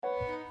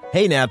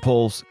Hey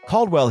Nadpoles,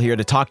 Caldwell here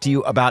to talk to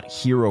you about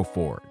Hero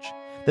Forge,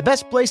 the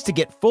best place to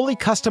get fully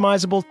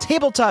customizable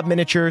tabletop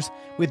miniatures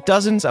with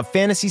dozens of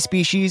fantasy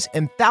species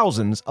and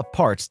thousands of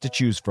parts to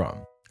choose from.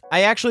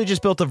 I actually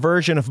just built a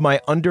version of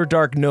my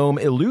Underdark Gnome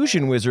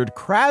illusion wizard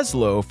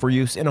Kraslow for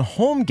use in a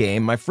home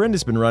game my friend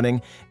has been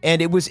running, and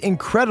it was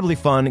incredibly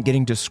fun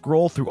getting to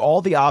scroll through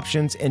all the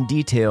options and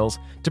details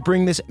to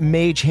bring this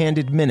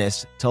mage-handed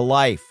menace to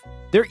life.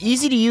 Their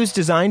easy-to-use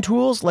design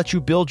tools let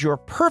you build your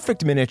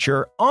perfect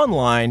miniature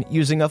online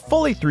using a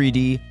fully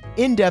 3D,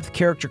 in-depth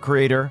character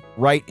creator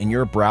right in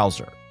your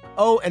browser.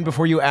 Oh, and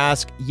before you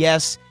ask,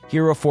 yes,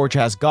 Hero Forge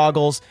has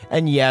goggles,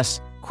 and yes,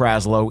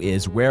 Kraslow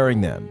is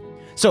wearing them.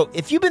 So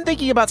if you've been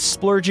thinking about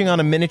splurging on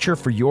a miniature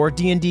for your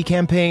D&D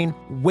campaign,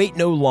 wait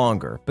no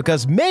longer,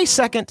 because May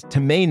 2nd to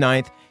May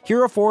 9th,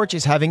 Hero Forge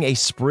is having a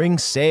spring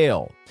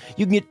sale.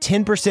 You can get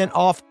 10%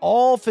 off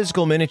all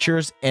physical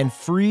miniatures and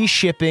free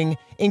shipping,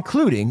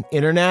 including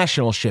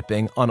international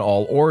shipping on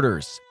all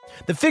orders.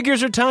 The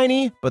figures are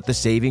tiny, but the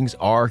savings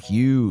are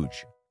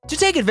huge. To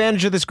take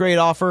advantage of this great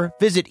offer,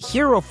 visit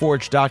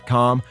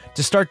HeroForge.com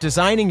to start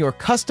designing your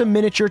custom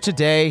miniature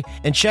today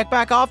and check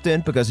back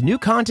often because new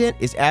content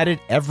is added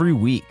every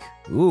week.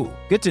 Ooh,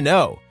 good to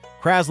know.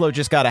 Kraslow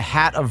just got a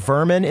hat of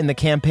vermin in the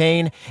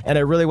campaign, and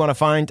I really want to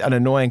find an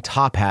annoying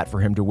top hat for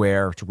him to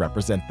wear to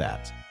represent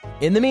that.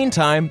 In the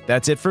meantime,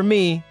 that's it from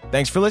me.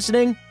 Thanks for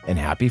listening, and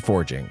happy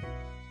forging.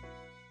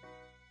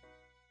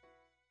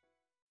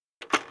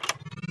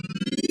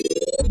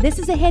 This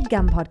is a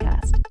HeadGum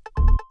podcast.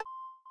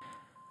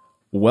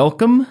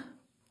 Welcome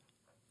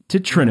to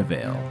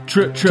Trinivale.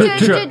 Trinivale.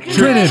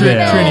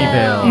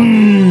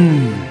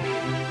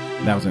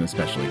 That was an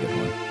especially good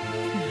one.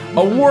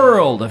 A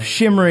world of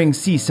shimmering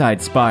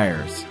seaside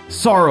spires,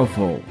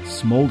 sorrowful,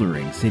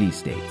 smoldering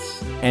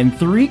city-states, and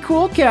 3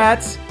 cool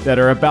cats that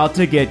are about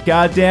to get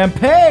goddamn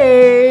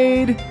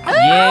paid!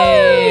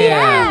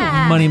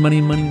 Yeah! Money.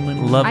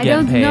 Love I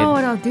getting don't paid. know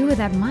what I'll do with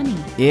that money.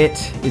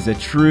 It is a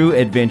true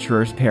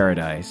adventurer's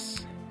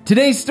paradise.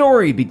 Today's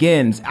story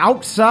begins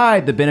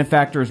outside the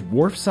benefactor's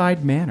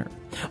wharfside manor.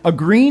 A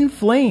green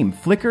flame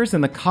flickers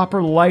in the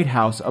copper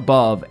lighthouse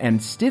above,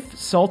 and stiff,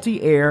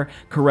 salty air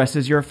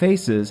caresses your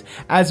faces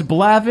as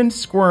Blavin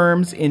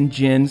squirms in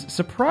Jin's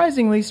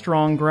surprisingly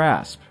strong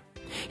grasp.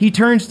 He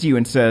turns to you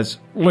and says,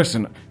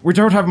 "Listen, we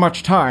don't have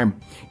much time.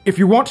 If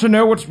you want to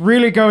know what's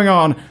really going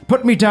on,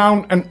 put me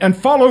down and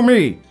follow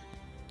me."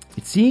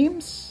 It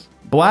seems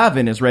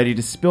Blavin is ready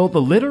to spill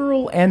the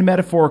literal and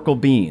metaphorical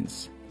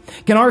beans.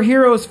 Can our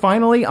heroes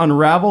finally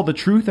unravel the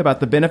truth about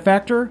the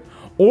benefactor?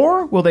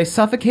 Or will they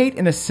suffocate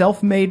in a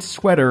self-made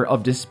sweater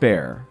of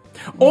despair?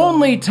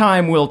 Only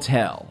time will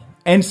tell.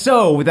 And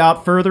so,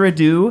 without further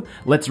ado,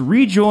 let's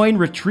rejoin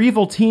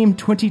Retrieval Team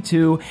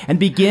 22 and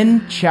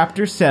begin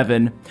Chapter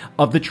 7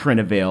 of the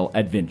Trinivale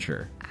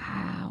Adventure.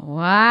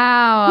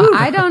 Wow.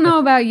 I don't know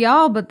about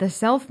y'all, but the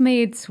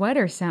self-made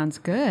sweater sounds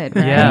good,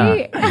 right?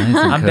 Yeah.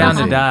 I'm down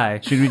to die.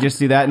 Should we just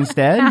do that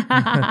instead? All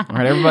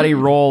right, everybody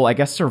roll, I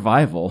guess,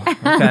 survival.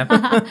 Okay.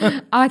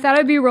 I thought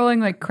I'd be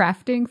rolling like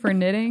crafting for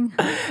knitting.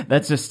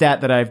 That's a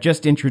stat that I've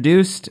just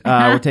introduced.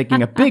 We're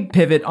taking a big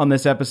pivot on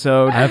this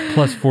episode. I have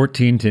plus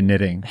 14 to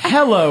knitting.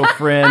 Hello,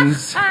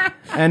 friends,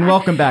 and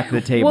welcome back to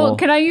the table. Well,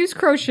 can I use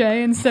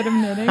crochet instead of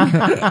knitting?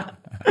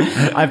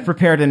 I've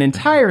prepared an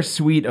entire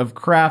suite of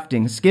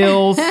crafting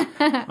skills.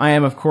 I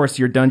am, of course,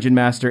 your dungeon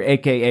master,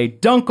 a.k.a.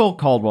 Dunkel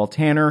Caldwell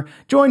Tanner,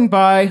 joined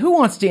by who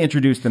wants to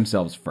introduce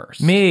themselves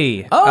first?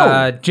 Me.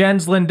 Oh.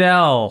 Jens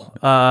Lindell.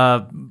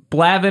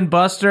 Blavin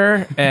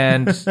Buster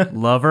and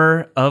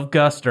lover of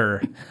Guster.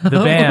 The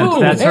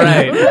band. That's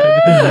right.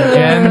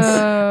 Jens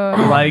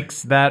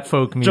likes that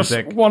folk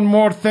music. Just one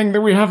more thing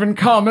that we have in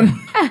common.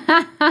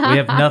 We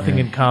have nothing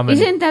in common.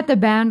 Isn't that the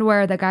band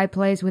where the guy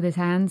plays with his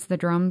hands, the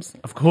drums?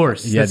 Of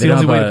course. Yeah, That's they the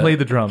only have way a- to play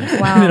the drums. They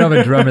don't have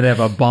a drummer, they have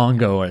a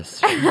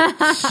bongoist.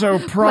 So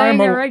Playing a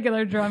primal.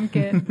 regular drum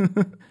kit.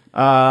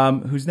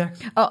 Who's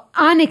next? Oh,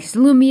 Onyx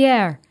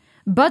Lumiere.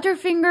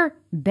 Butterfinger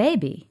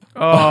Baby.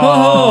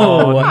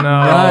 Oh, no.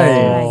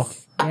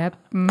 Nice. Yep.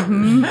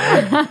 Mm-hmm.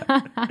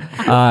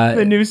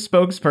 The new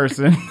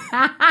spokesperson.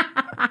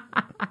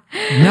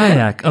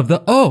 Nyack of the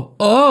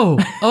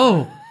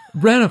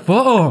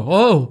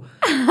Renifo.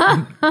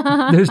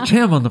 There's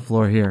jam on the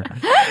floor here.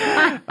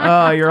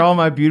 You're all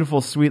my beautiful,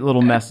 sweet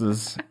little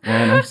messes,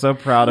 and I'm so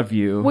proud of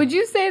you. Would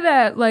you say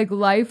that like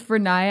life for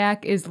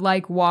Nyack is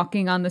like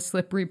walking on the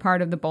slippery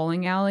part of the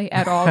bowling alley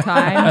at all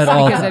times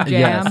because of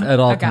jam? Yes, at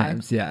all Okay.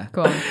 times, yeah.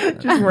 Cool.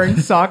 Just wearing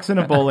socks in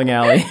a bowling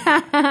alley.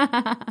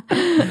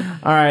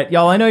 All right,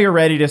 y'all, I know you're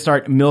ready to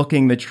start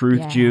milking the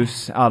truth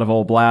juice out of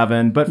old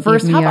Blavin, but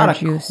first, me how about our a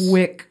juice.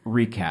 quick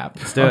recap?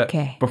 Let's do it.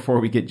 Okay. Before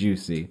we get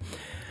juicy.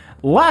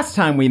 Last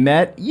time we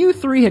met, you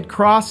three had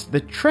crossed the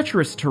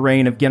treacherous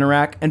terrain of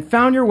Ginnarak and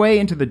found your way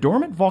into the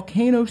dormant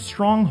volcano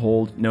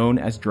stronghold known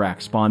as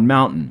Drakspawn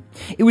Mountain.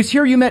 It was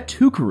here you met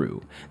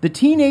Tukaru, the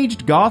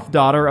teenaged goth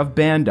daughter of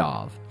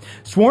Bandov.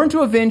 Sworn to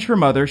avenge her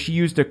mother, she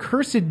used a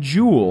cursed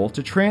jewel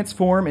to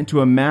transform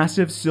into a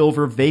massive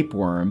silver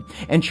vapeworm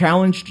and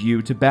challenged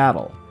you to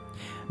battle.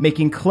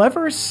 Making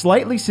clever,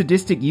 slightly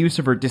sadistic use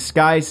of her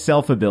disguised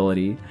self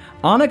ability,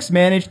 Onyx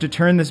managed to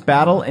turn this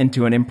battle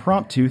into an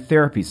impromptu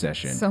therapy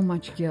session. So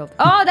much guilt.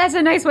 Oh, that's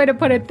a nice way to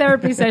put it.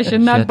 Therapy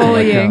session, not Shut the heck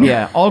bullying. up.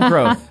 Yeah, all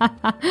growth.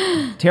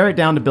 Tear it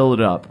down to build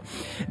it up.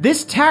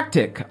 This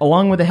tactic,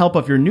 along with the help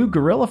of your new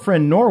gorilla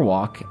friend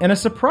Norwalk and a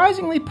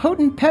surprisingly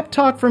potent pep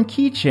talk from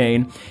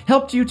Keychain,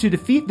 helped you to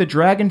defeat the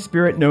dragon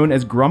spirit known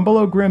as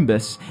Grumbolo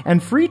Grimbus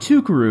and free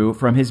Tukuru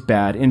from his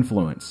bad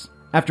influence.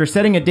 After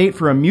setting a date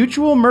for a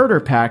mutual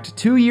murder pact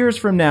 2 years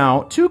from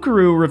now,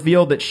 Tukuru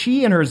revealed that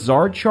she and her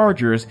Zard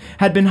Chargers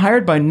had been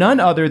hired by none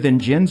other than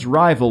Jin's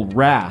rival,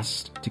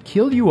 Rast, to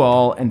kill you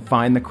all and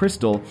find the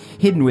crystal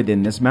hidden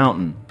within this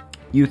mountain.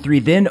 You three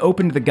then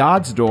opened the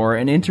God's Door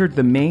and entered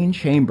the main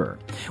chamber,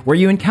 where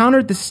you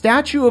encountered the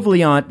statue of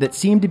Leont that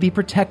seemed to be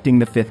protecting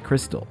the fifth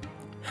crystal.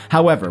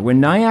 However,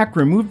 when Nyack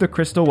removed the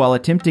crystal while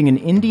attempting an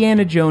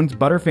Indiana Jones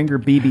Butterfinger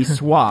BB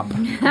swap,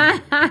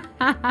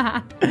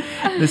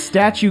 the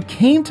statue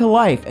came to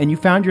life and you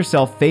found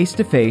yourself face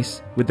to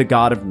face with the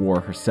God of War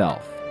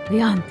herself.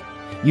 Leon.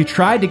 You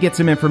tried to get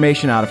some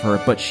information out of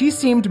her, but she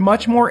seemed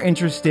much more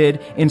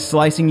interested in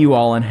slicing you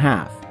all in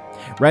half.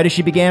 Right as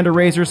she began to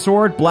raise her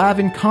sword,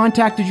 Blavin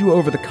contacted you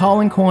over the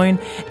calling coin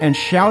and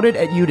shouted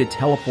at you to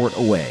teleport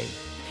away.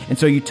 And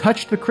so you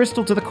touched the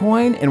crystal to the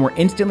coin and were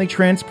instantly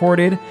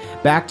transported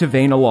back to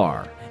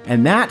Vainalar.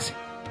 And that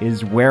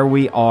is where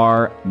we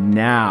are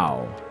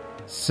now.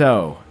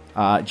 So,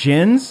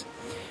 Jins,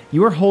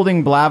 you are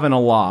holding Blavin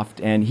aloft,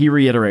 and he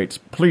reiterates,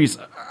 "Please,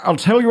 I'll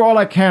tell you all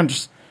I can.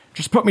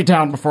 Just put me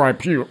down before I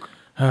puke."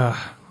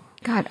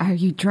 God, are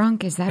you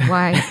drunk? Is that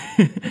why?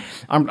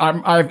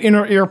 I have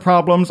inner ear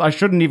problems. I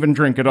shouldn't even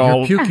drink at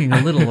all. You're puking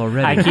a little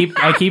already.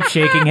 I keep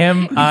shaking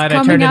him, and I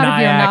turn Coming to out of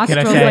your Nyack and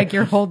I nostrils say, like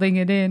you're holding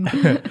it in.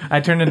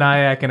 I turn to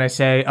Nyack and I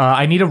say,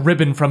 I need a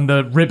ribbon from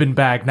the ribbon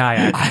bag,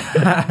 Nyack.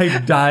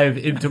 I dive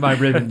into my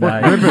ribbon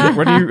bag.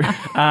 What do you?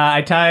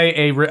 I tie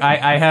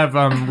I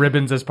have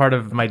ribbons as part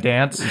of my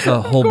dance. There's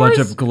a whole bunch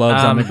of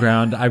gloves on the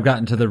ground. I've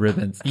gotten to the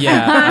ribbons.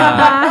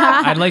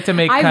 Yeah, I'd like to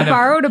make I kind of.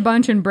 borrowed a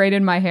bunch and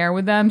braided my hair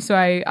with them, so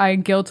I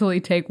guiltily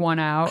take one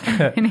out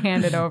and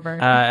hand it over.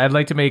 I'd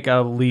like to make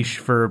a leash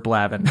for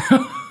Blavin.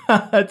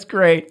 That's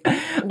great.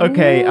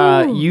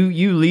 Okay,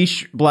 you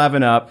leash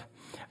Blavin up.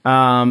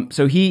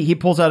 So he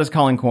pulls out his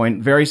calling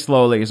coin very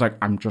slowly. He's like,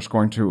 "I'm just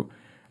going to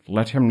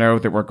let him know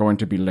that we're going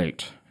to be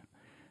late.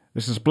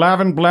 This is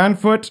Blavin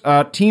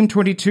Blandfoot. Team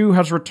 22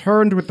 has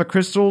returned with the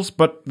crystals,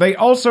 but they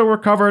also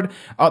recovered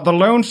the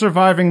lone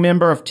surviving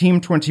member of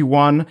Team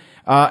 21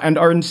 and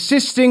are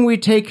insisting we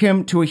take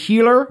him to a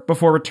healer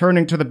before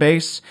returning to the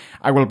base.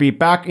 I will be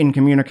back in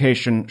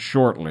communication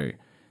shortly."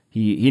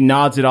 He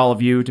nods at all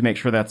of you to make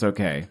sure that's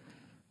okay.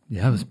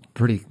 Yeah, it was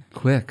pretty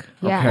quick.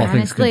 Yeah, all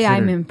things honestly, I'm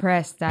considered.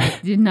 impressed. I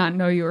did not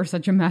know you were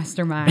such a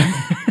mastermind.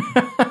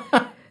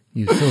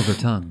 You silver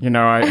tongue. You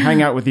know, I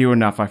hang out with you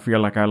enough, I feel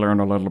like I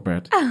learn a little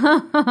bit.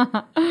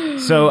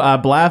 So,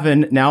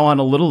 Blavin, now on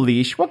a little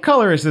leash. What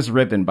color is this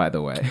ribbon, by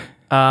the way?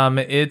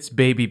 It's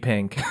baby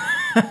pink.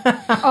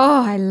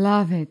 Oh, I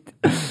love it.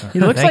 He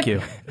looks Thank like,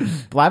 you.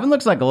 Blavin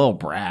looks like a little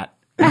brat.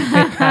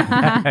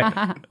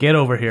 Get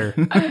over here.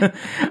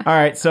 All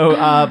right, so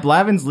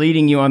Blavin's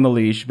leading you on the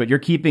leash, but you're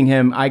keeping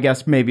him, I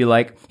guess, maybe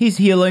like, he's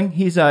healing.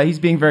 He's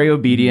being very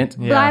obedient.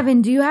 Yeah.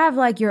 Blavin, do you have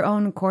like your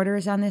own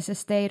quarters on this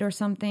estate or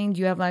something? Do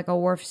you have like a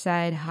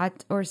wharfside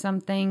hut or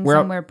something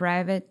somewhere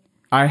private?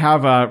 I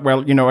have,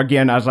 well, you know,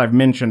 again, as I've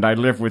mentioned, I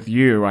live with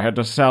you. I had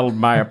to sell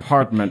my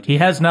apartment. He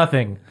has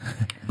nothing.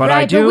 But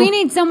I do. But we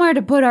need somewhere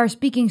to put our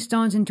speaking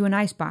stones into an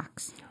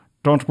icebox.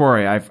 Don't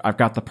worry, I've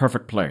got the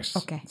perfect place.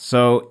 Okay.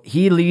 So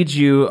he leads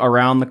you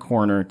around the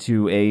corner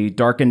to a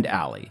darkened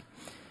alley.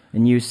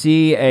 And you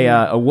see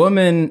a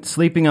woman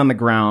sleeping on the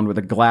ground with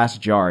a glass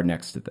jar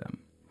next to them.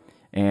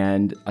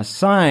 And a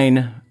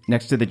sign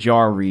next to the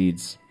jar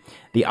reads,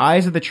 "The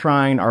eyes of the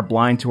trine are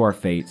blind to our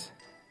fate,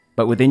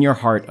 but within your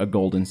heart a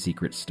golden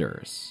secret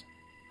stirs."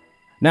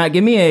 Now,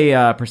 give me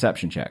a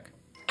perception check.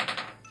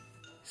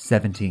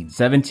 17.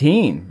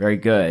 17. Very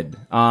good.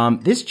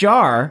 This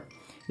jar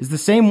is the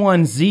same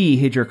one Z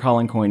hid your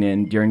calling coin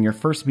in during your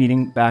first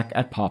meeting back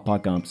at Papa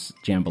Gump's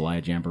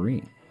Jambalaya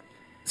Jamboree.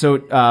 So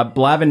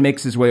Blavin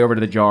makes his way over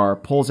to the jar,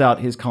 pulls out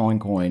his calling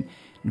coin,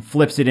 and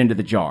flips it into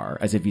the jar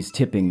as if he's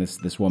tipping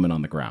this woman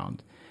on the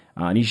ground.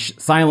 And he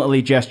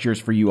silently gestures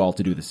for you all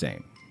to do the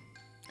same.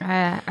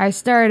 I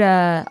start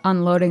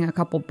unloading a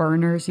couple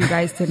burners you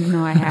guys didn't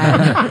know I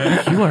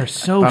had. You are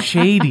so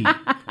shady.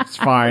 It's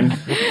fine.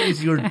 What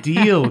is your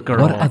deal,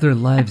 girl? What other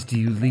lives do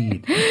you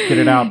lead? Get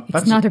it out.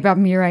 It's not about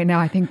me right now.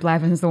 I think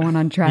Blavin's the one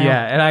on trial.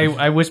 Yeah, and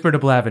I whisper to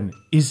Blavin,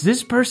 is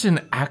this person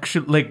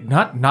actually, like,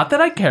 not that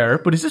I care,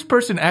 but is this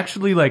person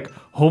actually, like,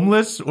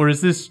 homeless, or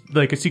is this,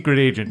 like, a secret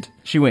agent?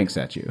 She winks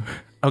at you.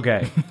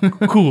 Okay,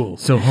 cool.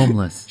 So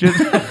homeless.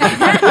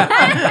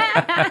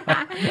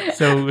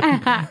 So,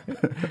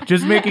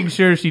 just making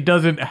sure she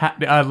doesn't,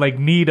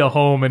 need a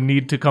home and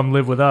need to come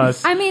live with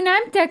us. I mean,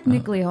 I'm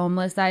technically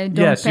homeless. I don't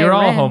Yes, pay you're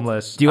all rent.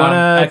 homeless. Do you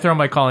wanna- I throw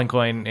my calling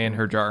coin in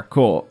her jar.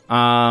 Cool.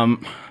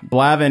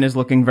 Blavin is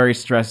looking very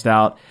stressed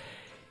out.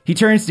 He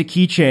turns to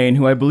Keychain,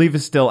 who I believe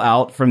is still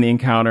out from the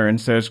encounter,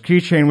 and says,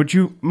 Keychain, would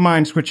you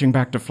mind switching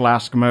back to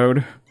flask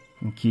mode?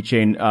 And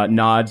Keychain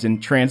nods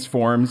and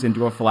transforms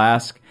into a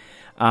flask.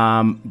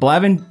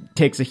 Blavin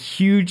takes a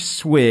huge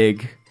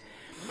swig,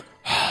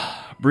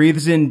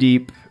 breathes in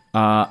deep,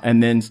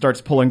 and then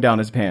starts pulling down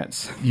his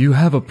pants. You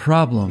have a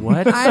problem.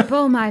 What? I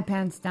pull my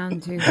pants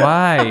down too.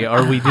 Why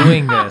are we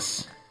doing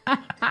this?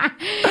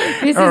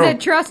 This is a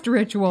trust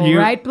ritual,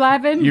 right,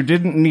 Blavin? You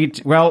didn't need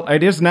to, well,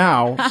 it is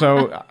now,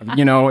 so,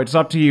 it's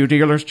up to you,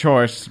 dealer's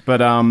choice. But,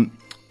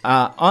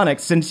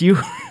 Onyx, since you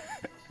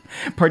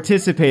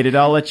participated,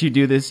 I'll let you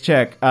do this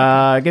check.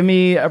 Give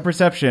me a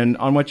perception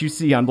on what you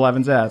see on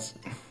Blavin's ass.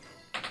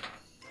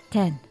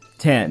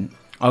 10.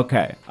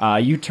 Okay.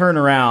 You turn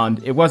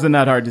around. It wasn't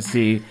that hard to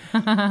see.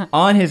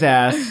 On his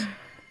ass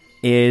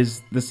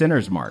is the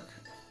Sinner's Mark.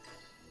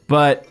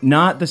 But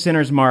not the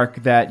Sinner's Mark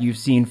that you've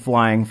seen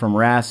flying from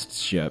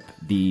Rast's ship.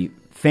 The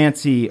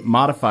fancy,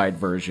 modified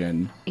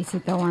version. Is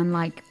it the one,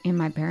 like, in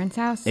my parents'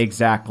 house?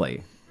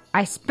 Exactly.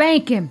 I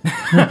spank him.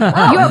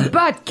 Your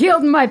butt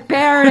killed my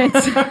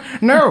parents.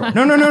 No.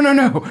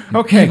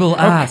 Okay. Evil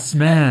ass,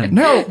 man.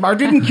 No, I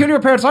didn't kill your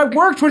parents. I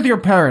worked with your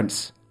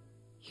parents.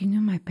 You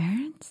knew my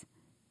parents?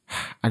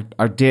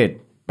 I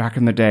did, back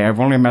in the day. I've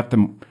only met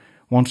them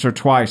once or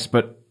twice,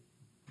 but...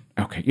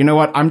 Okay, you know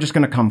what? I'm just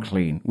going to come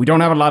clean. We don't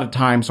have a lot of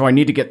time, so I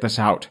need to get this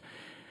out.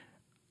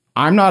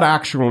 I'm not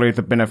actually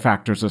the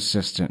benefactor's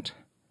assistant.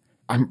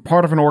 I'm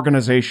part of an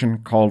organization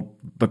called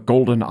the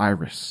Golden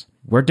Iris.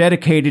 We're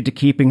dedicated to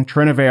keeping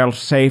Trinivale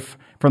safe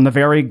from the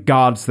very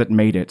gods that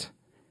made it.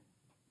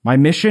 My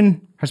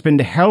mission has been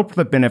to help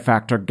the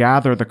benefactor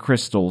gather the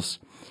crystals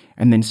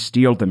and then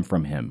steal them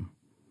from him.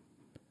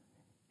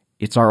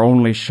 It's our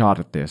only shot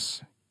at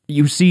this.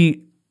 You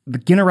see, the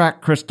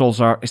Ginnarak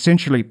crystals are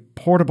essentially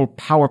portable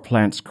power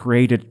plants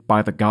created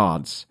by the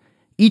gods.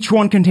 Each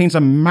one contains a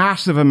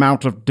massive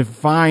amount of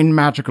divine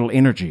magical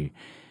energy.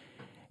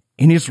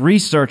 In his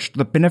research,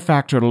 the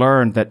benefactor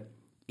learned that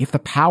if the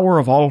power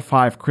of all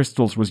 5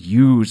 crystals was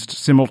used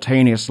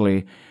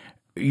simultaneously,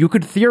 you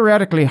could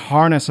theoretically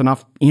harness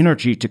enough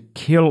energy to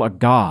kill a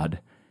god.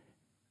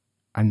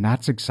 And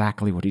that's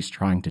exactly what he's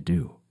trying to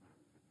do.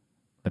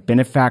 The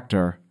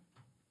benefactor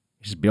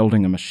is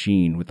building a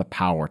machine with the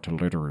power to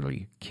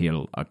literally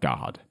kill a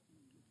god.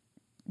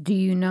 Do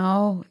you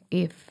know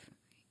if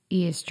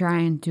he is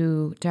trying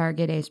to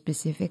target a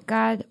specific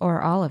god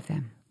or all of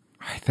them?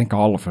 I think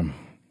all of them.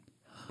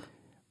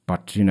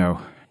 But,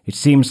 it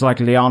seems like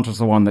Leonta's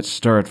the one that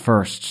stirred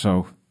first,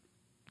 so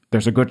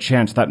there's a good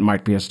chance that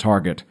might be his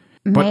target.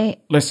 But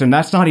listen,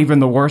 that's not even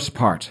the worst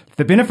part. If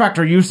the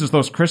benefactor uses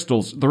those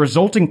crystals, the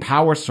resulting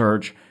power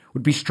surge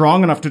would be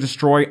strong enough to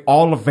destroy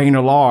all of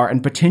Vainalar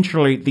and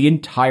potentially the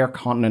entire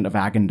continent of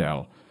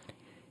Agandel.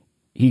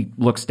 He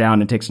looks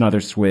down and takes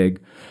another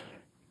swig.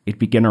 It'd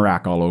be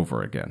Ginnarak all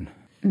over again.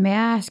 May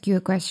I ask you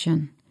a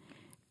question?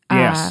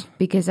 Yes.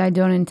 Because I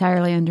don't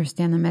entirely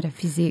understand the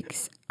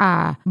metaphysics.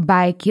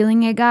 By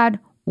killing a god,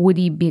 would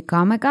he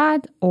become a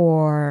god,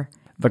 or...?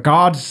 The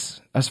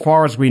gods, as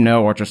far as we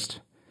know, are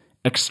just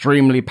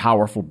extremely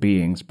powerful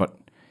beings, but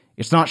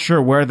it's not sure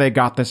where they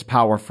got this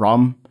power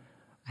from.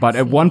 But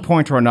at one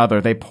point or another,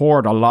 they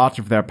poured a lot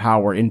of their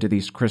power into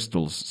these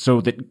crystals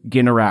so that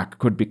Ginnarak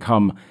could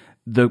become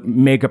the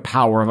mega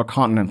power of a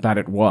continent that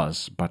it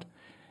was. But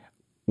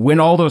when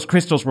all those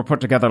crystals were put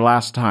together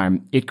last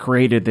time, it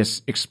created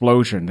this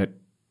explosion that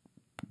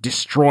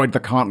destroyed the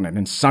continent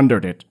and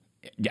sundered it,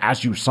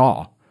 as you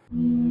saw.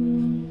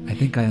 I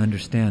think I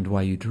understand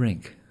why you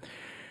drink.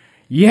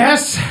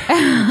 Yes!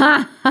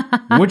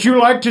 Would you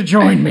like to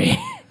join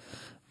me?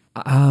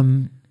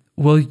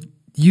 Well,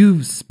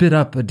 you spit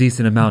up a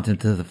decent amount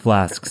into the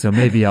flask, so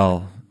maybe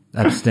I'll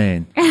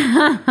abstain.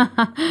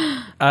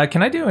 Can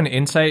I do an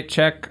insight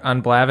check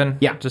on Blavin?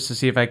 Yeah. Just to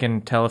see if I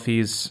can tell if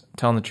he's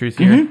telling the truth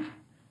here. Mm-hmm.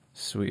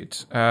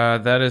 Sweet.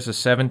 That is a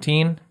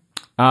 17.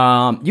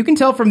 You can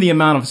tell from the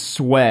amount of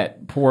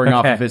sweat pouring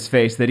off of his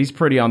face that he's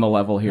pretty on the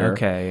level here.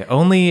 Okay.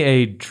 Only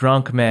a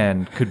drunk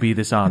man could be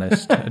this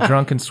honest. A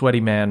drunk and sweaty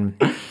man.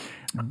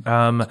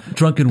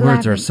 Drunken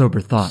words are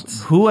sober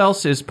thoughts. Who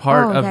else is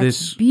part of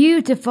this?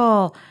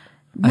 Beautiful.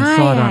 I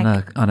saw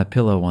it on a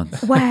pillow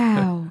once.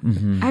 Wow.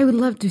 I would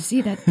love to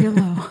see that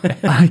pillow.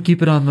 I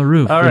keep it on the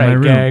roof. All in my right,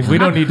 room. gang. We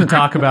don't need to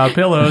talk about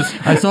pillows.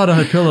 I saw it on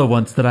a pillow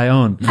once that I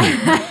own.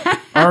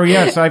 Oh,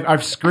 yes.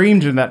 I've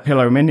screamed in that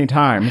pillow many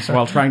times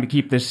while trying to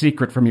keep this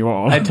secret from you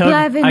all. I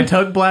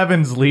tug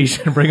Blavin's leash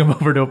and bring him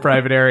over to a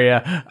private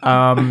area.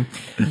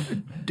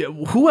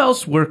 Who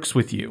else works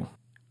with you?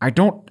 I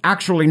don't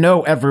actually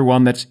know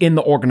everyone that's in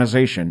the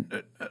organization.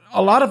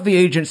 A lot of the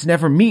agents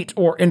never meet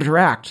or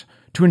interact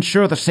to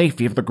ensure the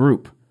safety of the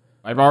group.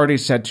 I've already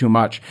said too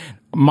much.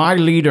 My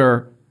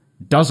leader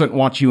doesn't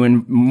want you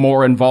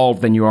more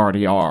involved than you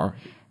already are.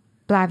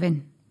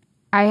 Blavin,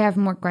 I have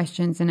more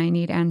questions and I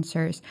need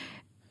answers.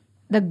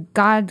 The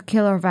God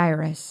Killer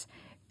virus.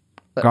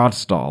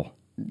 Godstall.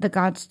 The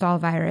Godstall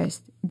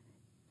virus.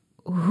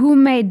 Who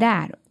made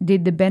that?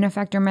 Did the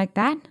benefactor make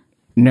that?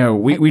 No,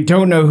 we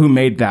don't know who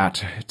made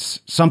that. It's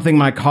something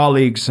my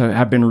colleagues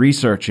have been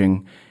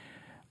researching.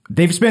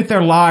 They've spent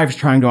their lives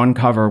trying to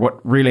uncover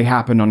what really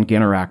happened on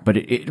Ginnarak, but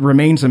it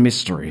remains a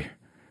mystery.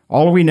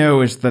 All we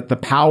know is that the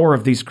power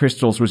of these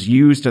crystals was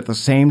used at the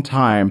same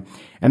time,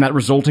 and that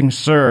resulting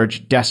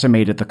surge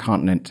decimated the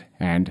continent,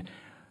 and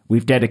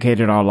we've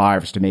dedicated our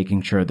lives to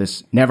making sure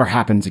this never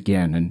happens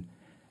again, and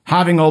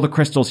having all the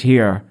crystals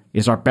here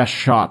is our best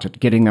shot at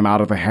getting them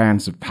out of the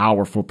hands of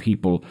powerful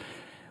people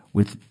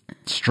with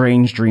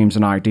strange dreams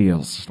and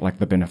ideals like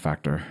the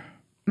Benefactor.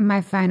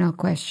 My final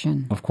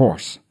question. Of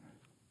course.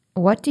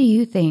 What do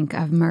you think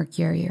of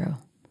Mercurio?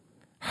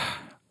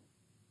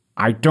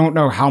 I don't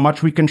know how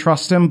much we can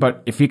trust him,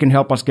 but if he can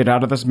help us get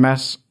out of this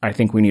mess, I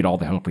think we need all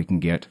the help we can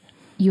get.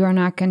 You are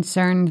not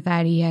concerned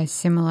that he has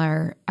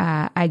similar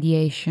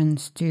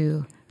ideations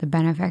to the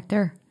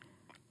Benefactor?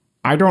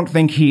 I don't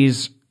think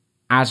he's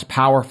as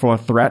powerful a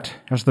threat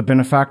as the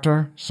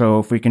Benefactor, so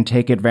if we can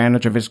take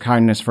advantage of his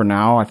kindness for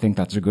now, I think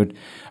that's a good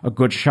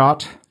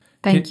shot.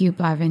 Thank you,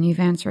 Blavin. You've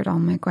answered all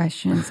my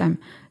questions. I'm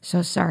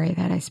so sorry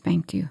that I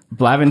spanked you.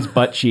 Blavin's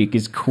butt cheek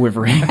is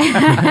quivering.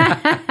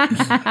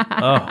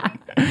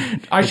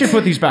 I should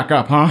put these back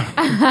up,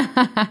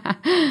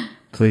 huh?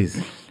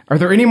 Please. Are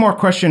there any more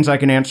questions I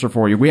can answer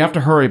for you? We have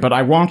to hurry, but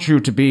I want you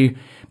to be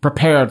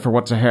prepared for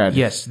what's ahead.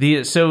 Yes,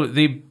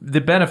 the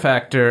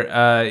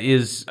Benefactor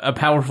is a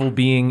powerful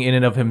being in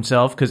and of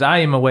himself, because I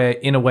am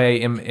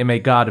am a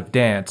god of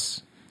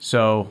dance.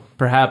 So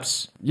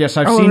perhaps... Yes,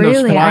 I've seen those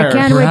really? flyers. I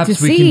can't wait to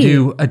Perhaps we see. can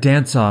do a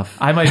dance-off.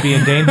 I might be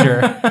in danger.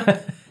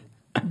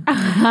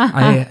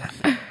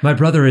 My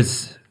brother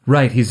is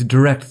right. He's a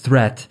direct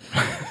threat.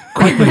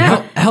 Quickly,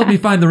 help me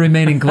find the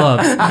remaining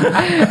gloves.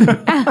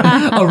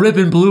 A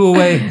ribbon blew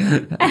away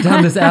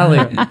down this alley.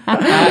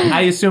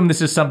 I assume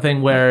this is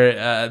something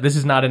where this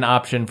is not an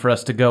option for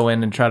us to go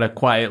in and try to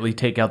quietly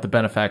take out the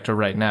Benefactor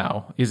right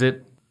now, is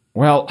it?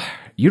 Well,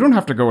 you don't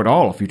have to go at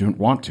all if you don't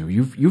want to.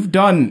 You've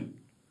done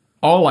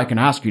all I can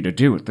ask you to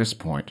do at this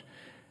point.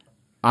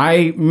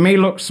 I may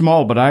look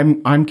small, but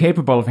I'm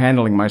capable of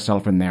handling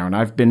myself in there, and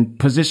I've been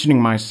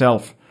positioning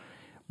myself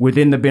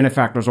within the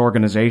Benefactor's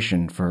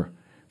organization for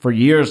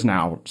years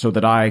now, so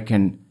that I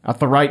can, at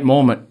the right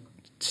moment,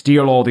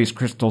 steal all these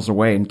crystals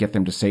away and get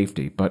them to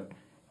safety. But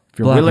if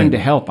you're willing to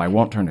help, I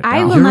won't turn it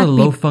down. You're a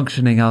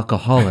low-functioning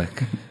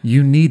alcoholic.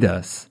 You need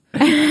us.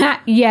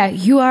 Yeah,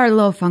 you are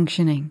low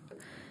functioning.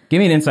 Give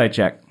me an insight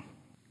check.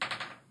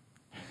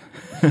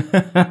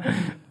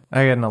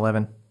 I got an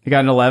 11. You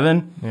got an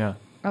 11? Yeah.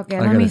 Okay,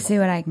 let me see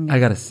what I can get. I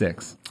got a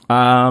 6.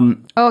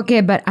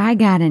 Okay, but I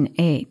got an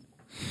 8.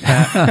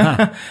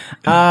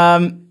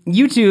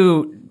 You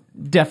two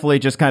definitely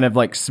just kind of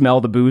like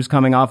smell the booze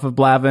coming off of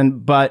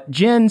Blavin, but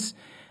Jens,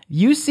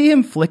 you see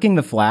him flicking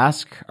the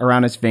flask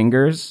around his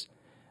fingers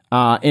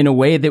in a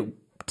way that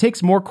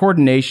takes more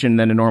coordination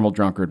than a normal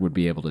drunkard would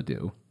be able to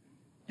do.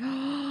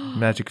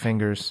 Magic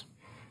fingers.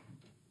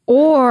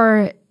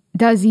 Or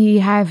does he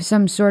have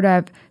some sort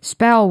of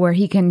spell where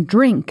he can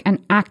drink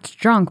and act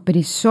drunk, but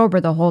he's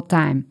sober the whole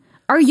time?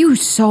 Are you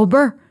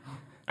sober?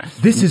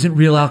 This isn't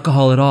real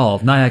alcohol at all.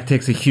 Nyack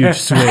takes a huge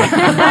swig.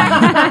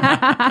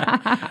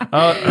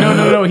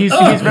 No. He's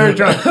very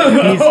drunk.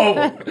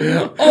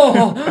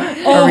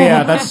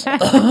 Yeah,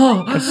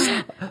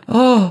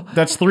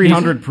 that's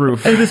 300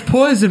 proof. It is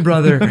poison,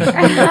 brother.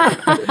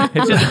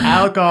 It's just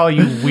alcohol,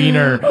 you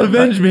wiener.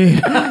 Avenge me.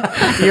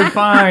 You're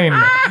fine.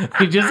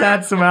 You just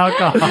had some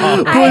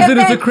alcohol. Poison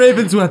is a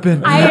Craven's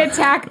weapon. I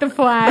attack the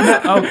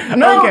flask.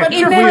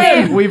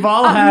 We've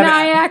all had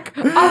Nyack.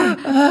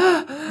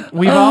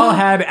 we've all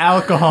had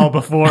alcohol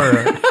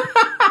before.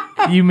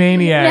 You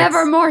maniacs.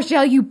 Nevermore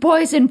shall you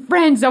poison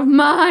friends of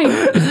mine.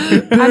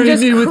 I'm Bury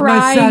just me with my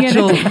crying and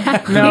satchel.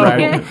 attacking.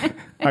 No,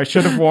 I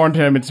should have warned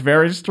him. It's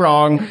very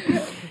strong.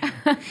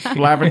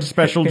 Blavin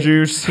special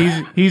juice.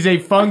 He's a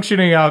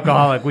functioning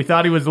alcoholic. We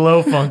thought he was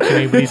low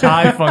functioning, but he's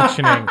high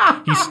functioning.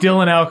 He's still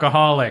an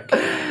alcoholic.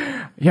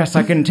 Yes,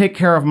 I can take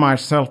care of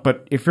myself,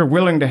 but if you're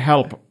willing to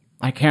help,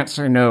 I can't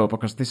say no,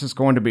 because this is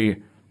going to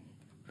be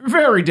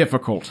very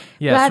difficult.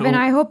 Yes. Blavin,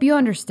 I hope you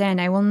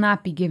understand. I will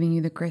not be giving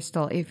you the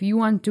crystal. If you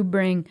want to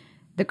bring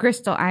the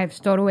crystal I have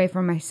stowed away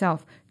for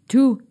myself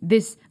to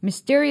this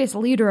mysterious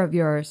leader of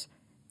yours,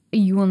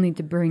 you will need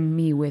to bring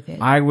me with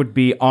it. I would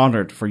be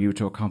honored for you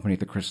to accompany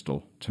the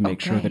crystal to make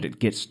sure that it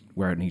gets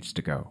where it needs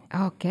to go.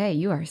 Okay,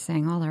 you are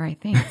saying all the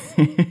right things.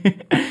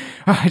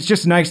 It's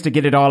just nice to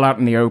get it all out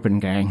in the open,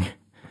 gang.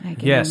 I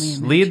can Yes,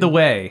 only lead the imagine.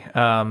 way.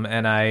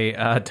 And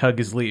I tug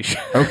his leash.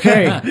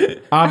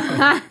 Okay.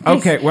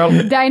 Okay,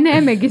 well,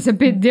 Dynamic is a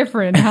bit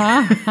different,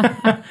 huh?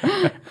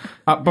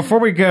 before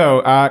we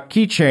go,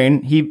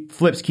 Keychain, he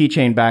flips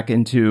Keychain back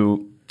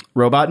into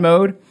robot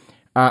mode.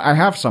 I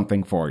have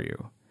something for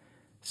you.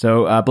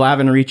 So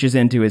Blavin reaches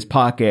into his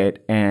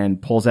pocket and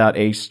pulls out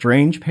a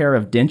strange pair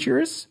of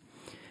dentures.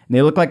 And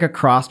they look like a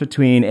cross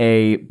between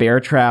a bear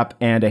trap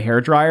and a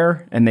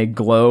hairdryer, and they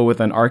glow with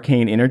an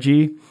arcane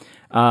energy.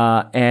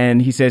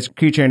 And he says,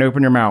 Keychain,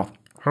 open your mouth.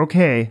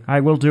 Okay, I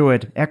will do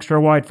it. Extra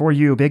wide for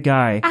you, big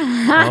guy.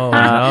 Oh, no.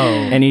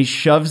 And he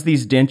shoves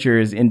these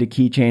dentures into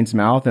Keychain's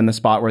mouth in the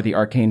spot where the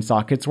arcane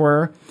sockets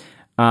were.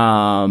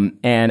 And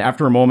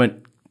after a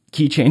moment,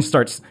 Keychain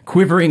starts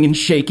quivering and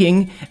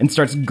shaking and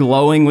starts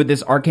glowing with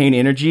this arcane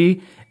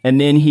energy. And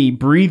then he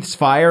breathes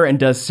fire and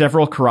does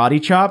several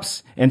karate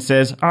chops and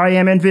says, I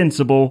am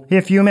invincible.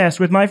 If you mess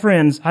with my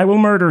friends, I will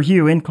murder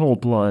you in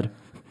cold blood.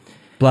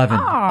 Blavin,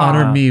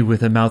 honor me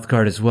with a mouth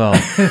guard as well.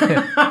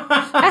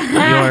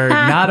 You're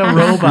not a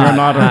robot. You're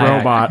not a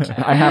robot.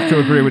 I have to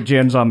agree with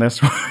Jens on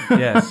this one.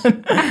 Yes.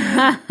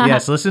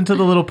 Yes, listen to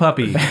the little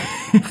puppy.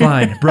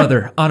 Fine,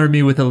 brother, honor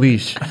me with a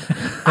leash.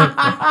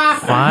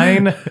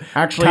 Fine.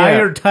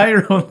 Actually, tie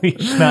your own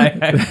leash,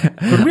 Nyack.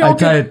 I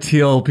tie a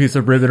teal piece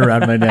of ribbon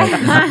around my neck.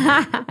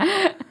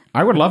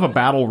 I would love a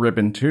battle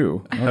ribbon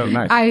too. Oh,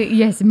 nice.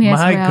 Yes, me as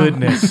My well.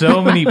 goodness,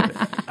 so many. All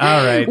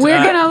right.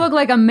 We're gonna look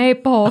like a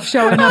maypole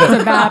showing up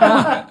to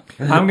battle.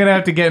 I'm going to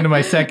have to get into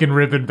my second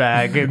ribbon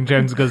bag, and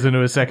Jens goes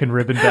into a second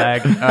ribbon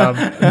bag.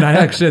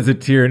 Nyack sheds a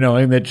tear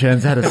knowing that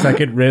Jens had a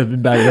second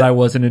ribbon bag that I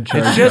wasn't in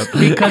charge It's just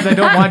because I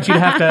don't want you to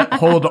have to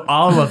hold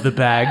all of the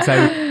bags.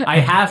 I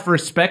half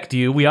respect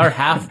you. We are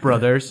half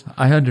brothers.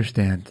 I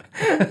understand.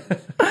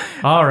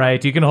 All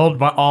right, you can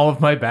hold all of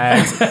my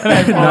bags. And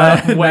I pull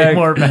out way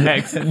more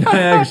bags.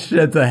 Nyack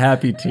sheds a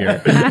happy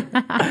tear.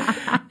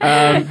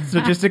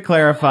 So just to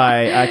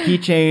clarify,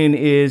 Keychain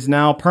is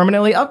now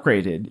permanently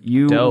upgraded.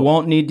 You Dope.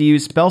 won't need to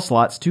use spell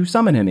slots to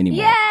summon him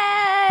anymore.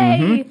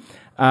 Yay!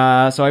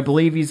 So I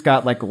believe he's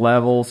got like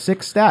level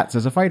 6 stats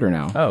as a fighter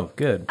now. Oh,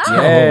 good.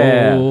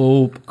 Yeah.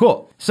 Oh,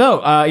 Cool. So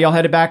y'all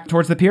headed back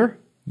towards the pier?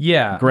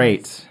 Yeah.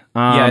 Great.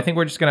 Yeah, I think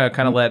we're just going to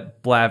kind of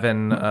let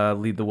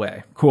Blavin lead the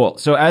way. Cool.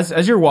 So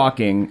as you're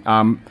walking,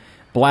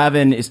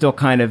 Blavin is still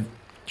kind of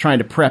trying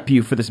to prep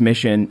you for this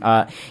mission.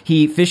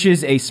 He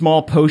fishes a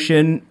small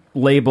potion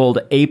labeled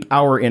Ape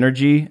Hour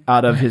Energy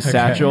out of his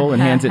satchel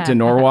and hands it to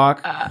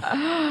Norwalk.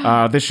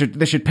 This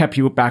should pep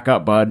you back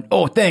up, bud.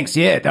 Oh, thanks.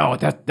 Yeah. Oh,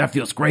 that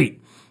feels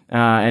great.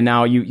 And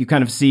now you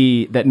kind of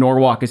see that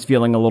Norwalk is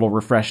feeling a little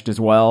refreshed as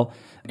well.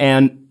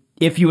 And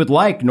if you would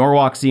like,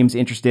 Norwalk seems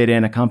interested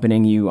in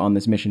accompanying you on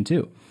this mission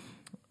too.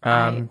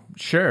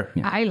 Sure.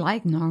 I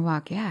like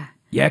Norwalk, yeah.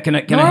 Yeah, can I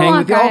hang with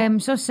Norwalk, y'all?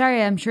 I'm so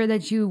sorry. I'm sure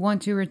that you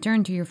want to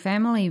return to your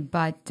family,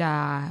 but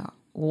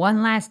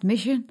one last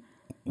mission?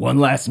 One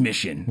last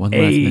mission. One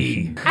last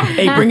mission.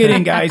 Hey, bring it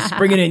in, guys.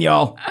 Bring it in,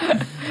 y'all.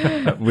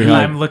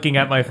 I'm looking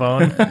at my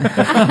phone.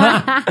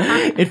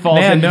 It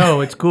falls Man, in.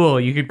 no, it's cool.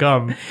 You could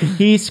come.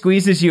 He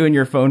squeezes you and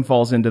your phone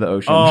falls into the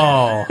ocean.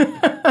 Oh,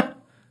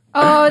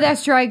 Oh,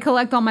 that's true. I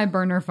collect all my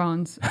burner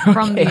phones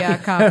from the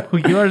cup.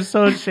 you are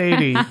so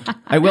shady.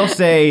 I will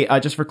say,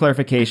 just for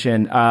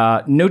clarification,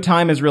 no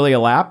time has really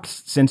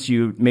elapsed since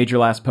you made your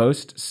last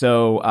post,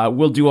 so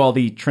we'll do all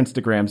the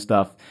Trinstagram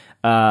stuff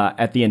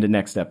at the end of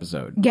next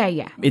episode.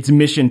 Yeah. It's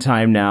mission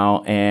time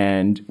now,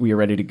 and we are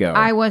ready to go.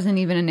 I wasn't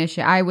even an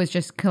issue. I was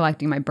just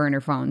collecting my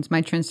burner phones.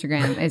 My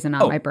Trinstagram isn't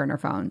on my burner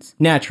phones.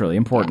 Naturally,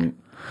 important.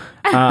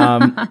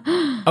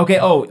 Okay,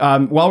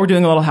 while we're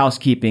doing a little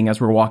housekeeping as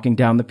we're walking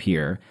down the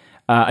pier,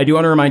 I do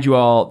want to remind you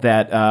all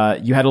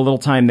that you had a little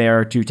time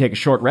there to take a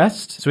short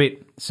rest.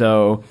 Sweet.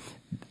 So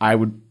I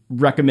would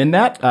recommend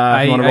that if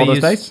you want to roll those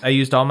dice. I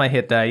used all my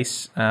hit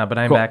dice, but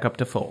I'm Cool. back up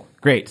to full.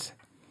 Great.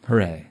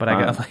 hooray. But I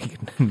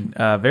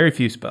got very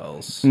few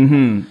spells.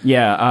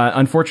 Yeah,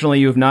 unfortunately,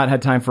 you have not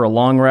had time for a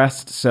long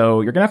rest,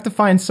 so you're going to have to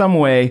find some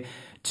way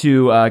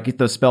to get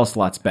those spell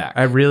slots back.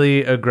 I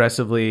really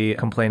aggressively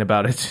complain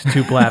about it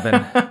to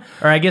Blavin.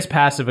 Or I guess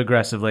passive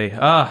aggressively.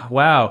 Oh,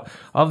 wow.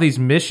 All these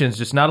missions,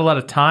 just not a lot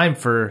of time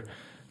for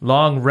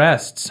long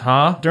rests,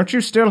 huh? Don't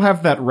you still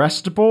have that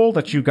rest bowl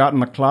that you got in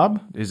the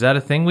club? Is that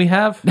a thing we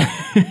have?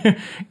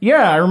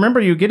 Yeah, I remember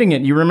you getting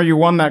it. You remember you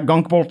won that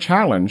Gunk Bowl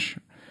challenge.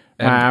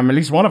 At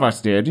least one of us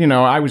did. You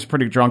know, I was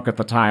pretty drunk at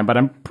the time, but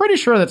I'm pretty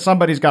sure that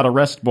somebody's got a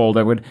rest bowl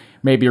that would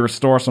maybe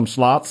restore some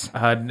slots.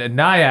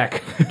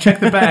 Nyack, check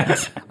the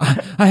bags.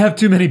 I have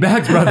too many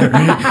bags, brother.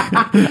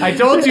 I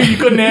told you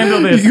couldnh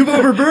handle this. You've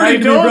overburdened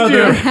me, told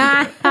brother.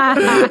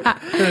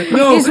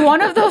 you. Is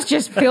one of those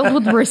just filled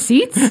with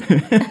receipts?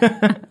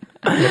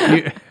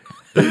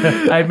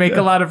 I make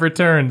a lot of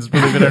returns,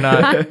 believe it or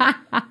not.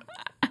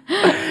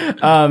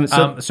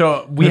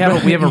 So we have a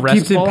He rest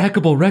keeps bowl.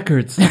 impeccable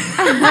records.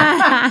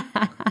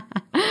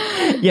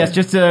 Yes,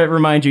 just to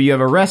remind you, you have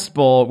a rest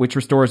bowl which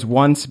restores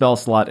one spell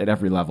slot at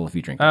every level if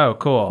you drink it. Oh,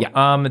 cool.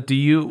 Yeah. Do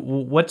you?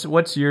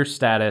 What's your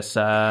status?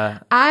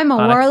 I'm a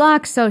Onyx?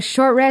 warlock, so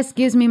short rest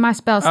gives me my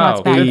spell slots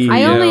Oh, back. good for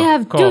I you. only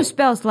have Cool. 2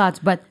 spell slots,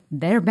 but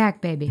they're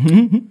back, baby.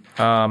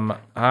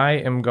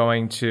 I am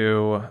going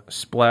to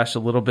splash a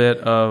little bit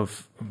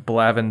of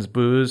Blavin's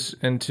booze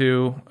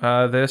into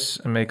this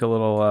and make a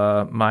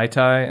little Mai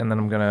Tai, and then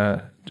I'm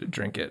gonna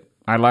drink it.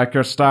 I like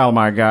your style,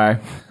 my guy.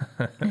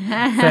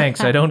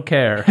 Thanks, I don't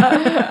care.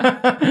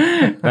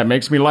 That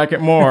makes me like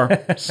it more.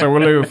 So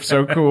aloof,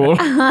 so cool.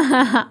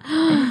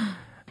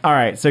 All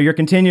right, so you're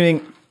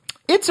continuing.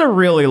 It's a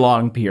really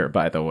long pier,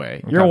 by the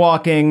way. You're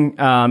walking.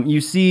 You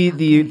see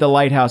the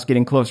lighthouse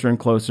getting closer and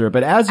closer.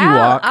 But as you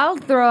walk,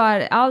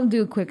 I'll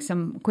do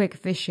some quick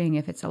fishing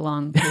if it's a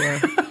long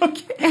pier.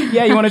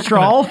 yeah, you want to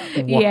trawl?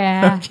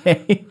 Yeah.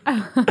 Okay.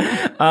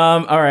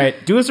 All right.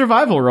 Do a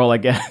survival roll, I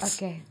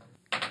guess. Okay.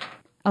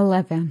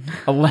 11.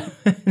 11.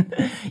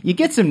 You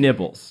get some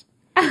nibbles.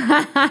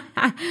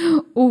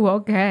 Ooh,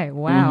 okay.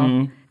 Wow.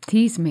 Mm-hmm.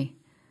 Tease me.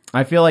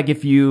 I feel like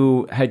if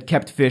you had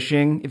kept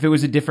fishing, if it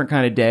was a different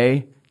kind of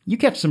day, you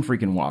catch some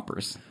freaking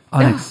whoppers.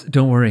 Onyx,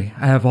 don't worry.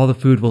 I have all the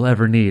food we'll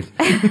ever need.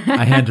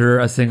 I hand her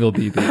a single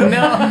BB.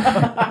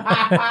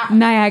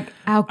 Nyack,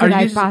 how could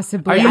I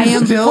possibly? Are you I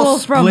am still full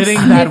from splitting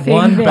that sniffing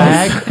one this.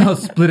 bag? I'll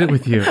split it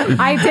with you.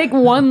 I take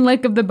one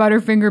lick of the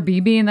Butterfinger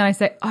BB and then I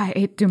say, I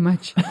ate too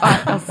much. Oh, I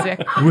feel sick.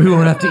 We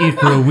won't have to eat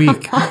for a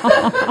week.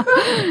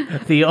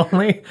 The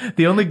only good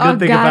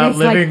thing God, about it's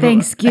like living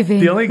Thanksgiving.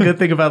 The only good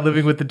thing about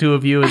living with the two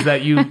of you is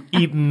that you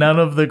eat none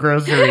of the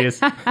groceries.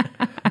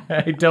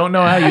 I don't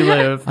know how you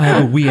live. I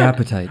have a wee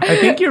appetite. I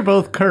think you're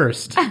both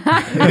cursed.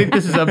 I think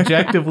this is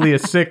objectively a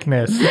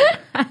sickness.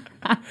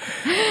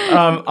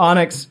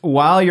 Onyx,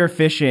 while you're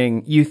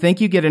fishing, you think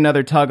you get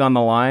another tug on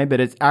the line, but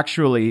it's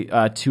actually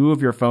two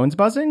of your phones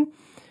buzzing.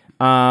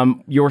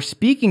 Your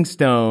speaking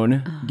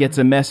stone gets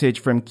a message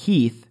from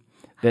Keith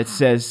that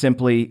says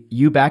simply,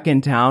 "You back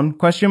in town?" ?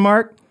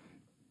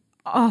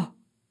 Oh,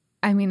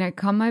 I mean, I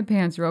cum my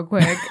pants real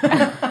quick.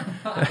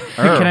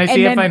 Can I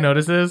see if then- I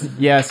notice this?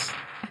 Yes.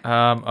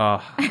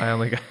 I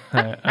only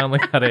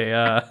got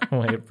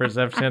a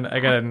perception. I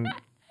got an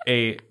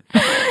 8.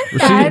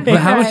 But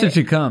how much did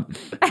she come?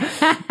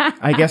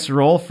 I guess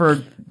roll for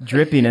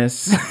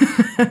drippiness.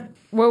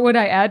 What would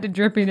I add to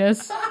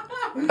drippiness?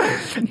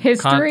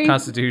 History?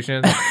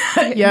 Constitution.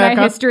 Yeah.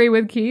 My history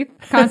with Keith?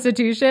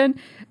 Constitution?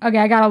 Okay,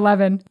 I got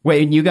 11.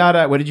 Wait, and you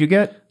got what did you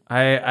get?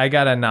 I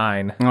got a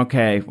 9.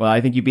 Okay, well, I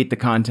think you beat the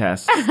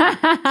contest.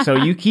 So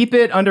you keep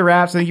it under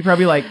wraps. I think you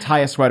probably tie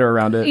a sweater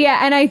around it.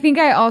 Yeah, and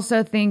I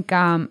also think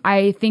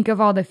I think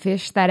of all the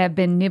fish that have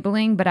been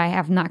nibbling, but I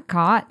have not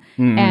caught,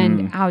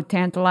 and how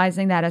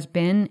tantalizing that has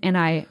been, and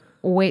I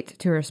wait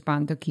to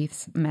respond to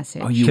Keith's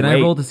message. Can I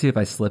roll to see if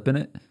I slip in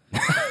it?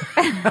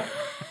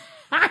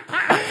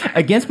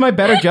 Against my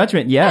better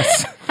judgment,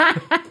 yes.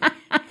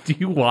 Do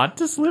you want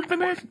to slip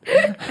in it?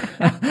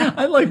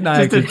 I like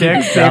Nyack. Just a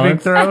dex saving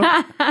throw.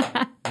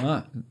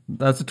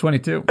 That's a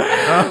 22.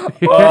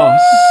 Oh,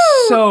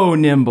 so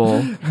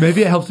nimble.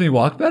 Maybe it helps me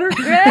walk better?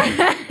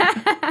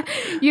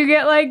 You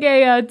get like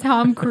a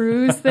Tom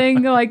Cruise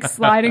thing, like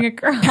sliding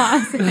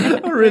across.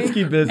 A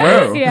risky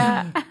business. Whoa.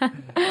 Yeah.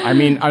 I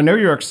mean, I know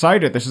you're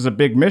excited. This is a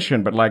big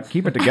mission, but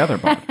keep it together,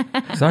 bud.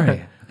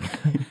 Sorry.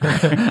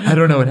 I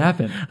don't know what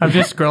happened. I'm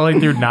just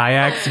scrolling through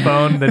Nyack's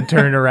phone, then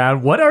turn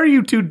around. What are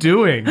you two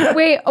doing?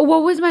 Wait,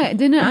 what was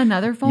didn't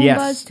another phone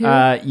buzz too?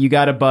 You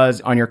got a buzz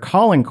on your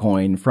calling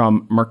coin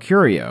from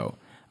Mercurio,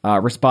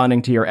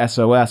 responding to your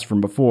SOS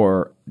from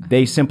before.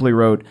 They simply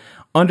wrote,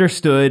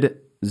 "Understood,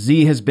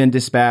 Z has been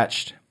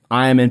dispatched.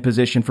 I am in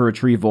position for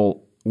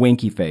retrieval,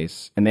 winky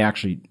face." And they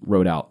actually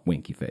wrote out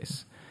winky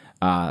face.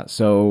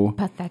 So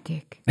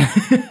Pathetic.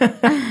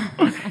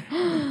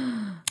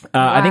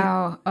 I think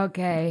Wow.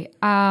 Okay.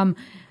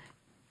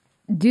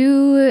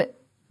 Do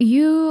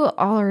you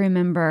all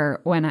remember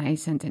when I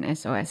sent an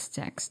SOS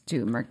text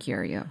to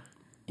Mercurio?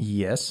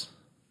 Yes.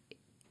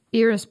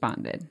 He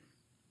responded.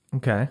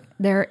 Okay.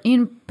 They're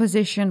in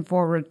position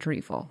for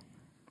retrieval.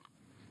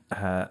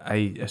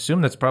 I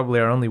assume that's probably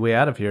our only way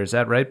out of here. Is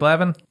that right,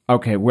 Blavin?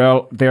 Okay,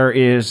 well, there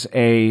is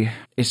a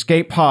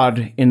escape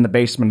pod in the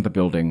basement of the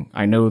building.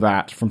 I know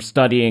that from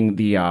studying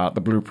the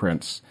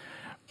blueprints.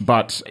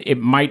 But it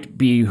might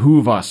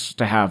behoove us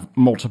to have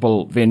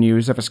multiple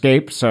venues of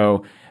escape.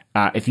 So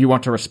if you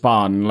want to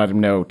respond and let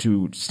him know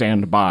to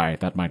stand by,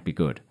 that might be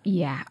good.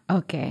 Yeah.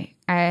 Okay.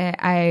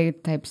 I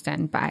type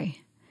stand by.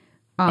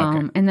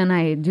 Okay. And then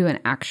I do an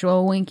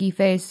actual winky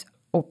face,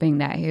 hoping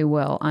that he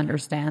will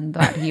understand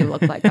that he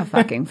looked like a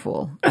fucking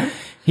fool.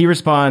 He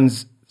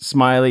responds,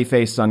 smiley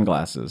face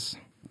sunglasses.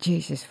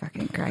 Jesus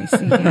fucking Christ,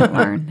 he can't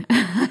learn.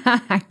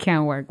 I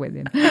can't work with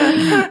him.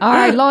 All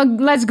right,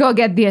 let's go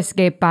get the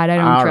escape pod. I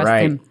don't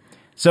trust him.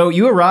 So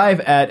you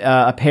arrive at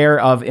a pair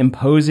of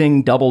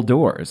imposing double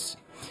doors.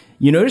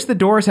 You notice the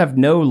doors have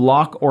no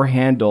lock or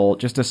handle,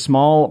 just a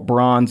small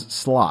bronze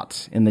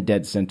slot in the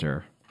dead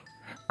center.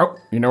 Oh,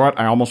 you know what?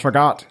 I almost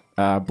forgot.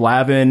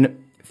 Blavin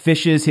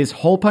fishes his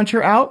hole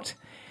puncher out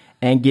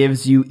and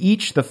gives you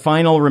each the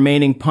final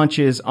remaining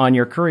punches on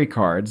your curry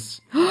cards.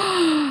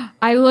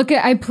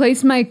 I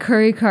place my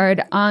curry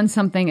card on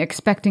something,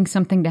 expecting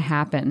something to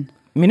happen.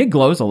 I mean, it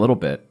glows a little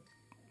bit.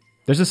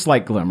 There's a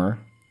slight glimmer.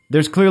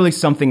 There's clearly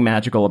something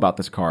magical about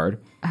this card.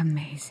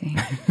 Amazing.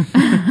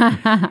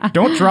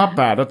 Don't drop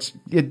that.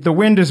 The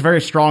wind is very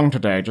strong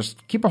today.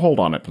 Just keep a hold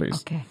on it,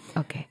 please.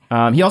 Okay.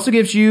 He also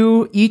gives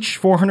you each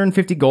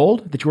 450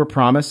 gold that you were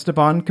promised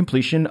upon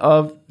completion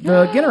of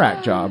the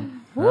Ginnerak job.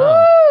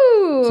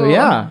 Woo! So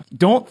yeah,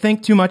 don't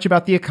think too much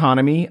about the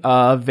economy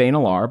of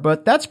Vainalar,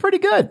 but that's pretty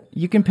good.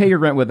 You can pay your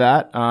rent with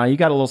that. You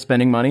got a little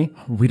spending money.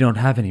 We don't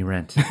have any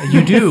rent.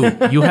 You do.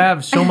 You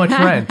have so much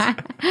rent.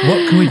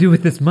 What can we do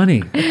with this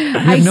money? We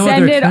have no other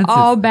send it expenses.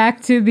 all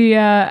back to the.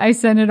 I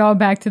send it all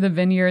back to the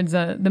vineyards,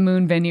 the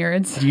Moon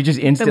Vineyards. You just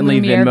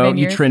instantly Lumiere Venmo,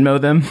 vineyards. you Trinmo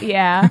them.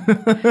 Yeah,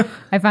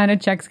 I find a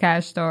Chex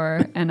Cash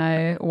store and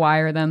I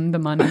wire them the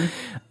money.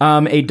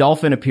 A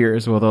dolphin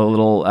appears with a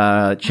little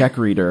check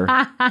reader.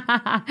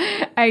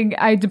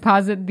 I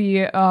deposit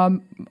the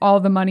all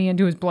the money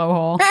into his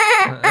blowhole.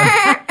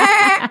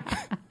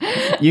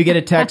 You get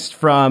a text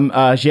from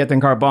Jiet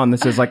and Carbon that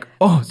says like,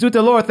 "Oh,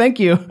 Zutalor, thank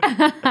you."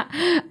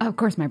 Of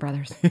course, my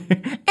brothers.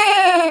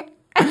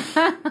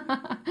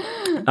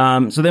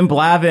 So then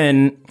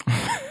Blavin,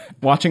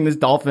 watching this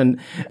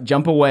dolphin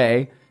jump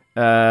away,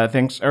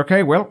 thinks,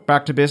 okay, well,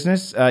 back to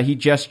business. He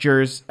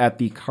gestures at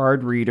the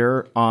card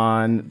reader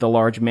on the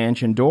large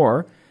mansion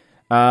door.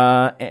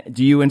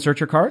 Do you insert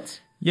your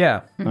cards?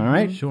 Yeah. All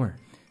right. Sure.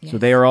 So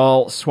they are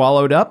all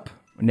swallowed up,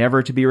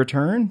 never to be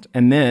returned,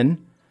 and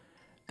then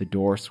the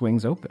door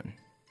swings open.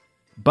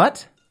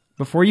 But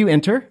before you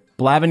enter,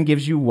 Blavin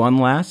gives you one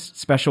last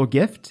special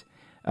gift.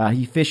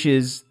 He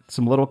fishes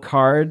some little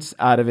cards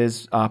out of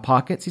his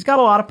pockets. He's got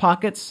a lot of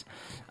pockets.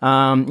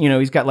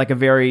 He's got like a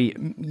very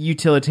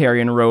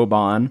utilitarian robe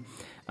on.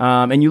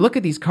 And you look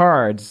at these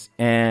cards,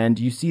 and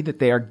you see that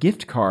they are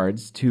gift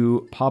cards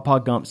to Pawpaw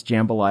Gump's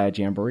Jambalaya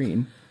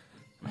Jamboree.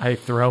 I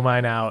throw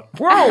mine out.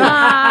 Whoa!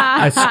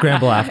 I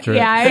scramble after it.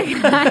 Yeah,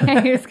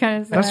 I was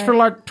kind of sad. That's for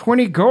like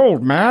 20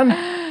 gold, man.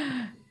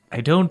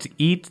 I don't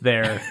eat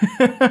there.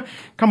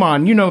 Come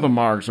on, you know the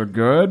margs are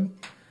good.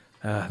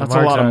 That's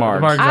a lot of margs.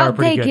 The margs I'll are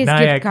pretty take good. his Now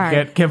gift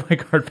card. get my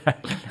card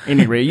back.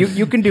 Anyway,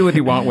 you can do what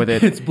you want with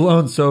it. It's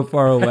blown so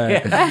far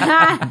away.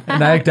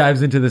 Nyack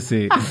dives into the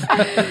sea.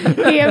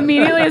 He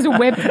immediately is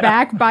whipped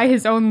back by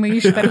his own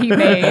leash that he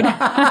made.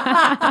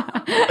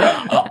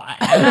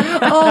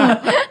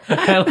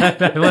 I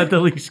let the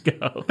leash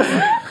go.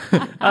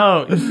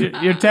 Oh,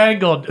 you're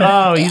tangled.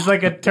 Oh, he's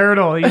like a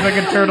turtle. He's like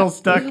a turtle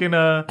stuck in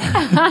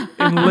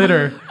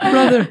litter.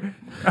 Brother.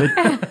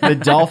 The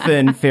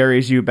dolphin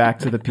ferries you back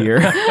to the pier.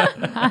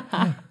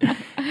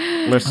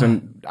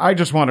 Listen, I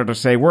just wanted to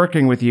say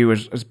working with you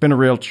has been a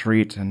real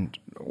treat, and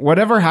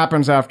whatever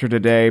happens after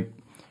today,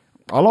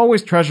 I'll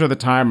always treasure the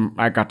time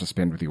I got to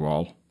spend with you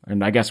all.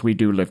 And I guess we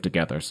do live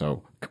together,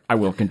 so I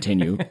will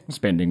continue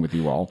spending with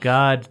you all.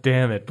 God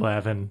damn it,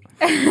 Blavin.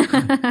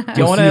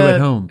 We'll see you at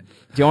home.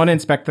 Do you want to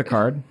inspect the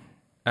card?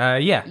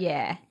 Yeah.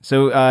 Yeah.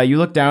 So you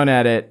look down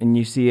at it, and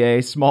you see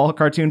a small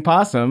cartoon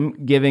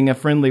possum giving a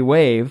friendly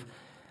wave.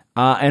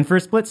 And for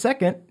a split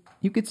second,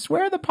 you could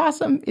swear the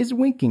possum is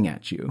winking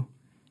at you.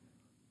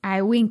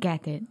 I wink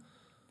at it.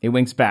 It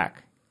winks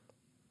back.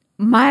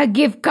 My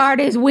gift card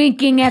is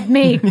winking at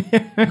me.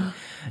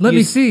 Let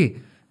me see.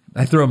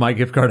 I throw my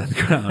gift card on the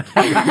ground.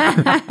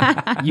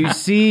 You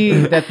see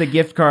that the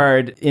gift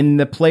card, in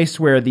the place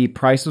where the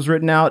price was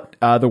written out,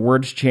 the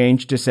words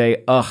changed to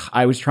say, ugh,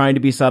 I was trying to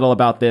be subtle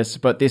about this,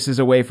 but this is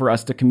a way for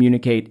us to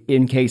communicate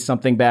in case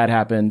something bad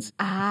happens.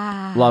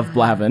 Love,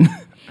 Blavin.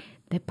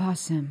 The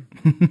possum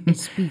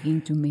is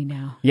speaking to me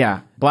now.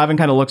 Yeah. Blavin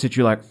kind of looks at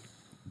you like,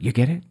 you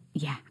get it?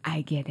 Yeah,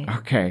 I get it.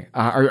 Okay.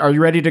 Are you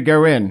ready to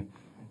go in?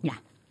 Yeah.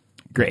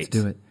 Great. Let's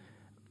do it.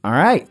 All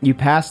right. You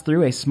pass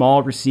through a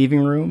small receiving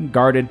room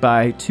guarded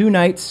by two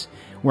knights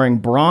wearing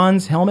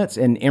bronze helmets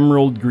and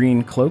emerald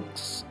green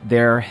cloaks.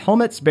 Their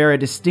helmets bear a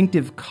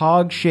distinctive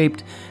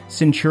cog-shaped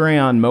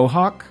centurion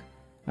mohawk.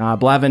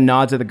 Blavin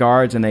nods at the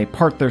guards, and they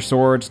part their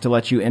swords to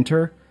let you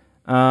enter.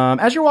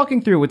 As you're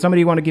walking through, would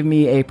somebody want to give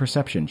me a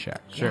perception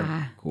check? Sure.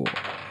 Yeah. Cool.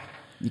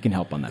 You can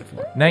help on that for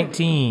me.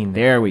 19.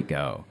 There we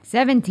go.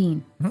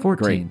 17.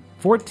 14. Great.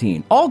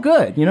 14. All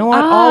good. You know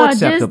what? All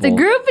acceptable. Just a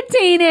group of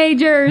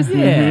teenagers.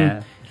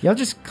 Yeah. Y'all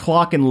just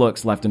clocking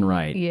looks left and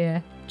right.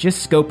 Yeah.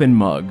 Just scoping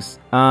mugs.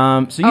 So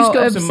you scope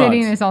some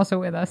Obsidian mugs. is also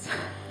with us.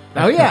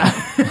 Oh, yeah.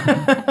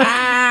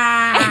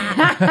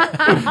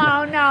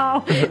 Oh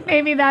no.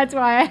 Maybe that's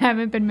why I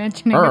haven't been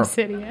mentioning Arr.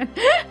 Obsidian.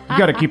 You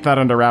got to keep that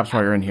under wraps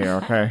while you're in here,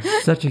 okay?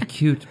 Such a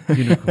cute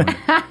unicorn.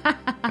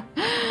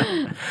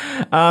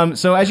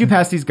 So as you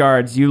pass these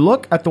guards, you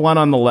look at the one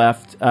on the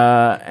left,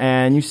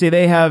 and you see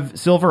they have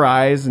silver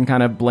eyes and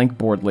kind of blink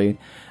boredly.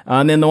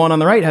 And then the one on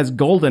the right has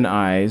golden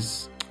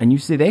eyes, and you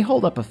see they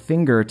hold up a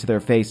finger to their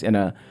face in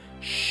a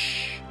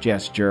shh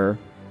gesture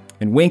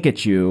and wink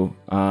at you.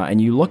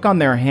 And you look on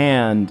their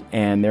hand,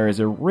 and there is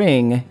a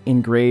ring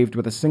engraved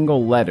with a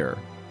single letter.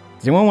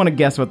 Does anyone want to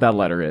guess what that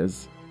letter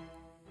is?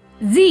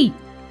 Z.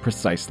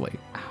 Precisely.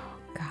 Oh,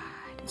 God.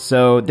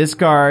 So this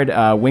guard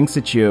winks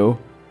at you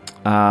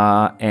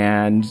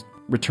and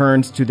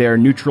returns to their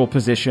neutral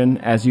position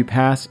as you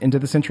pass into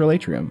the central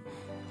atrium.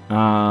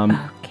 Okay.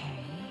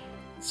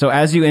 So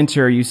as you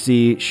enter, you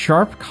see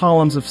sharp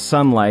columns of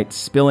sunlight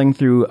spilling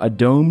through a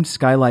domed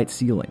skylight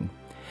ceiling.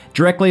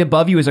 Directly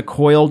above you is a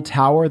coiled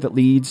tower that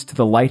leads to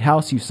the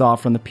lighthouse you saw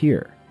from the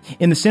pier.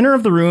 In the center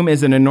of the room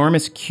is an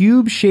enormous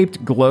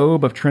cube-shaped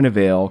globe of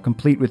Trinivale,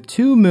 complete with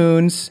 2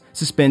 moons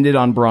suspended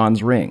on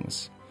bronze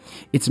rings.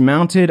 It's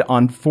mounted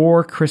on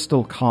 4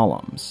 crystal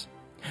columns.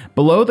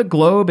 Below the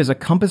globe is a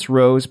compass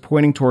rose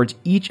pointing towards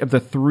each of the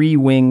 3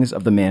 wings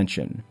of the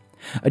mansion.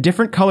 A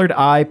different colored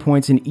eye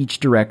points in each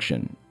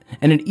direction,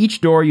 and at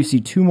each door you see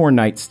 2 more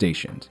knights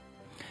stationed.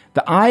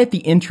 The eye at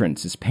the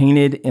entrance is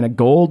painted in a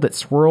gold that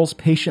swirls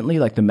patiently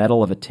like the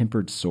metal of a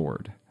tempered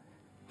sword.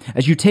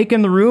 As you take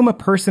in the room, a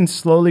person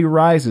slowly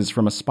rises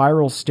from a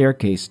spiral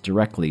staircase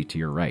directly to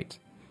your right.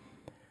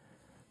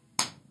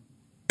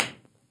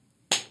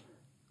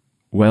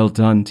 Well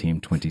done, Team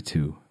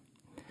 22.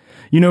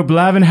 You know,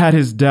 Blavin had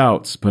his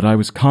doubts, but I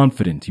was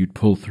confident you'd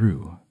pull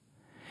through.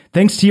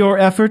 Thanks to your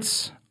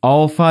efforts,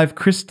 all 5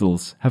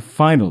 crystals have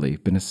finally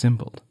been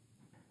assembled.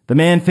 The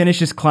man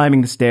finishes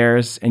climbing the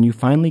stairs, and you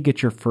finally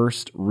get your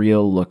first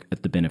real look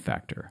at the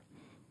benefactor.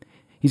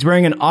 He's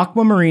wearing an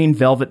aquamarine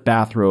velvet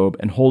bathrobe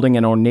and holding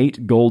an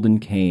ornate golden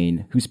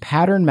cane, whose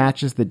pattern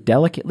matches the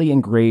delicately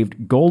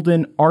engraved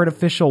golden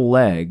artificial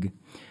leg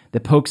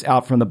that pokes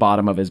out from the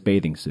bottom of his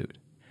bathing suit.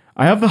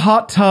 I have the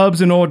hot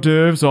tubs and hors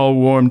d'oeuvres all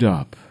warmed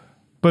up.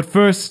 But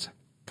first,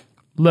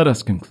 let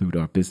us conclude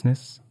our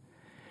business.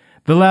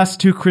 The last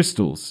 2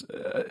 crystals,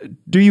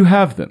 do you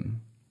have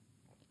them?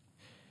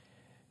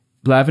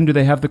 Blavin, do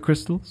they have the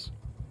crystals?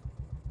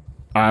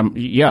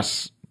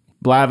 Yes.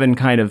 Blavin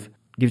kind of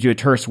gives you a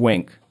terse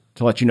wink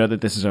to let you know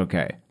that this is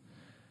okay.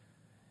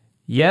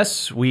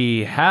 Yes,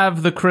 we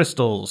have the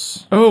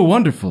crystals. Oh,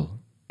 wonderful.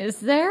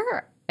 Is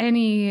there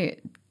any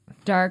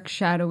dark,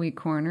 shadowy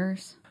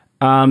corners?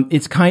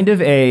 It's kind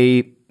of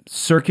a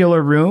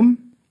circular room.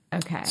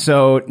 Okay.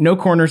 So no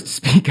corners to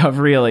speak of,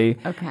 really.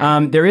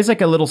 Okay. There is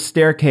like a little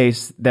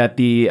staircase that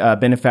the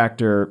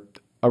benefactor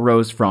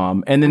arose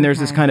from. And then there's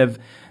this kind of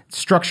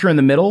structure in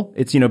the middle.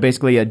 It's,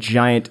 basically a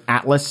giant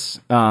atlas.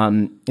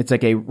 It's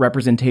like a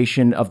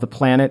representation of the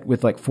planet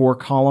with like 4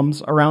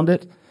 columns around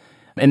it.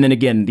 And then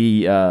again,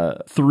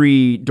 the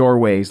 3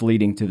 doorways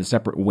leading to the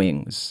separate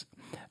wings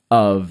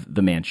of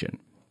the mansion.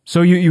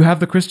 So you have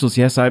the crystals,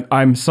 yes?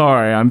 I'm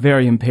sorry. I'm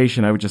very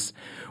impatient. I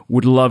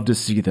would love to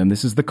see them.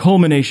 This is the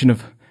culmination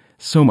of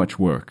so much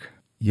work.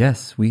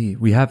 Yes,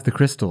 we have the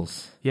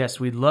crystals.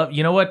 Yes, we'd love...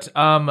 You know what?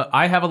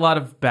 I have a lot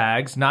of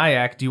bags.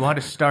 Nyack, do you want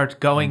to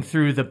start going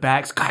through the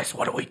bags? Guys,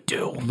 what do we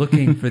do?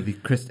 Looking for the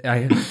crystal.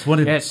 I just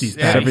wanted these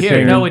bags.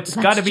 Here, no, it's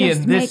got to Let's be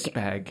just in this make-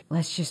 bag.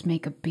 Let's just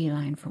make a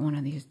beeline for one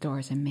of these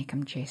doors and make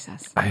them chase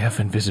us. I have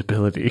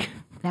invisibility.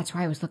 That's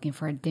why I was looking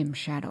for a dim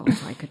shadow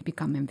so I could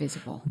become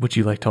invisible. Would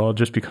you like to all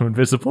just become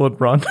invisible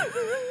and run?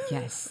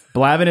 Yes.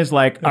 Blavin is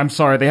like, I'm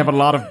sorry, they have a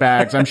lot of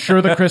bags. I'm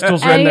sure the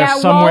crystals are in there yeah,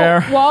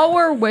 somewhere. While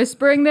we're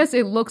whispering this,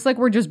 it looks like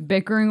we're just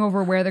bickering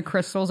over where the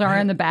crystals are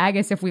in the bag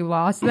as if we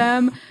lost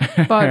them.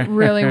 But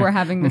really, we're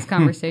having this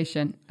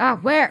conversation.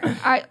 Where?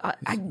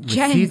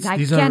 James, I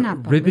these cannot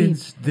are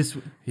ribbons. This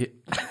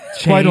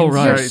Quite all chains.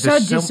 right. You're Sorry, so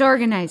there's so-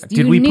 disorganized. Did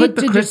you we need put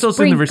the to crystals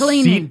just in the spring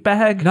receipt cleaning.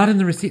 bag? Not in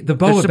the receipt. The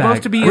boa They're supposed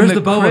bag. to be in Where's the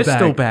the boa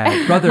crystal bag?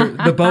 bag. Brother,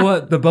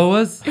 the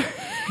boas?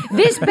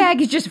 This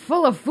bag is just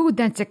full of food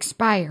that's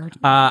expired.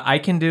 I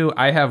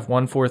have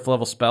 1/4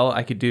 level spell.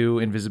 I could do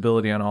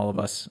invisibility on all of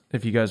us.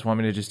 If you guys want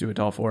me to just do it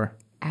to all 4.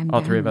 I'm all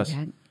down 3 of with us.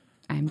 that.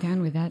 I'm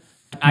down with that.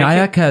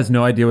 Nyack has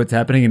no idea what's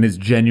happening and is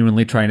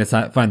genuinely trying to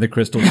find the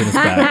crystals in his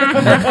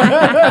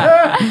bag.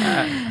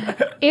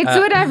 It's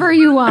whatever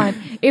you want.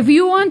 If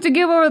you want to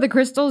give over the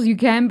crystals, you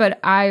can. But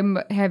I'm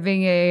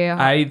having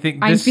I think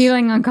I'm this-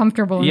 feeling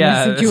uncomfortable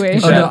Yeah, in this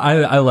situation. Oh, no,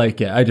 I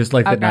like it. I just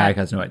like that Okay. Nyack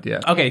has no idea.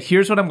 Okay,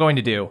 here's what I'm going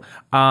to do.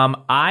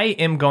 I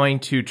am going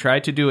to try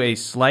to do a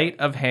sleight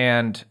of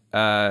hand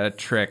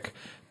trick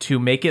to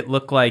make it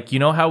look like, you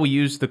know how we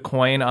use the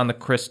coin on the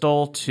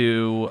crystal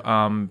to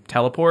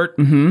teleport?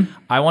 Mm-hmm.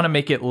 I want to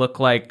make it look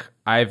like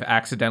I've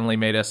accidentally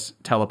made us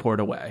teleport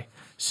away.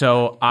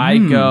 So I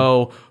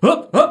go,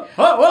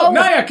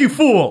 Nyack, you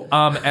fool!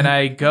 And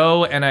I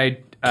go and I...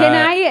 Can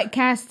I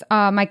cast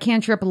my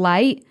cantrip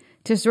light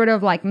to sort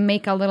of like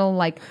make a little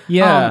like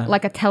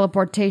like a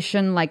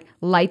teleportation like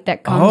light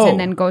that comes and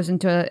then goes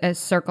into a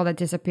circle that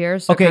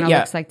disappears? So Okay, it kind of yeah.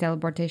 looks like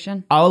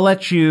teleportation. I'll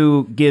let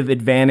you give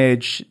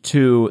advantage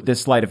to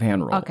this sleight of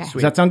hand roll. Okay.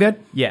 Does that sound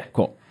good? Yeah.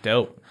 Cool.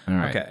 Dope. All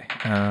right. Okay.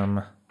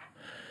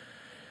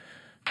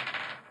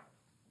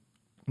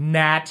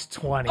 Nat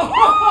 20.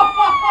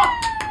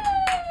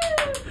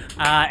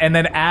 And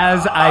then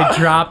as I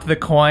drop the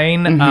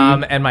coin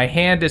and my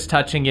hand is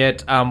touching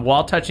it,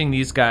 while touching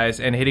these guys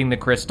and hitting the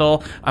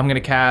crystal, I'm going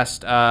to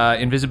cast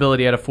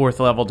invisibility at a 4th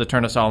level to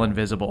turn us all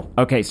invisible.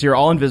 Okay, so you're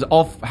all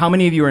invisible. How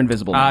many of you are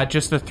invisible now?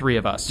 Just the 3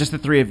 of us. Just the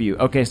 3 of you.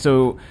 Okay,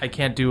 so I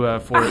can't do a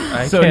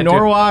 4. so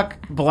Norwalk,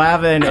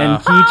 Blavin,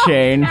 and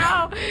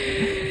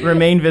Keychain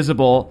remain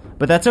visible,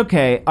 but that's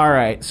okay. All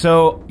right,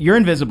 so you're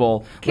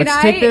invisible. Can Let's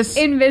I take this.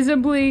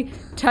 invisibly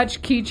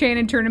touch keychain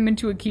and turn him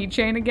into a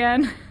keychain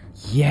again?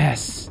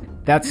 Yes,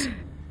 that's.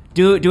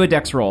 Do a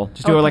dex roll.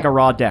 Just do it like a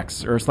raw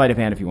dex or a sleight of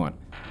hand if you want.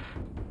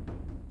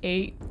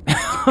 8.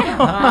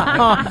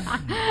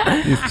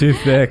 He's too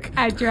thick.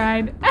 I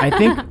tried. I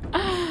think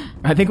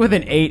I think with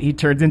an 8, he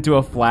turns into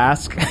a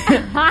flask.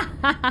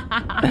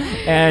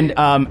 And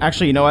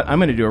actually, you know what? I'm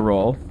going to do a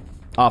roll.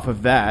 Off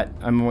of that,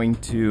 I'm going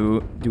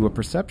to do a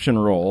perception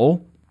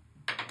roll.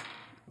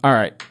 All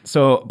right.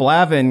 So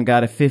Blavin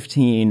got a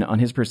 15 on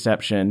his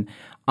perception.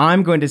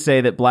 I'm going to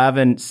say that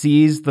Blavin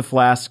sees the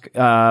flask,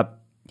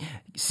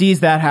 sees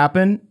that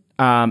happen,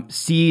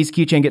 sees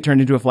Keychain get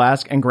turned into a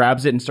flask, and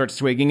grabs it and starts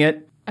swigging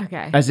it.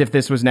 Okay. As if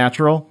this was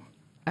natural.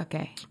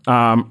 Okay.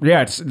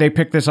 Yeah, they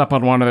picked this up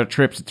on one of their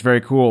trips. It's very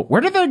cool.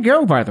 Where did they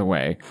go, by the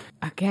way?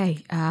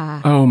 Okay.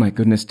 Oh, my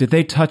goodness. Did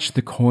they touch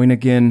the coin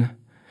again?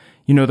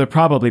 You know, they're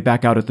probably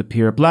back out at the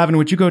pier. Blavin,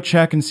 would you go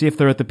check and see if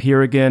they're at the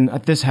pier again?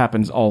 This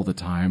happens all the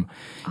time.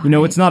 You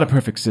know, it's not a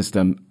perfect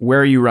system.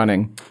 Where are you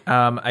running?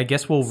 I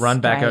guess we'll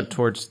run back out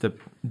towards the...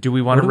 Do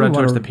we want to run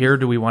towards the pier? Or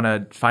do we want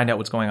to find out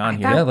what's going on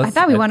here? I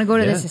thought we want to go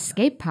to this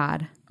escape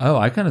pod. Oh,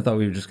 I kind of thought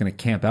we were just going to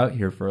camp out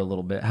here for a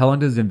little bit. How long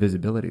does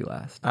invisibility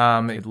last?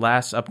 It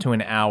lasts up to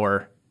an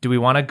hour. Do we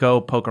want to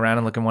go poke around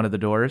and look in one of the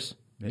doors?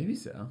 Maybe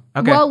so.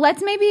 Okay. Well,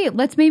 let's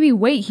maybe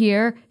wait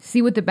here,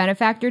 see what the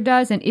benefactor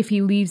does, and if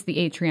he leaves the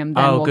atrium,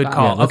 then we'll good go.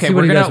 call. Yeah, let's Okay, see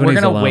what we're he does when he's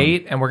gonna alone.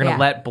 wait and we're gonna Yeah.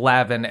 let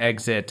Blavin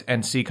exit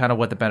and see kind of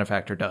what the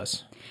benefactor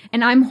does.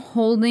 And I'm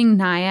holding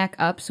Nyack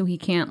up so he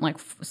can't like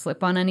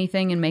slip on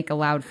anything and make a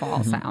loud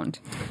fall sound.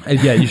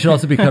 And yeah, you should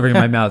also be covering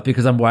my mouth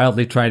because I'm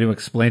wildly trying to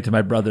explain to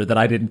my brother that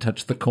I didn't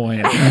touch the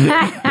coin.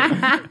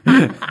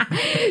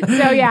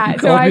 So yeah,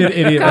 so Call I me an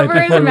idiot cover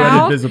right his before I run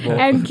mouth invisible.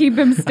 and keep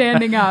him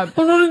standing up.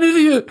 I'm not an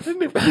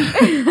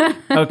idiot.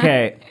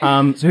 Okay,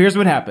 so here's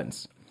what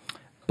happens.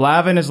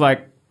 Blavin is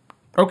like,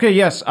 okay,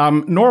 yes,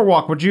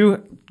 Norwalk, would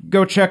you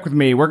go check with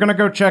me? We're going to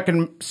go check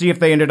and see if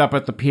they ended up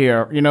at the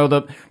pier. You know,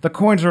 the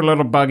coins are a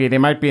little buggy. They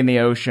might be in the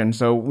ocean,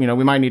 so, you know,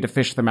 we might need to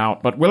fish them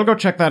out. But we'll go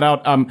check that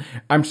out.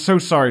 I'm so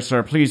sorry,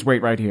 sir. Please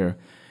wait right here.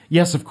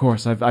 Yes, of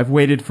course. I've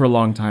waited for a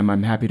long time.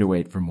 I'm happy to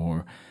wait for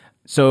more.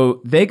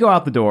 So they go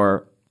out the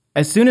door.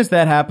 As soon as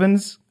that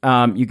happens,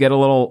 you get a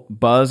little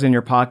buzz in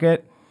your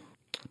pocket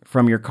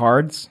from your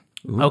cards.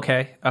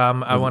 Okay.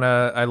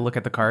 I look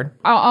at the card.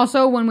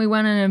 Also, when we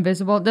went in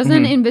invisible,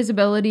 doesn't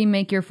invisibility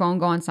make your phone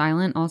go on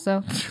silent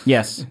also?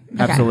 Yes,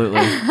 absolutely.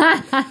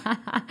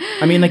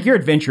 I mean, like, you're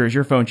adventurers.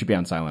 Your phone should be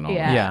on silent all the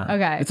time. Yeah.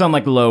 Okay. It's on,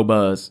 like, low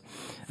buzz.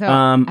 So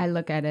I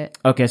look at it.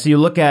 Okay, so you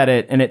look at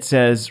it, and it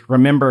says,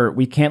 remember,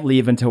 we can't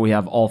leave until we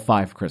have all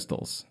 5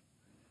 crystals.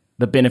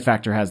 The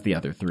benefactor has the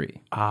other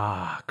 3.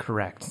 Ah,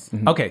 correct.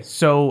 Okay,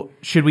 so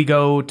should we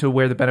go to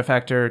where the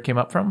benefactor came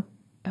up from?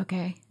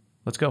 Okay.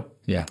 Let's go.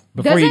 Yeah.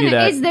 Before you do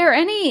that, Is there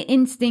any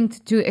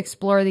instinct to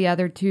explore the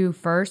other 2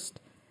 first?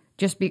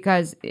 Just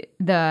because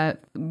the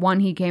one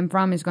he came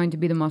from is going to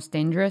be the most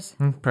dangerous?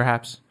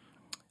 Perhaps.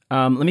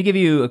 let me give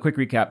you a quick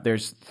recap.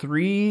 There's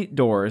 3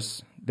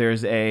 doors.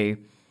 There's a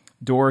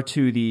door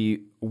to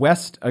the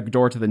west, a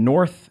door to the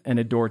north, and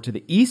a door to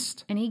the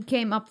east. And he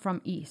came up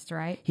from east,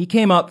 right? He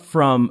came up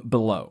from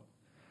below.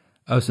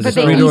 Oh, so But there's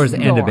they 3 doors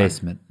east and a door.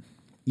 basement.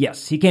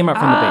 Yes, he came up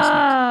from the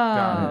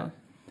basement.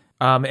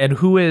 And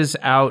who is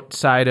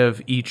outside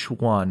of each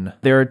one?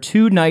 There are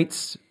 2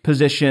 knights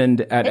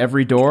positioned at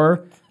every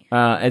door,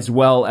 as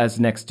well as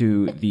next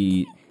to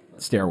the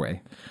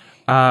stairway.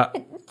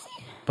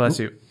 Bless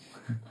you.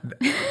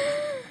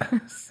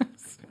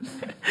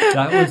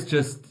 That was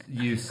just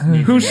you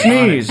sneezing. Who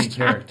sneezed?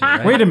 Character,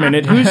 right? Wait a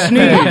minute, who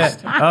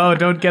sneezed? Oh,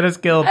 don't get us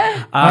killed.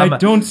 I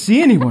don't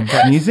see anyone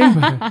sneezing.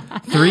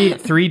 But...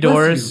 Three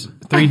doors.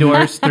 3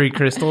 doors, 3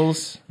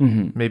 crystals.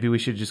 Maybe we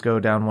should just go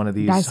down one of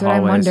these That's what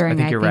I'm hallways. wondering, I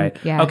think I you're think,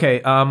 right. yeah.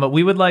 Okay,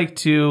 we would like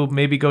to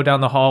maybe go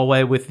down the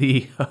hallway with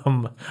the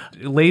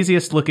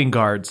laziest looking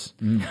guards.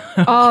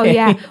 Oh,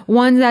 yeah.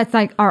 Ones that's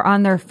like are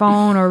on their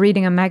phone or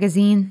reading a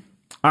magazine.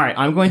 All right,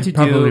 I'm going to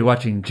Probably do...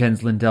 watching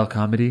Jens Lindell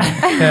comedy.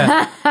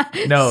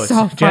 No,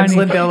 So it's Jens funny.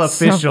 Lindell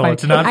So official. funny.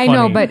 It's not I funny.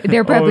 know, but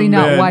they're probably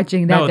not man.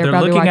 watching that. No, they're they're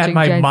probably looking at watching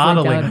my Jensen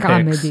modeling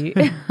Down pics.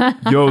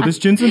 comedy. Yo, this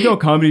Jensen Dell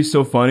comedy is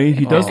so funny.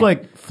 He does,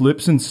 like,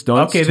 flips and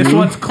stunts, Okay, too. this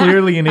one's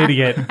clearly an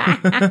idiot.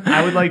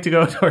 I would like to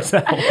go towards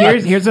that one.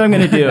 Here's what I'm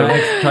going to do.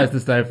 Alex tries to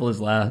stifle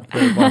his laugh,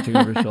 but watching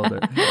over his shoulder.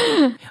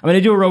 I'm going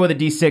to do a roll with a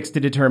d6 to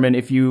determine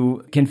if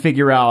you can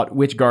figure out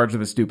which guards are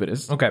the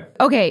stupidest. Okay.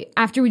 Okay,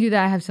 after we do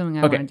that, I have something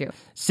I want to do.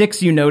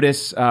 6, you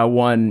notice.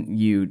 1,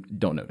 you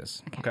don't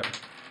notice. Okay.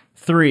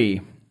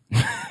 3.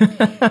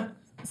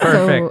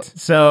 Perfect.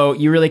 So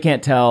you really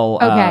can't tell.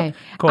 Okay.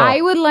 cool.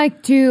 I would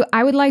like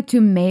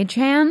to mage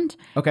hand.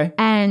 Okay.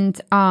 And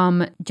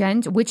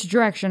Jen, which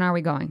direction are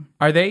we going?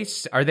 Are they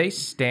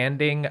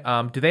standing?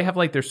 Do they have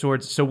like their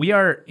swords? So we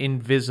are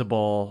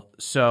invisible.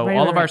 So Right,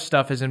 all right, of our right.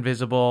 stuff is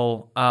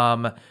invisible.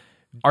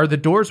 Are the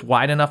doors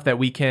wide enough that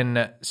we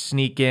can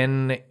sneak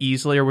in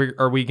easily, or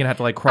are we gonna have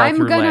to like crawl I'm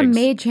through gonna legs?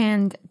 mage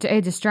hand to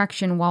a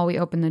distraction while we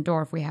open the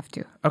door if we have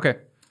to. Okay.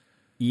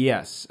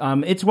 Yes.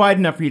 It's wide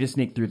enough for you to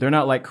sneak through. They're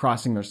not like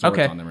crossing their swords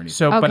Okay. on them or anything.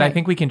 So, but I Okay.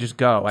 think we can just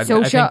go. I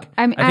So think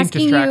I'm I think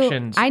asking you.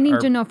 distractions. I need are-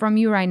 to know from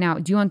you right now.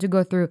 Do you want to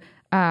go through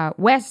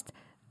west,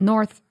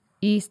 north,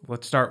 east?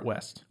 Let's start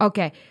west.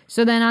 Okay.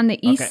 So then on the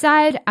east Okay.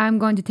 side, I'm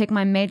going to take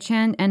my mage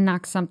hand and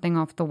knock something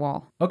off the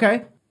wall.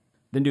 Okay.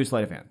 Then do a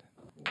sleight of hand.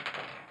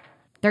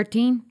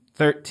 13.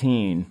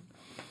 13.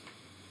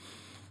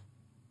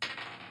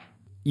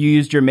 You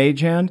used your mage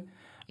hand?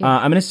 Yeah.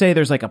 I'm going to say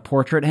there's like a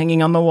portrait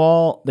hanging on the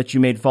wall that you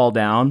made fall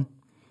down.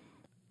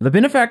 The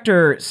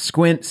benefactor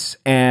squints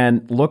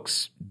and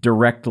looks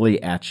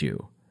directly at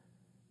you.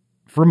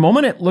 For a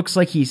moment, it looks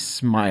like he's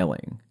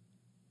smiling.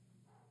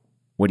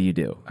 What do you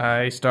do?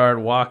 I start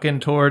walking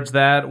towards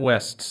that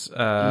west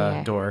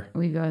door.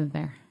 We go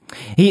there.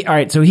 All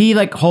right, so he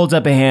like holds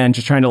up a hand,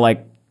 just trying to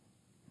like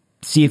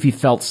see if he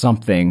felt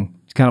something.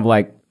 He's kind of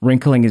like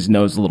wrinkling his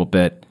nose a little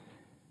bit.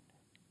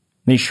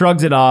 And he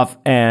shrugs it off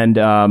and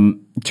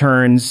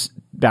turns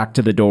back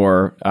to the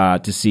door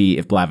to see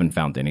if Blavin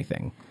found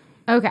anything.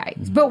 Okay,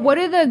 but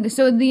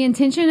so the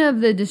intention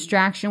of the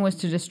distraction was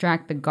to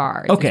distract the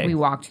guards as we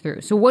walked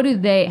through. So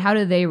how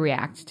do they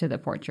react to the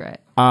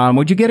portrait?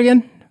 What'd you get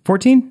again?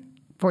 14?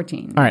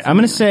 14. All right, I'm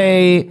going to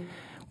say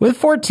with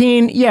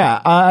 14,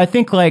 I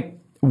think like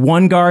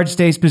one guard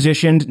stays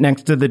positioned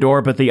next to the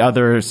door, but the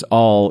others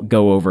all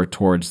go over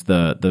towards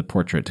the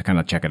portrait to kind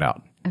of check it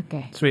out.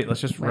 Okay. Sweet,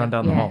 let's just run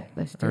down the hall.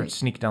 Let's do it.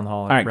 Sneak down the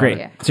hall. All right, great.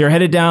 So you're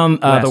headed down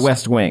the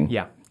west wing.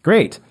 Yeah.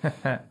 Great.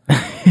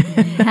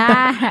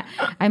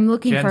 I'm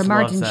looking Jens for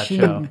Martin loves that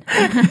Sheen.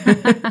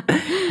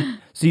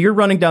 So you're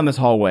running down this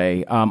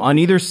hallway. On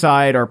either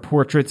side are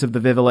portraits of the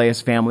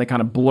Vivalaeus family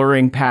kind of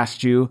blurring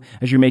past you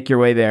as you make your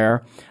way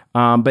there.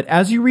 But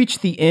as you reach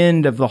the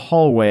end of the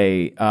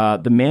hallway,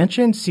 the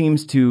mansion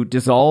seems to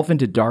dissolve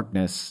into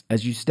darkness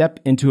as you step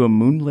into a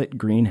moonlit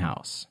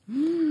greenhouse.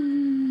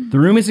 The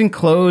room is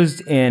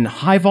enclosed in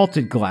high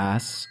vaulted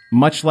glass,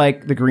 much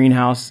like the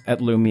greenhouse at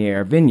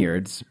Lumiere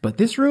Vineyards, but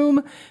this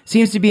room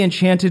seems to be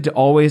enchanted to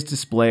always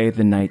display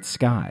the night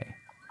sky.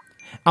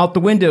 Out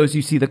the windows,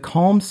 you see the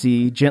calm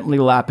sea gently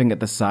lapping at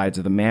the sides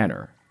of the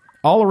manor.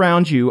 All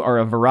around you are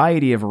a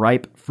variety of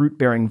ripe,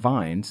 fruit-bearing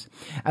vines,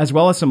 as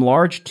well as some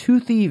large,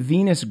 toothy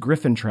Venus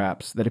griffin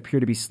traps that appear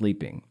to be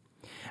sleeping.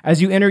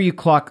 As you enter, you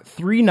clock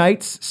 3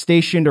 knights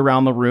stationed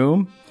around the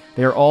room.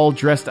 They are all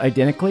dressed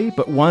identically,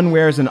 but one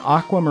wears an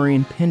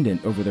aquamarine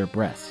pendant over their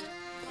breast.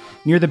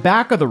 Near the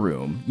back of the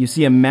room, you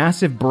see a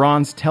massive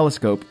bronze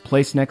telescope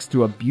placed next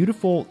to a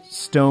beautiful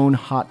stone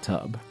hot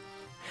tub.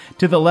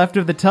 To the left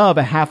of the tub,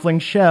 a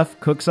halfling chef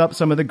cooks up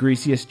some of the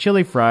greasiest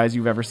chili fries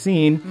you've ever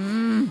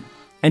seen.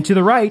 And to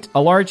the right,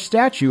 a large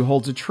statue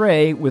holds a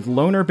tray with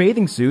loner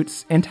bathing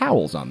suits and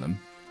towels on them.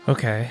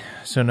 Okay,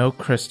 so no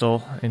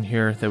crystal in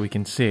here that we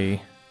can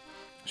see.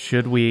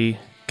 Should we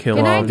kill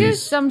Can all I do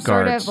these some guards?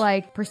 sort of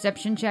like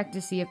perception check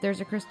to see if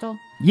there's a crystal?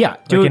 Yeah,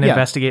 Like an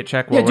investigate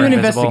check while Yeah, do we're an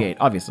invisible? investigate,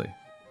 obviously.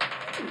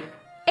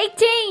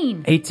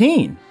 18!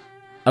 18.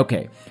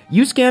 Okay.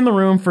 You scan the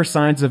room for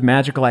signs of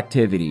magical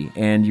activity,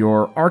 and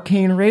your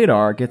arcane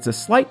radar gets a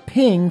slight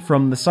ping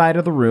from the side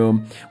of the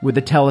room with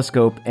the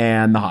telescope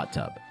and the hot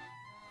tub.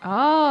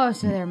 Oh,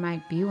 so there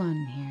might be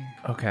one here.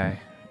 Okay,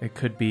 it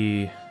could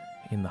be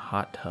in the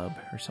hot tub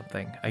or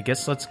something. I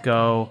guess let's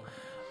go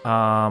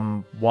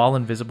while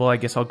invisible. I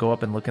guess I'll go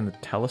up and look in the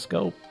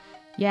telescope.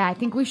 Yeah, I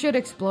think we should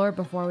explore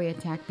before we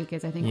attack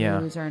because I think Yeah.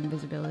 we lose our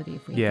invisibility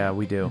if we Yeah,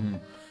 we do.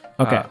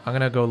 Okay. I'm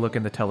going to go look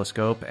in the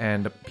telescope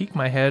and peek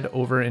my head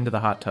over into the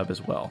hot tub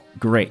as well.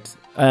 Great.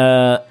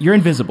 You're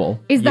invisible.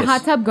 Is the Yes.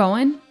 hot tub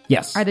going?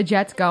 Yes. Are the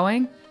jets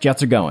going?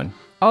 Jets are going.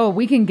 Oh,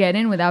 we can get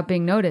in without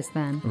being noticed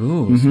then.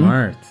 Ooh,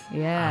 smart.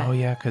 Yeah. Oh,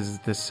 yeah, because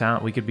the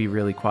sound, we could be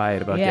really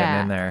quiet about Yeah.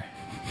 getting in there.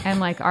 And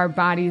like our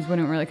bodies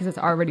wouldn't really, because it's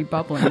already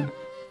bubbling.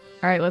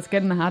 All right, let's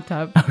get in the hot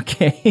tub.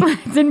 Okay.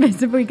 Let's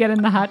invisibly get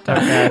in the hot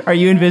tub. Are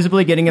you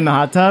invisibly getting in the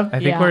hot tub? I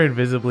think Yeah. we're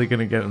invisibly going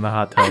to get in the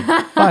hot tub.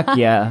 Fuck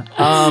yeah.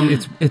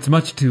 It's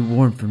much too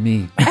warm for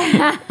me.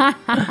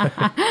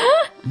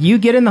 You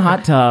get in the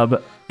hot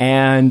tub,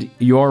 and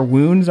your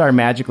wounds are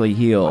magically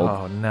healed.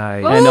 Oh,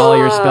 nice. And all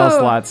your spell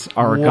slots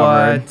are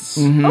recovered.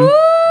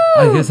 What?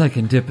 I guess I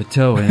can dip a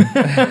toe in.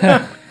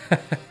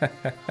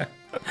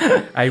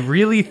 I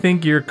really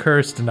think you're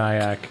cursed,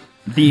 Nyack.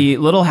 The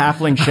little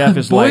halfling chef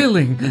is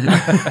Boiling.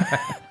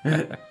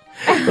 the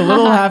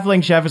little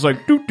halfling chef is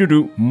like, doo doo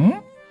doo,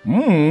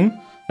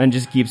 and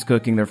just keeps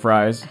cooking their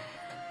fries.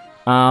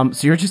 So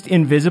you're just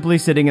invisibly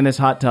sitting in this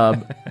hot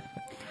tub.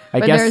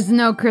 But there's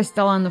no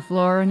crystal on the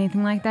floor or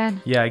anything like that?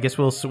 Yeah, I guess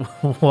we'll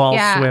all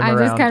Yeah, swim I'm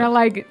around. just kind of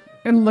like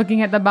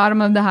looking at the bottom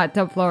of the hot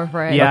tub floor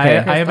for it. Yeah,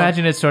 Okay. I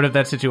imagine it's sort of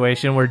that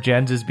situation where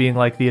Jens is being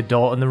like the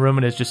adult in the room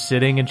and is just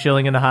sitting and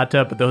chilling in the hot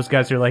tub, but those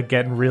guys are like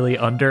getting really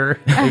under,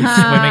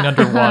 swimming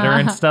underwater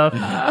and stuff.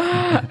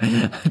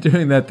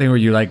 Doing that thing where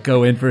you like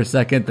go in for a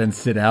second, then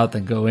sit out,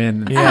 then go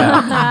in.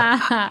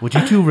 Yeah. Would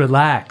you two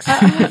relax?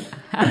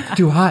 It's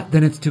too hot,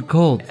 then it's too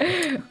cold. you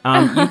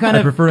kind I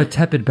of prefer a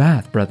tepid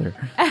bath, brother.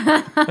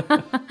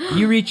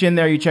 you reach in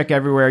there, you check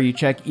everywhere, you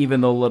check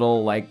even the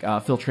little like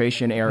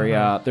filtration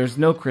area. There's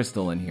no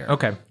crystal in here.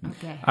 Okay.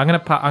 Okay. I'm gonna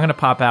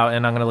pop out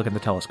and I'm gonna look at the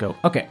telescope.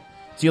 Okay.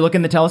 So you look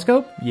in the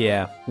telescope.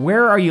 Yeah.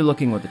 Where are you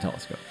looking with the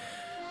telescope?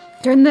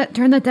 Turn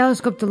the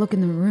telescope to look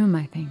in the room,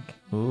 I think.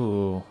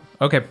 Ooh.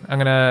 Okay, I'm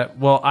gonna.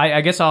 Well,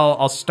 I guess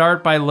I'll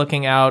start by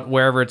looking out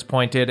wherever it's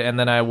pointed, and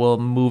then I will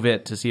move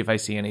it to see if I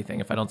see anything.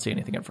 If I don't see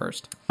anything at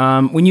first,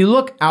 When you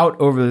look out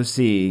over the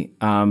sea,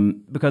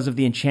 because of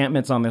the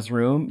enchantments on this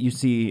room, you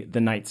see the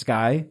night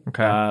sky.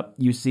 Okay.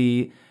 You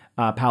see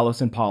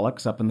Pallas and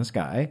Pollux up in the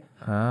sky,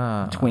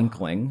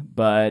 twinkling,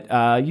 but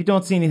you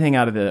don't see anything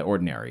out of the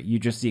ordinary. You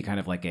just see kind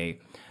of like a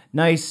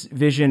nice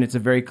vision. It's a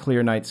very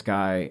clear night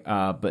sky,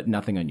 but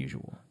nothing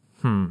unusual.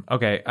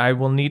 Okay, I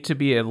will need to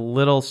be a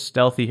little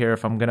stealthy here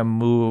if I'm gonna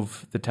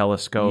move the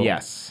telescope.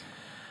 Yes.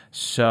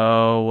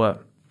 So,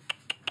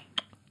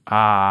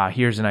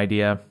 here's an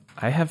idea.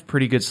 I have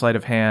pretty good sleight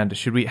of hand.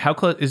 Should we? How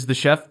close is the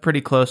chef?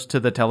 Pretty close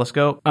to the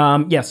telescope.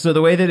 Yes. So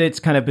the way that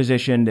it's kind of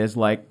positioned is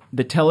like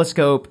the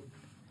telescope.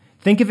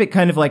 Think of it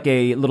kind of like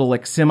a little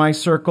like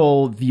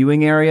semicircle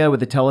viewing area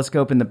with the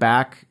telescope in the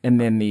back, and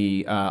then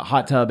the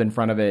hot tub in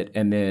front of it,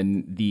 and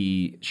then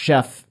the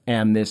chef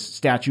and this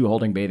statue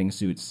holding bathing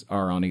suits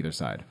are on either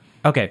side.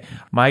 Okay,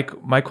 my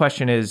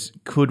question is,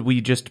 could we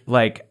just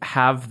like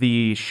have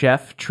the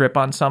chef trip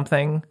on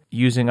something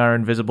using our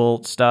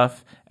invisible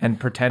stuff and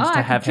pretend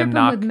to have him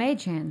knock, with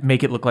mage hand.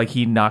 make it look like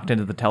he knocked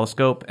into the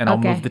telescope, and I'll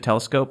move the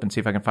telescope and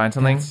see if I can find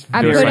something.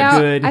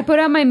 I put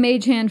out my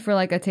mage hand for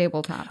like a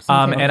tabletop.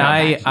 And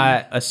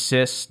I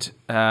assist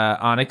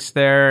Onyx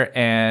there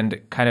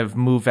and kind of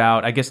move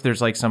out. I guess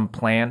there's like some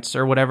plants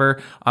or whatever.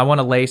 I want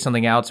to lay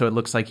something out so it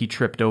looks like he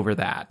tripped over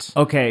that.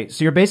 Okay,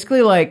 so you're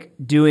basically like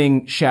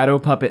doing shadow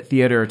puppet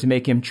theater to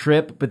make him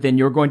trip, but then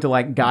you're going to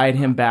like guide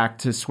him back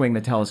to swing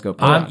the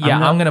telescope. I'm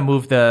gonna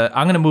move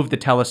the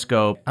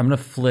telescope. I'm gonna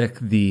flick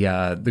the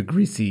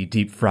greasy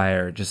deep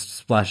fryer, just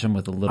splash him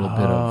with a little bit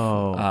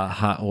of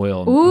hot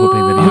oil,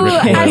 hoping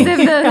that he as if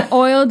the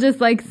oil just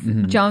like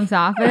jumps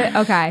off it.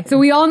 Okay, so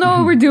we all know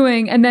what we're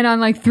doing, and then on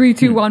like 3,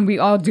 2, 1, we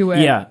all do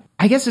it. Yeah,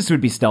 I guess this would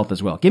be stealth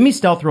as well. Give me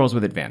stealth rolls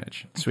with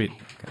advantage. Sweet.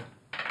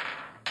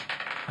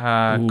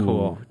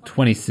 Cool.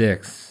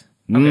 26.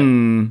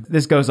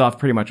 This goes off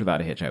pretty much without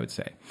a hitch, I would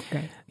say.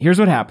 Great. Here's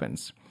what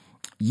happens.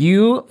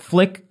 You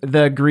flick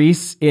the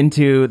grease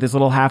into this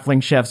little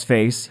halfling chef's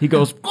face. He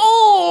goes,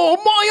 "Oh,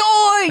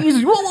 my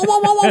eyes! Whoa, whoa, whoa,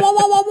 whoa, whoa,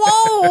 whoa,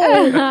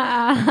 whoa,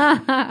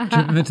 whoa!"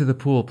 Jump him into the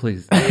pool,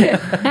 please.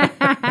 And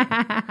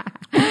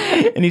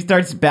he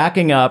starts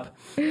backing up.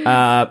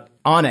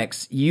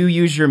 Onyx, you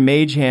use your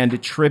mage hand to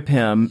trip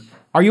him.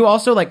 Are you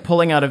also like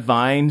pulling out a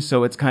vine,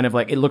 so it's kind of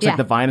like it looks like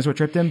the vine is what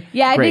tripped him?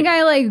 Yeah, I Great. think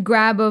I like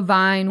grab a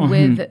vine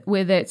with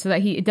it so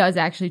that he does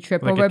actually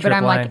trip Like a over it, but trip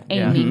I'm line? like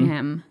aiming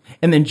him.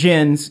 And then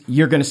Jins,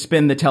 you're going to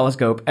spin the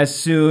telescope as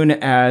soon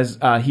as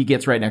he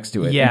gets right next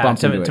to it. and Yeah,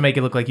 bumps into it. to make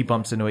it look like he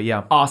bumps into it.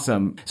 Yeah.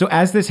 Awesome. So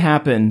as this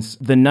happens,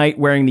 the knight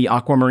wearing the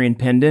aquamarine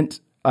pendant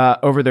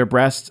over their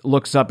breast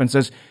looks up and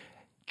says,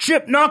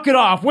 "Chip, knock it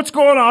off. What's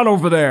going on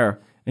over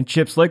there?" And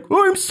Chip's like,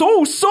 "Oh, I'm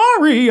so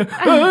sorry.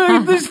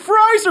 These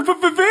fries are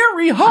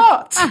very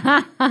hot."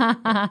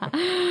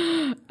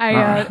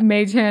 I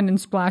mage hand and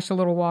splash a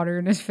little water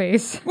in his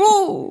face.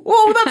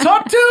 Oh, that's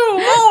hot too.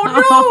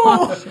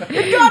 Oh, no.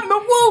 It got in the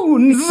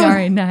wounds.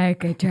 Sorry,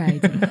 Nike, I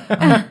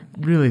tried.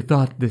 Really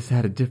thought this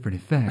had a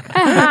different effect.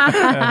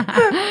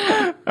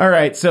 All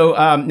right. So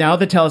now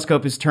the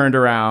telescope is turned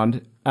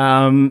around.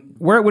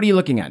 What are you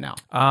looking at now?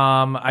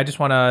 I just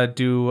want to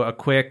do a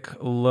quick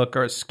look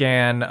or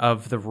scan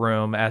of the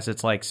room as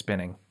it's like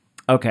spinning.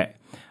 Okay.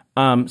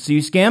 So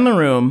you scan the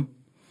room.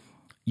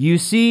 You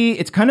see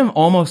it's kind of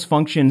almost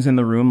functions in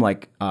the room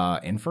like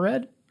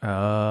infrared.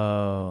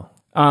 Oh.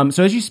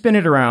 So as you spin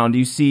it around,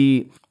 you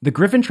see the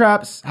griffin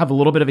traps have a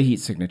little bit of a heat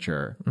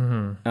signature.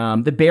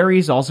 The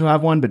berries also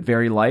have one, but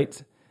very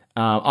light.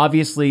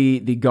 Obviously,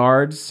 the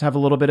guards have a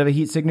little bit of a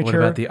heat signature.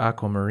 What about the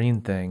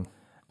aquamarine thing?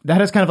 That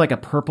has kind of like a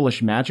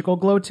purplish magical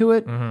glow to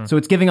it. So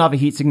it's giving off a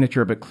heat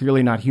signature, but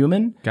clearly not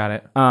human. Got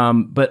it.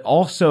 But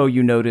also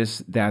you notice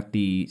that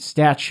the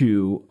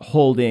statue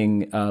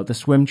holding the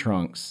swim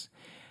trunks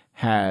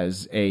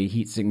has a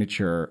heat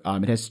signature.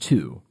 It has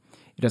two.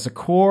 It has a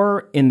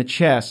core in the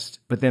chest,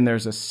 but then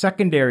there's a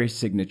secondary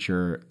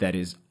signature that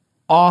is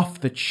off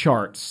the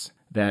charts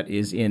that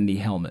is in the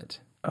helmet.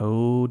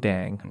 Oh,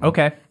 dang.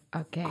 Okay.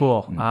 Okay.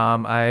 Cool.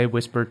 I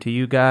whisper to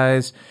you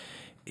guys,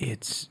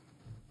 it's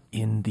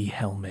in the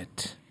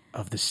helmet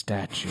of the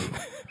statue.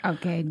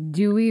 Okay,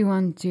 do we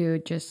want to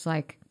just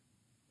like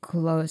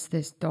close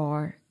this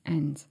door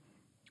and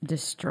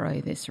destroy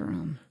this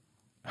room?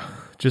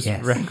 Just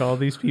wreck all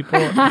these people?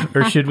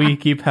 Or should we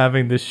keep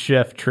having this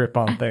chef trip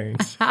on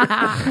things?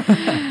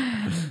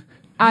 I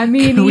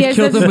mean, Can we yes,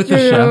 kill them that's with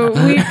the true.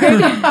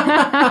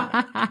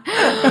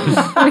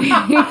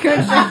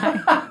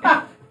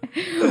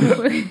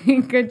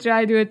 We could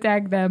try to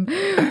attack them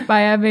by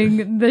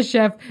having the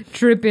chef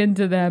trip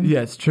into them.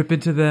 Yes, trip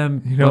into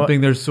them, know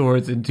bumping their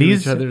swords into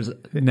each other's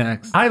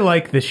necks. I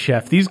like this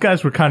chef. These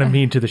guys were kind of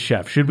mean to the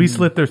chef. Should we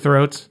slit their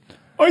throats?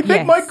 I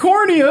think my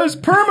cornea is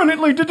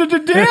permanently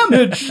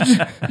damaged.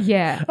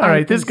 Yeah. All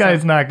right, this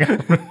guy's not going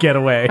to get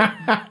away.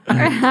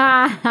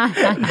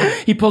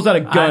 He pulls out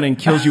a gun and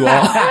kills you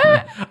all.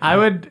 I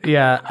would,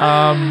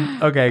 yeah.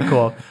 Okay,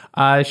 cool.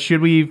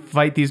 Should we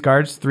fight these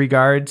guards? 3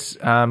 guards,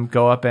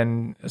 go up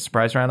and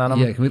surprise round on them?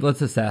 Yeah,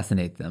 let's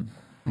assassinate them.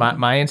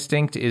 My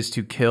instinct is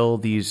to kill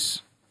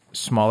these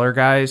smaller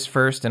guys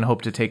first and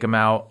hope to take them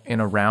out in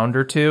a round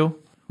or 2.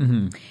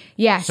 Mm-hmm.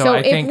 Yeah, so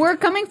if we're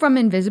coming from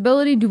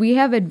invisibility, do we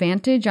have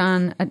advantage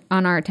on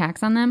our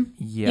attacks on them?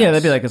 Yes. Yeah,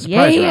 that'd be like a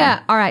surprise round.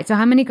 Yeah. All right, so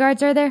how many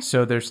guards are there?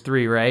 So there's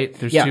 3, right?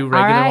 There's Yeah. 2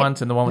 regular All right.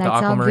 ones and the one with Let's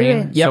the all do aquamarine.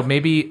 it. Yep. So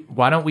maybe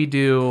why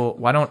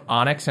don't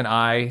Onyx and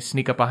I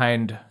sneak up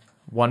behind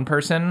one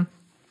person,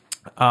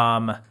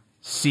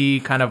 see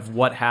kind of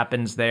what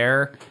happens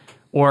there,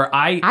 or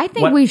I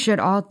think we should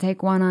all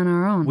take one on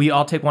our own. we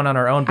all take one on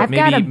our own. But I've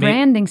got a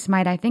branding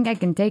smite. I think I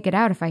can take it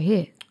out if I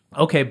hit.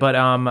 Okay, but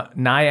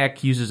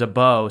Nyack uses a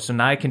bow, so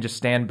Nyack can just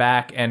stand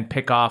back and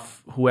pick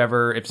off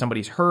whoever, if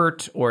somebody's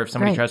hurt or if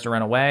somebody Great. tries to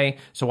run away.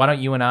 So why don't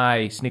you and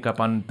I sneak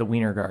up on the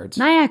wiener guards?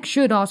 Nyack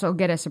should also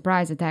get a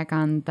surprise attack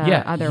on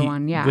the other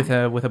one. Yeah.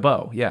 with a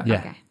bow. Yeah.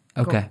 Yeah.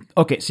 Okay.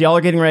 Okay, so y'all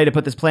are getting ready to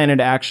put this plan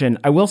into action.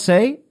 I will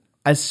say,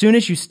 as soon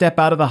as you step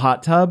out of the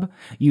hot tub,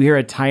 you hear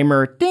a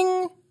timer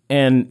ding,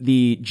 and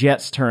the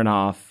jets turn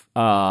off,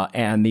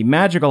 and the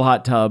magical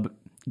hot tub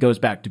goes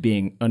back to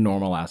being a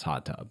normal-ass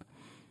hot tub.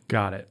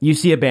 Got it. You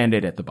see a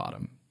Band-Aid at the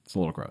bottom. It's a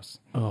little gross.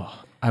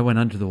 I went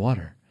under the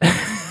water.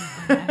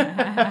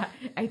 I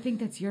think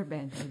that's your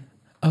band-aid.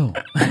 Oh,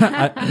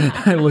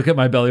 I look at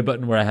my belly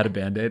button where I had a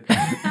Band-Aid.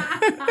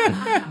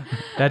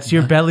 That's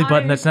your belly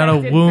button. That's not a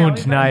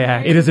wound,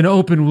 Nyack. It is an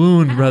open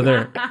wound,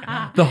 brother.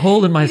 The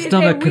hole in my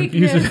stomach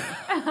confuses.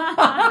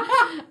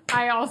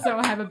 I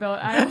also have a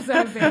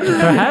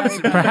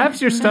band-aid.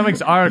 Perhaps your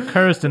stomachs are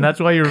cursed, and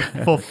that's why you're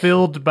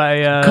fulfilled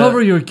by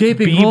Cover your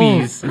gaping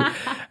BBs. holes.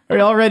 Are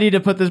y'all ready to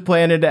put this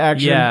plan into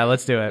action? Yeah,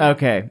 let's do it.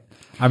 Okay,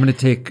 I'm going to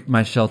take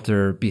my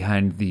shelter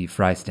behind the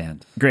fry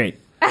stand. great.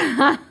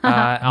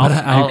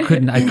 I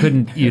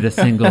couldn't eat a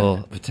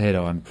single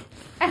potato.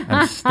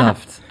 I'm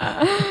stuffed.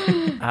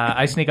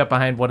 I sneak up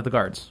behind one of the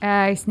guards.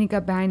 I sneak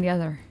up behind the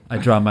other. I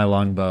draw my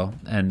longbow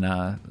and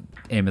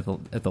aim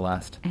at the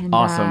last. And,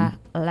 Awesome.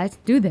 Let's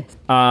do this.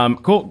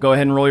 Cool. Go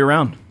ahead and roll your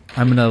round.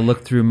 I'm going to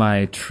look through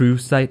my true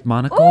sight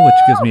monocle, which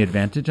gives me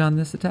advantage on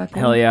this attack.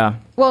 Hell yeah.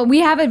 Well, we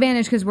have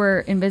advantage because we're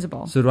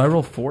invisible. So do I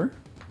roll 4?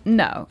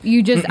 No,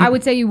 you just. I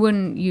would say you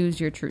wouldn't use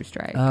your true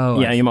strike.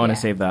 Oh, Yeah, you might want Yeah.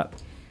 to save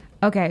that.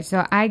 Okay,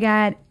 so I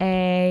got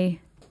a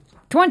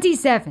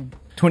 27.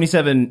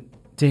 27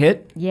 to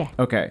hit? Yeah.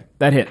 Okay,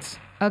 that hits.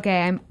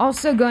 Okay, I'm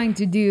also going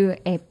to do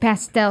a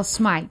pastel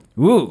smite.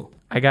 Ooh.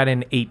 I got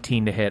an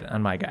 18 to hit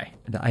on my guy.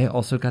 And I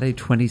also got a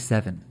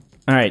 27.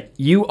 All right,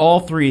 you all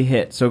 3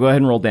 hit, so go ahead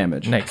and roll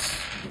damage. Nice.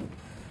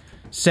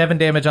 7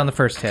 damage on the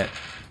first hit.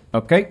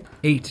 Okay.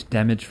 8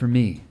 damage for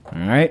me. All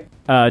right.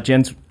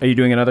 Jens, are you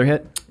doing another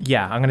hit?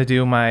 Yeah, I'm gonna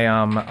do my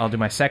I'll do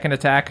my second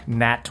attack.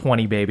 Nat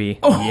 20, baby.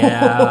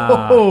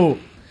 Oh.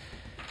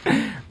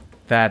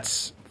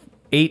 That's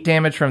 8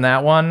 damage from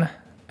that one,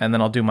 and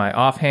then I'll do my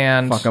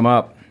offhand. Fuck him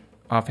up.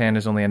 Offhand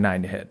is only a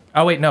 9 to hit.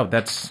 Oh wait, no,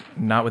 that's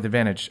not with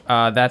advantage.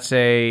 That's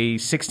a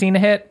 16 to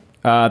hit.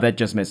 That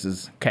just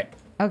misses. Okay.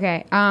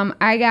 Okay,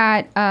 I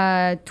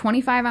got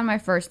 25 on my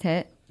first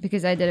hit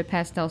because I did a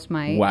pastel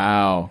smite.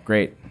 Wow,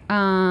 great.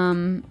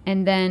 And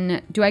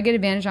then do I get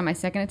advantage on my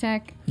second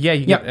attack? Yeah,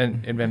 you get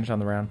an advantage on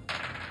the round.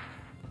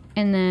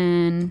 And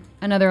then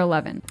another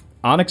 11.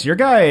 Onyx, your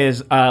guy is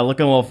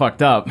looking a little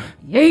fucked up.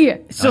 Yeah.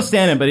 Still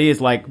standing, but he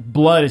is like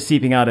blood is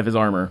seeping out of his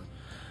armor.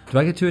 Do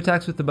I get 2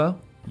 attacks with the bow?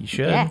 You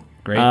should. Yeah.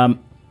 Great.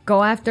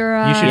 Go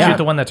after. you should yeah. shoot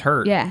the one that's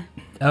hurt. Yeah.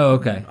 Oh,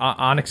 okay.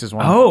 Onyx is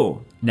one.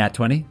 Oh. Nat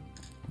 20.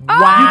 Oh!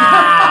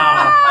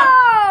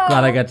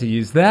 Glad I got to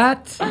use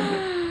that.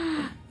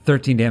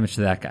 13 damage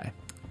to that guy.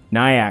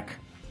 Nyack,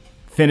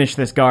 finish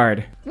this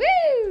guard.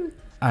 Woo!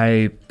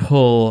 I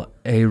pull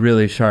a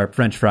really sharp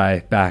French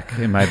fry back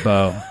in my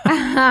bow.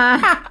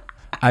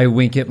 I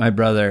wink at my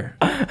brother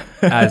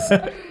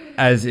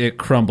as it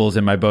crumbles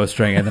in my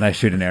bowstring, and then I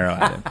shoot an arrow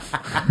at him.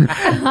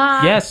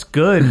 Yes,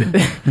 good.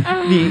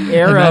 The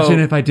arrow. Imagine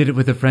if I did it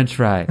with a French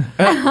fry.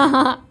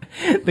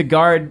 The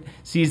guard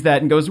sees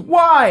that and goes,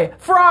 "Why,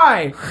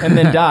 fry?" and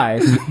then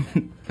dies.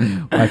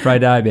 My fry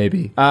die,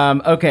 baby.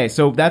 Okay,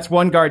 so that's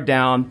one guard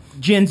down.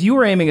 Jins, you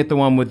were aiming at the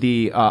one with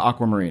the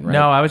aquamarine, right?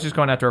 No, I was just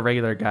going after a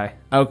regular guy.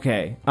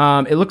 Okay.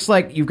 It looks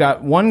like you've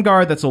got one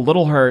guard that's a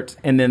little hurt,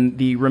 and then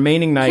the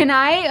remaining knight. Can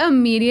I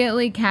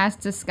immediately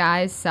cast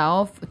Disguise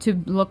Self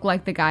to look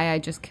like the guy I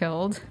just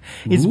killed?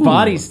 His Ooh.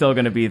 body's still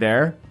going to be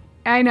there.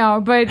 I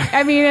know, but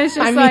I mean, it's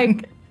just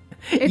like,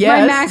 it's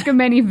yes. my mask of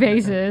many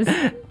faces.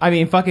 I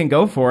mean, fucking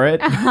go for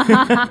it.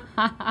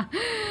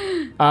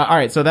 All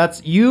right, so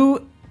that's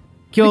you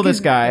kill this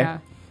guy, yeah.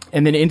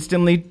 and then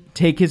instantly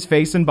take his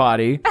face and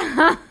body.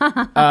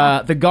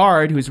 The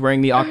guard, who's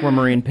wearing the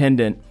aquamarine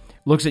pendant,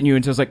 looks at you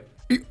and says, like,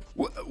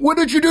 "What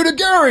did you do to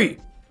Gary?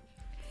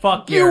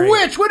 Fuck Gary. You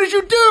witch! What did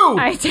you do?"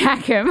 I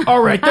attack him.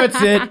 All right,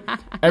 that's it.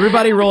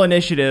 Everybody roll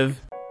initiative.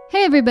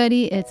 Hey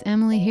everybody, it's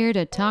Emily here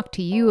to talk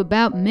to you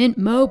about Mint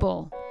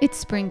Mobile. It's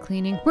spring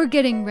cleaning. We're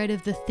getting rid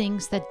of the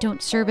things that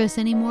don't serve us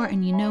anymore,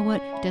 and you know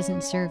what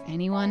doesn't serve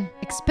anyone?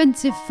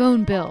 Expensive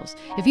phone bills.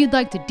 If you'd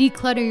like to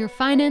declutter your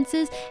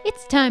finances,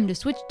 it's time to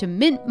switch to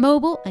Mint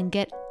Mobile and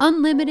get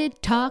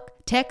unlimited talk,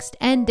 text,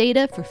 and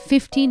data for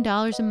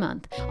 $15 a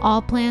month.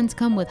 All plans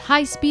come with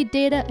high-speed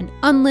data and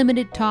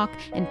unlimited talk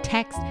and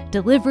text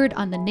delivered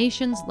on the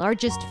nation's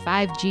largest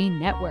 5G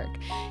network.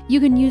 You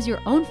can use your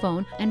own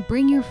phone and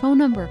bring your phone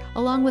number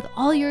along with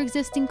all your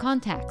existing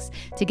contacts.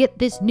 To get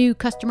this new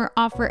customer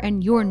offer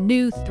and your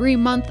new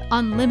 3-month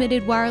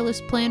unlimited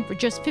wireless plan for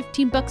just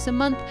 $15 a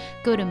month,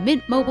 go to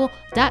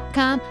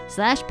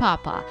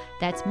mintmobile.com/pawpaw.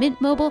 That's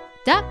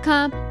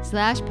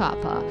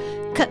mintmobile.com/pawpaw.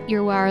 Cut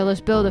your wireless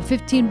bill to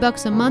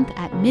 $15 a month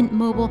at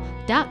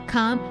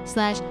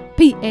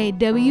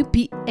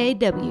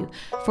mintmobile.com/PAWPAW.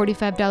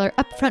 $45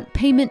 upfront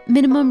payment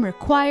minimum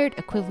required,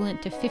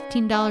 equivalent to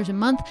 $15 a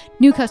month.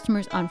 New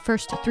customers on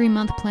first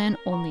 3-month plan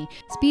only.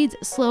 Speeds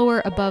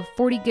slower above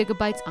 40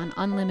 gigabytes on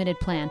unlimited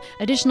plan.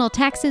 Additional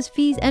taxes,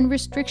 fees, and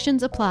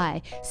restrictions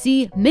apply.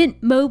 See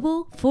Mint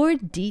Mobile for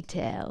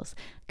details.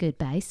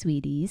 Goodbye,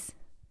 sweeties.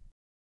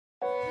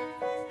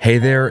 Hey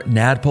there,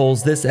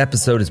 Nadpoles. This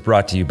episode is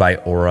brought to you by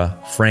Aura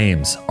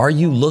Frames. Are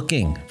you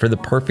looking for the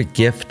perfect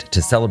gift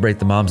to celebrate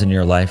the moms in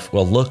your life?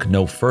 Well, look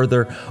no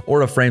further.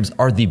 Aura Frames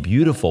are the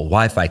beautiful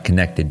Wi-Fi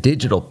connected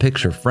digital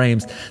picture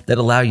frames that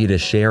allow you to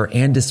share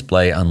and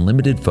display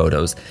unlimited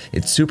photos.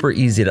 It's super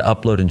easy to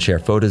upload and share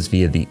photos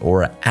via the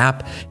Aura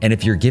app. And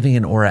if you're giving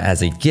an Aura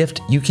as a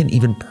gift, you can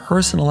even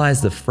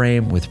personalize the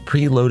frame with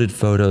preloaded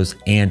photos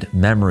and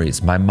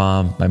memories. My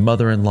mom, my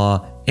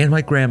mother-in-law, and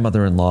my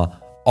grandmother-in-law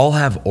all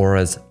have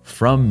Auras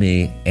from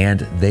me,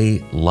 and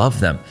they love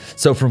them.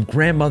 So from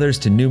grandmothers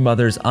to new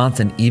mothers, aunts,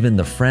 and even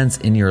the friends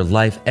in your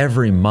life,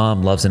 every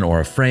mom loves an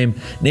Aura frame.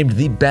 Named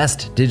the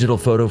best digital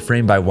photo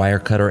frame by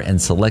Wirecutter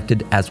and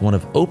selected as one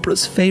of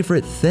Oprah's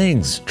favorite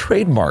things.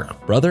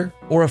 Trademark, brother.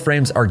 Aura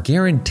frames are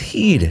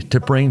guaranteed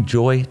to bring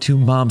joy to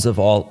moms of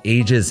all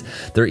ages.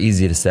 They're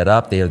easy to set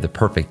up, they are the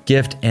perfect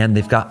gift, and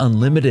they've got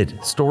unlimited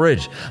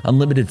storage,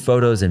 unlimited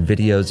photos and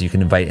videos. You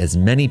can invite as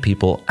many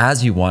people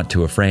as you want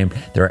to a frame.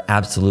 There are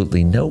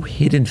absolutely no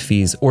hidden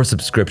fees or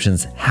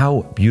subscriptions.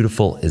 How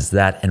beautiful is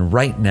that? And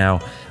right now,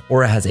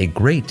 Aura has a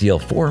great deal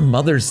for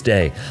Mother's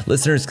Day.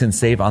 Listeners can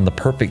save on the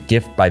perfect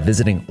gift by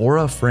visiting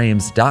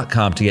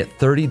auraframes.com to get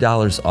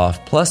 $30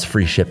 off plus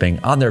free shipping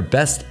on their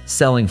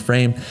best-selling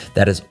frame.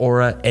 That is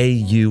Aura,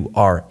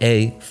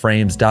 A-U-R-A,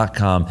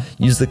 frames.com.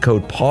 Use the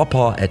code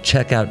PAWPAW at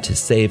checkout to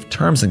save.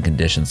 Terms and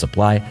conditions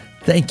apply.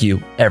 Thank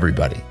you,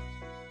 everybody.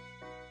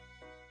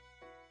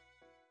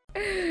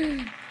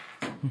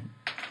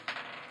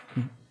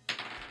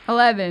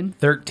 $11.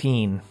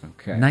 13.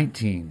 Okay.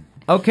 19.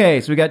 Okay,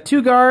 so we got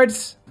 2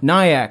 guards.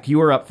 Nyack, you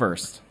are up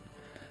first.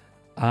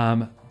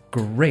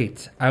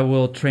 Great. I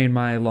will train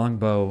my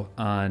longbow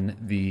on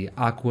the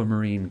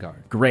aquamarine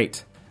guard.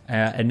 Great.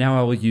 And now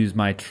I will use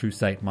my true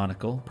sight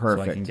monocle so I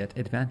Perfect. can get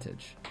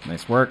advantage.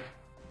 Nice work.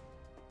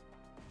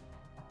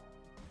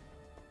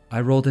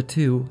 I rolled a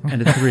 2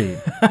 and a 3.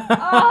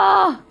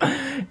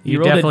 You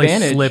rolled definitely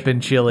advantage. slip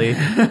in chili.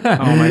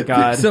 Oh my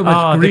God. So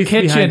much The grease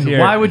behind kitchen. here.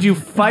 Why would you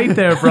fight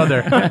there,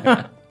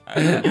 brother?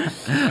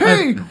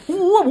 Hey,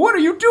 what are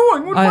you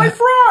doing with my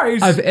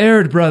fries? I've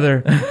erred,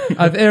 brother.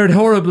 I've erred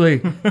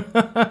horribly.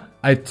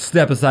 I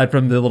step aside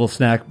from the little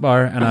snack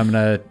bar, and I'm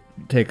going to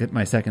take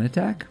my second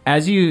attack.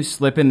 As you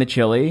slip in the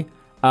chili,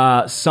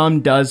 sun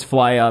does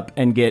fly up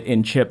and get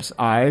in Chip's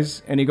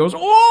eyes, and he goes,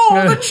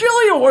 "Oh, the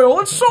chili oil!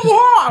 It's so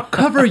hot!"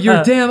 Cover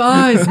your damn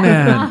eyes,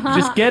 man.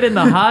 Just get in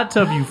the hot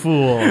tub, you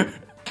fool.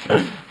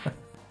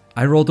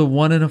 I rolled a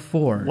 1 and a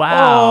 4.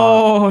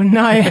 Wow. Oh,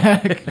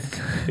 Nyack.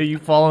 You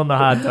fall in the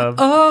hot tub.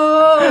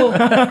 Oh!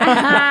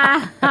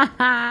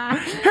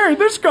 Hey,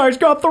 this guy's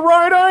got the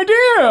right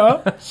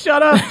idea.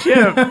 Shut up,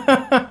 Chip.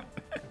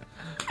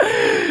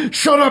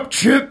 Shut up,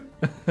 Chip,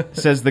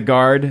 says the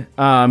guard,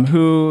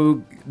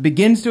 who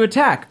begins to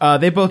attack.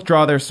 They both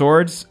draw their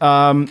swords.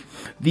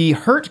 The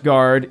hurt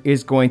guard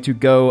is going to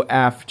go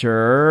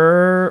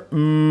after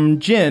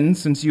Jin,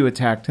 since you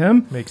attacked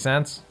him. Makes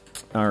sense.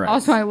 All right.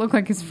 Also, I look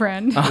like his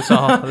friend. This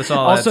all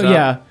Also,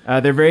 adds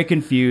up. they're very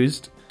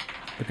confused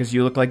because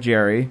you look like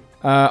Jerry.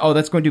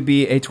 That's going to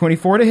be a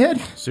 24 to hit.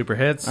 Super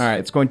hits. All right,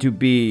 it's going to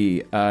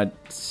be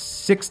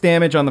 6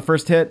 damage on the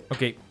first hit.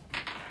 Okay.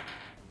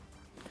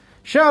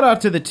 Shout out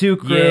to the 2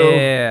 crew.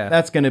 Yeah.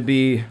 That's going to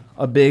be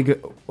a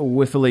big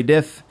whiffly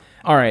diff.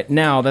 All right,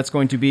 now that's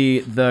going to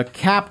be the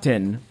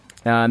captain.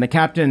 And the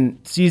captain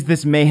sees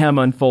this mayhem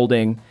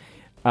unfolding.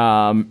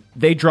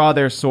 They draw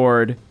their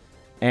sword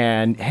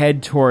and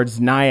head towards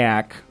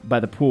Nyack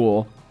by the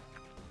pool.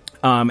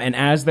 And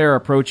as they're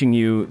approaching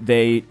you,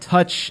 they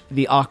touch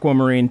the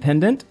aquamarine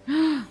pendant.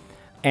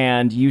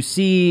 And you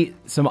see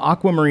some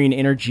aquamarine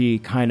energy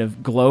kind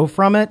of glow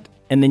from it.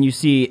 And then you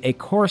see a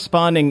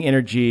corresponding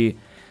energy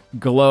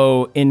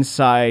glow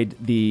inside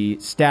the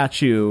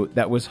statue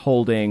that was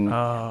holding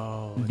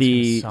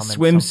the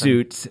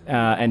swimsuit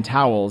and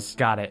towels.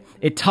 Got it.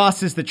 It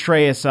tosses the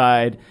tray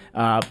aside,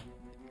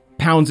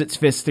 pounds its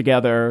fists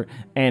together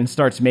and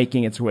starts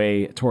making its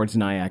way towards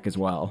Nyack as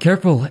well.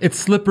 Careful, it's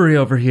slippery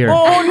over here.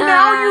 Oh,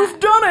 now you've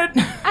done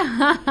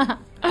it!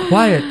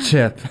 Quiet,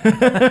 Chip.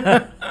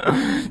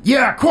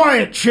 Yeah,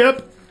 quiet,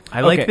 Chip!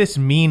 I like this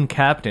mean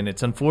captain.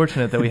 It's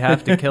unfortunate that we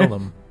have to kill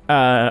him.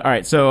 All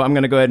right, so I'm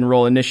going to go ahead and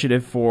roll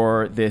initiative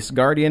for this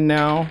Guardian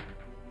now.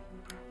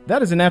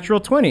 That is a natural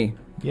 20.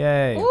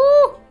 Yay.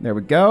 Ooh. There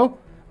we go.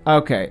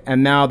 Okay,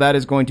 and now that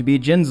is going to be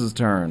Jin's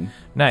turn.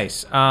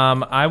 Nice.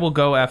 I will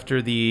go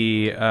after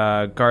the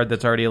guard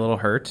that's already a little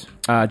hurt.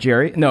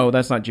 Jerry? No,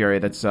 that's not Jerry.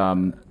 That's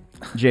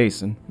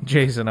Jason.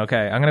 Jason,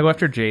 okay. I'm going to go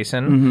after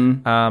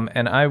Jason.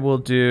 And I will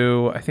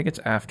do... I think it's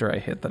after I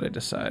hit that I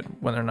decide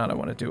whether or not I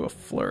want to do a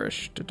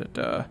flourish.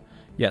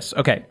 Yes,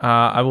 okay.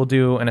 I will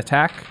do an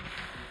attack.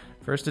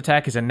 First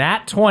attack is a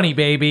nat 20,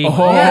 baby.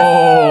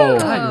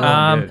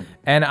 Oh!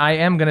 And I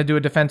am going to do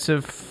a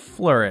defensive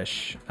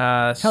flourish.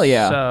 Hell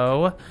yeah.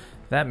 So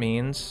that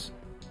means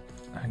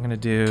I'm going to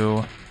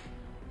do...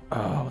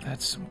 Oh,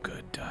 that's some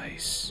good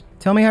dice.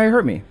 Tell me how you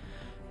hurt me.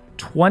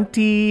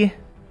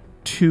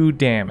 22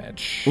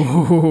 damage.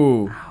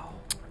 Ooh.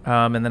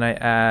 And then I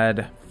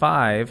add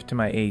 5 to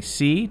my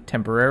AC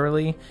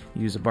temporarily.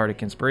 Use a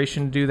Bardic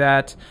Inspiration to do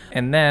that.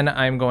 And then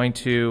I'm going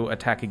to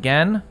attack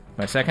again.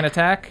 My second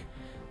attack.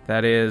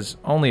 That is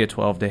only a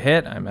 12 to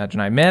hit. I imagine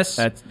I miss.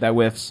 That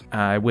whiffs.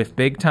 I whiff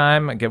big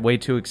time. I get way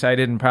too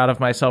excited and proud of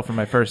myself for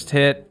my first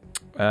hit.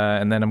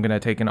 And then I'm going to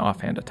take an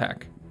offhand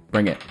attack.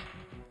 Bring it.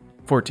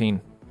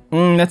 14.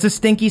 That's a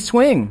stinky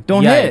swing.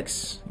 Don't hit.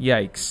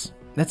 Yikes.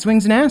 That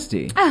swing's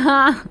nasty.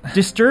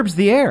 Disturbs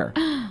the air.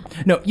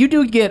 No, you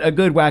do get a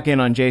good whack in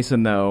on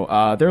Jason,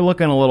 though. They're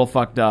looking a little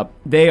fucked up.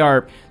 They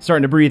are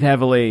starting to breathe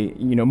heavily.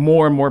 You know,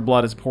 more and more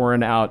blood is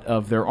pouring out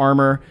of their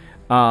armor.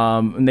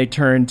 And they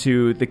turn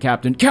to the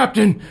captain.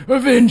 Captain,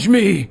 avenge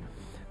me!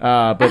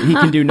 But he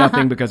can do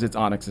nothing because it's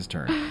Onyx's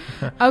turn.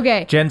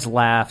 Okay. Jens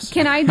laughs.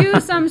 Can I do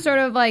some sort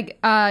of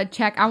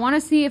check? I want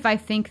to see if I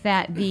think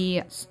that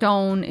the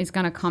stone is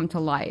going to come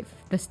to life.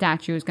 The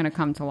statue is going to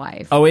come to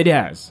life. Oh, it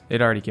has.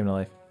 It already came to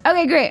life.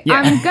 Okay, great.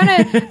 Yeah.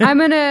 I'm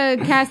gonna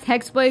cast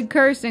Hexblade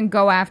Curse and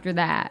go after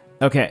that.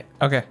 Okay.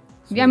 I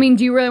mean,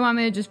 do you really want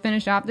me to just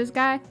finish off this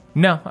guy?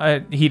 No,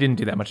 he didn't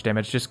do that much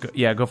damage. Just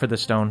go for the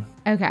stone.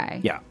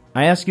 Okay. Yeah.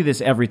 I ask you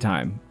this every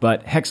time,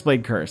 but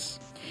Hexblade Curse.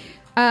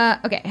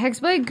 Okay,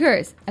 Hexblade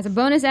Curse. As a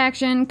bonus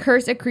action,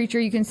 curse a creature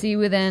you can see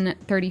within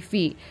 30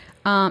 feet.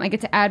 I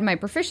get to add my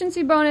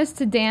proficiency bonus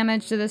to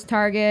damage to this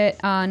target.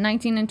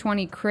 19 and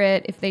 20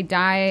 crit. If they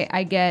die,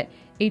 I get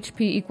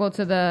HP equal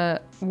to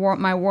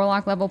my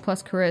warlock level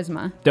plus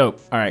charisma.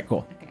 Dope. All right,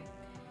 cool. Okay.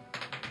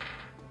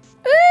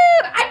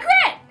 Ooh, I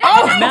crit!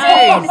 That's a 19!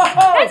 nice!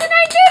 That's a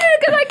 19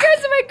 because I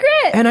cursed my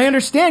crit! And I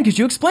understand because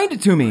you explained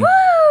it to me.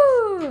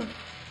 Woo!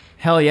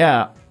 Hell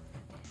yeah.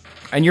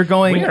 And you're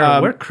going...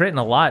 We're critting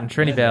a lot in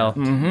Trinivale.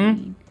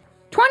 Mm-hmm.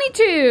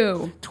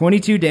 22!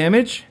 22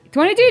 damage?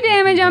 22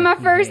 damage on my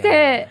first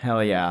hit.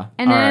 Hell yeah.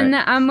 And All then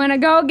right. I'm gonna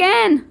go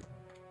again.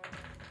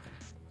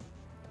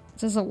 It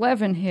says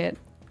 11 hit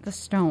the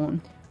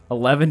stone.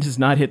 11 does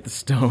not hit the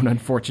stone,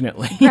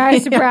 unfortunately.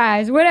 Surprise,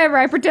 surprise. Whatever.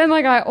 I pretend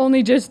like I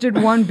only just did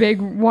one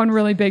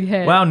really big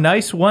hit. Wow,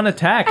 nice one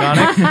attack,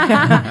 Onyx.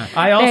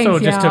 I also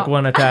Thanks, just y'all. took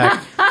one attack.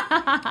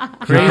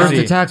 Your first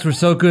Crazy. attacks were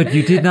so good,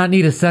 you did not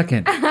need a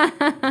second.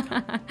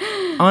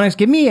 Onyx,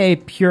 give me a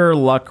pure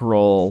luck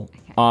roll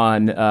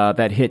on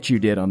that hit you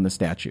did on the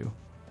statue.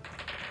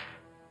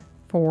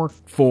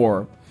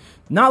 4.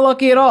 Not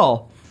lucky at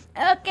all.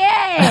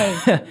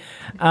 Okay.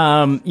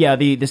 Yeah,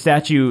 the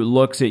statue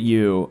looks at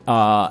you,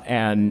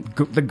 and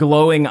the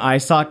glowing eye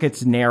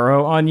sockets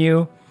narrow on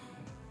you,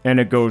 and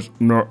it goes,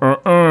 no,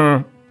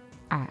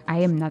 I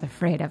am not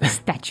afraid of a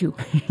statue.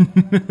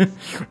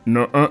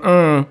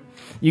 no,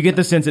 You get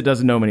the sense it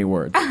doesn't know many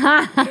words.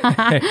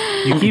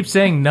 You keep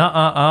saying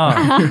nuh-uh-uh.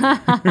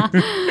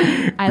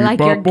 I like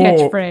your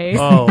catchphrase.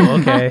 Oh,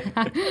 okay.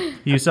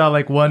 You saw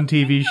like one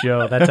TV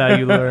show. That's how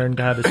you learned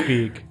how to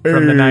speak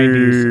from the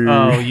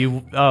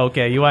 90s. Oh,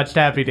 okay. You watched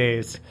Happy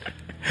Days.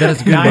 That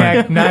is a good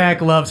one. Nyack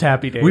loves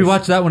Happy Days. We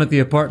watched that one at the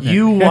apartment.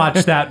 You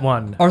watched that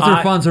one.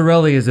 Arthur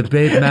Fonzarelli is a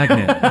babe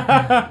magnet.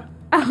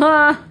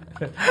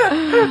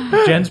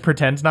 Jens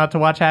pretends not to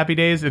watch Happy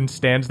Days and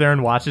stands there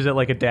and watches it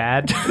like a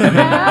dad and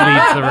then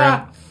leaves the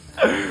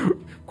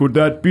room. Could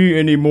that be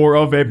any more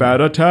of a bad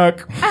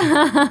attack?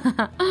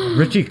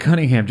 Richie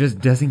Cunningham just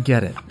doesn't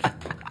get it.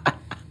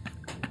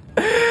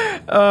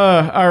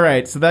 All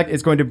right, so that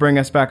is going to bring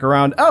us back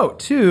around,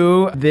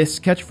 to this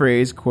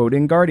catchphrase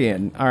quoting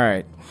Guardian. All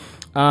right.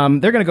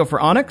 They're going to go for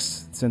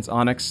Onyx, since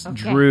Onyx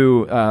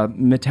drew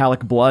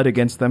metallic blood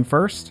against them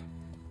first.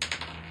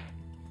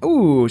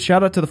 Ooh,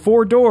 shout out to the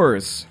 4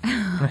 doors.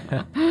 All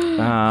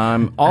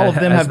of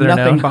them have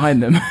nothing known.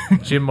 behind them.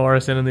 Jim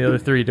Morrison and the other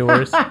 3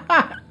 doors.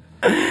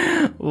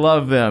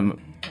 Love them.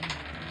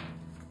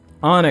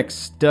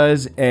 Onyx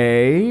does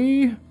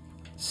a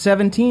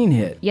 17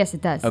 hit. Yes,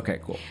 it does. Okay,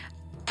 cool.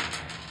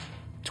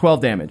 12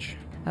 damage.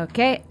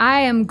 Okay, I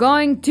am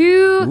going to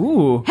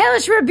Ooh.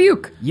 Hellish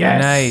Rebuke.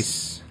 Yes.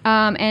 Nice.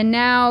 And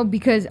now,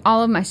 because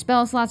all of my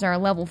spell slots are a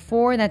level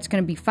 4, that's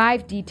going to be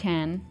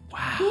 5d10.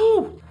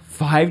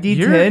 5d10?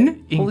 You're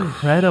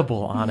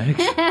incredible, Onyx.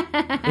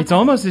 It's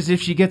almost as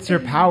if she gets her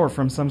power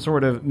from some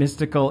sort of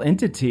mystical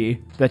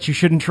entity that you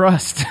shouldn't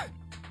trust.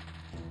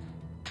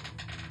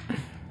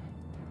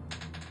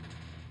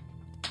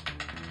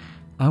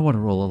 I want to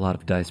roll a lot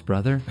of dice,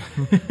 brother.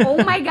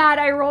 Oh my god,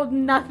 I rolled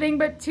nothing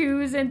but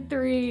 2s and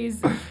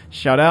 3s.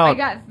 Shout out. I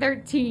got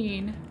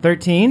 13.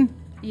 13?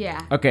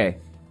 Yeah. Okay.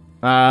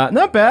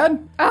 Not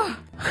bad.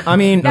 I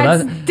mean,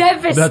 That's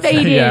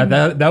devastating.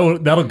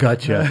 That'll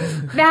gut you.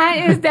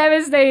 That is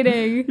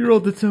devastating. You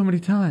rolled it so many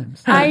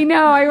times. I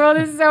know. I rolled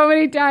it so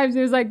many times.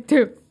 It was like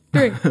 2,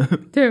 3,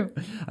 2.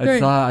 I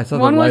saw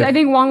One the was, life. I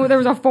think there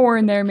was a 4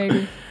 in there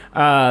maybe.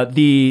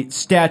 the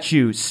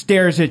statue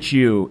stares at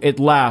you. It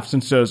laughs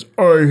and says,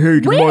 I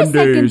hate Wait Mondays. a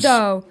second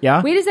though.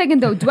 Yeah? Wait a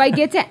second though. Do I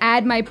get to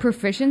add my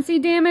proficiency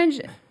damage?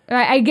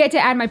 I get to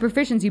add my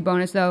proficiency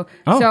bonus though.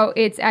 Oh. So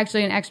it's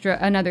actually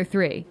another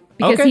 3.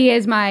 Because Okay. he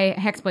is my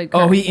Hexblade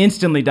curse. Oh, he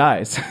instantly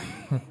dies.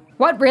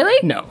 What, really?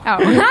 No. Oh.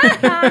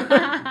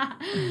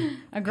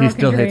 A girl He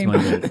still can hates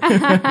dream.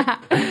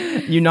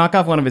 Mondays. You knock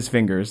off one of his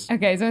fingers.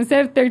 Okay, so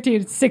instead of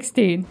 13, it's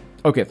 16.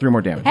 Okay, 3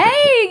 more damage.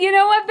 Hey, you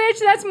know what, bitch?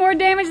 That's more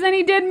damage than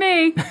he did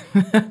me.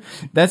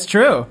 That's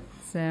true.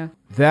 So,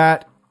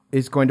 That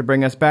is going to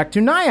bring us back to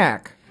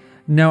Nyack.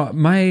 Now,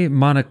 my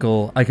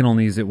monocle, I can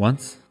only use it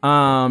once.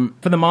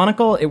 For the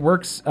monocle, it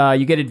works.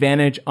 You get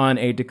advantage on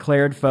a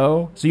declared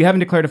foe. So you haven't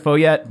declared a foe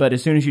yet, but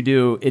as soon as you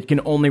do, it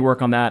can only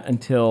work on that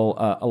until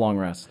a long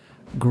rest.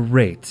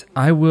 Great.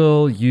 I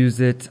will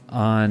use it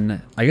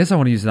on. I guess I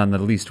want to use it on the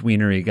least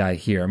wienery guy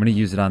here. I'm going to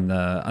use it on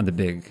the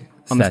big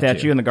On the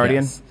statue and the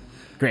guardian? Yes.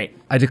 Great.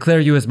 I declare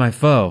you as my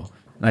foe,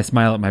 and I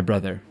smile at my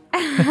brother.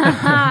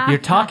 You're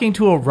talking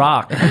to a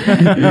rock.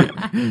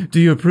 Do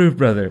you approve,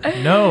 brother?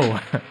 No.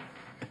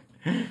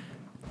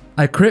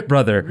 I crit,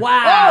 brother.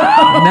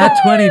 Wow. Nat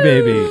 20,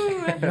 baby.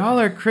 Y'all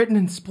are critting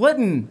and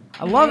splitting.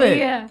 I love it.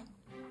 yeah.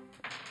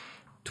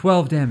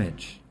 12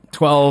 damage.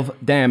 12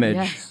 damage.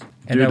 Yes.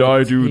 And Did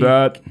I do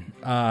that?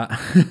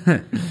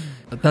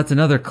 That's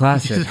another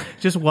classic.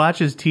 Just watch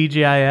his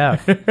TGIF.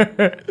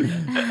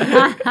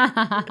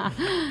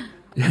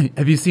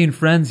 Have you seen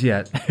Friends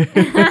yet?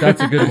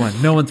 That's a good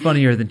one. No one's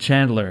funnier than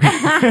Chandler.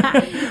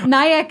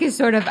 Nyack is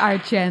sort of our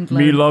Chandler.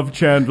 Me love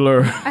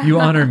Chandler. You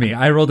honor me.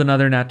 I rolled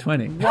another nat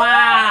 20.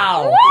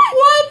 Wow.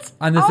 What?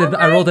 On this,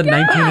 I rolled a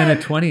 19 and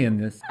a 20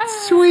 in this.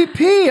 Sweet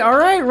pea. All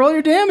right, roll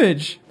your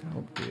damage.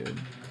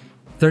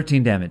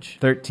 13 damage.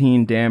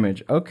 13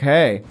 damage.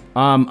 Okay.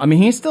 I mean,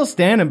 he's still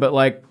standing, but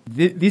like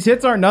these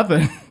hits aren't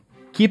nothing.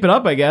 Keep it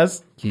up, I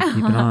guess. Keep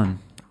it on.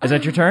 Is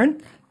that your turn?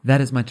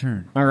 That is my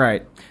turn. All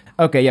right.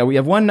 Okay, yeah, we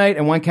have one knight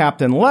and one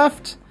captain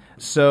left.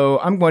 So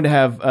I'm going to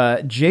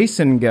have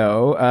Jason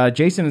go.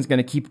 Jason is going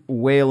to keep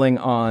wailing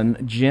on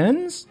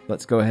Jins.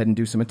 Let's go ahead and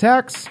do some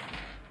attacks.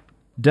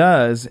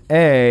 Does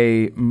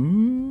a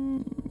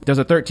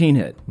 13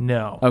 hit?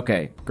 No.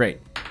 Okay, great.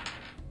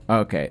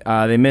 Okay,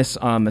 they miss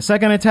on the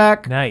second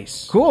attack.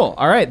 Nice. Cool.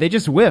 All right, they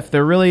just whiff.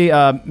 They're really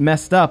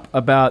messed up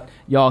about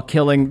y'all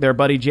killing their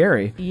buddy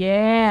Jerry.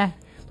 Yeah.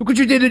 Look what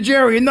you did to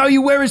Jerry, and now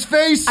you wear his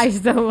face. I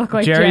still look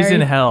like Jerry's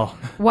Jerry. in hell.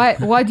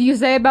 What do you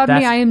say about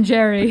me? I am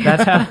Jerry.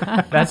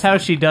 That's how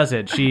she does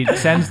it. She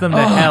sends them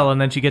to hell,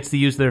 and then she gets to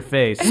use their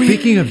face.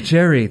 Speaking of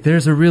Jerry,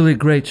 there's a really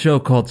great show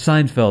called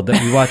Seinfeld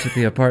that we watch at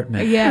the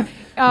apartment. Yeah.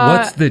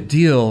 What's the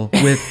deal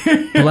with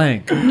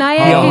blank?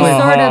 Nyack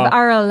is sort of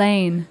our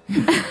Elaine.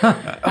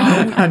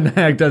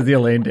 Nyack does the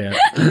Elaine dance.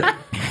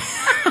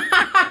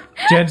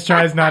 Jen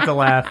tries not to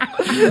laugh.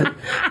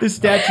 The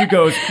statue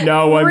goes,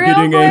 now I'm Real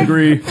getting quick-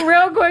 angry.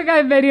 Real quick,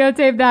 I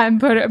videotaped that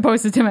and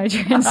post it to my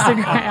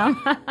Instagram.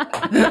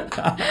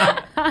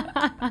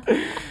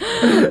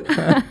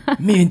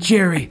 Me and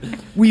Jerry,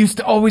 we used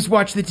to always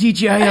watch the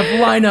TGIF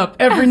lineup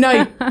every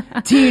night.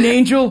 Teen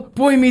Angel,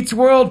 Boy Meets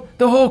World,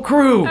 the whole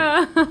crew.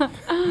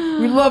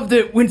 We loved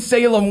it when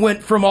Salem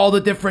went from all the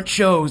different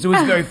shows. It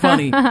was very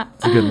funny.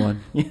 It's a good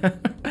one.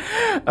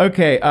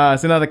 Okay,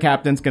 so now the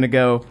captain's going to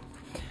go.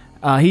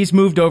 He's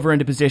moved over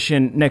into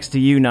position next to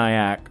you,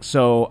 Nyack.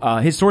 So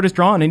his sword is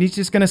drawn, and he's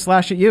just going to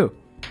slash at you.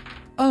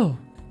 Oh.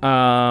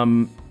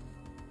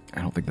 I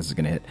don't think this is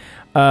going to hit.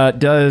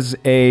 Does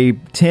a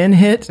 10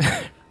 hit?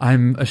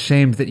 I'm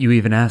ashamed that you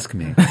even ask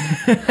me. You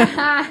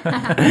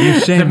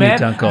shame me,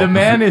 Dunkel. The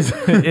man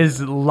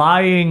is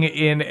lying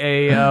in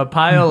a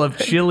pile of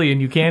chili, and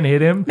you can't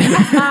hit him.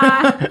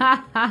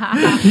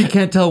 He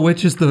can't tell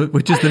which is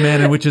the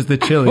man and which is the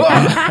chili.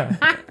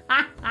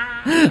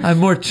 I'm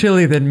more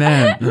chili than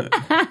man.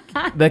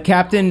 The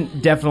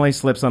captain definitely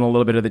slips on a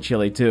little bit of the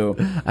chili, too.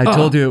 I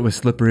told you it was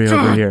slippery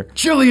over here.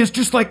 Chili is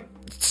just like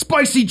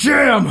spicy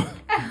jam.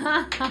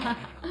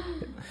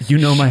 You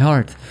know my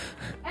heart.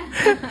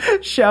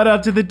 Shout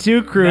out to the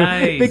 2 crew.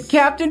 Nice. The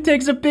captain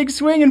takes a big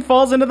swing and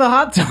falls into the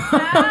hot tub.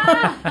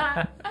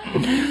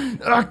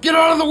 Get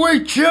out of the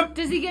way, Chip.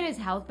 Does he get his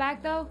health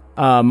back, though?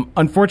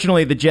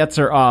 Unfortunately, the jets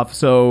are off,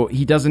 so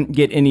he doesn't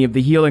get any of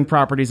the healing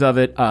properties of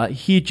it.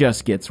 He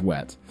just gets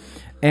wet.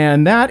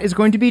 And that is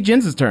going to be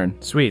Jin's turn.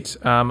 Sweet.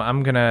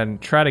 I'm going to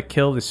try to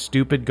kill this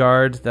stupid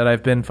guard that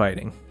I've been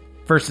fighting.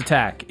 First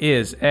attack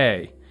is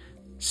a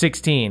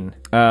 16.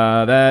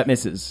 That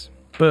misses.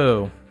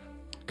 Boo.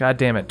 God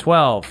damn it.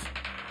 12.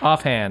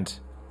 Offhand.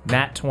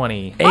 Nat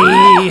 20.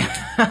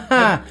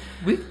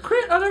 We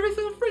crit on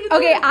everything.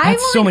 Okay, I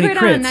That's so only many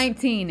crit on a crits.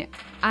 19.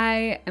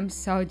 I am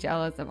so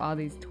jealous of all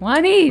these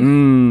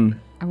 20s.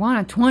 I want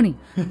a 20.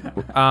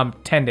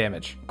 10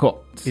 damage.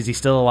 Cool. Is he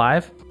still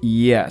alive?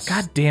 Yes.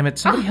 God damn it.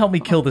 Somebody help me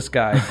kill this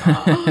guy.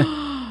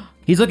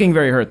 He's looking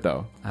very hurt,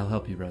 though. I'll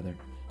help you, brother.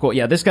 Cool.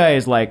 Yeah, this guy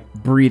is, like,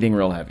 breathing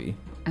real heavy.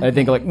 I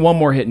think, like, one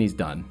more hit and he's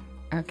done.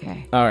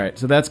 Okay. All right,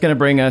 so that's going to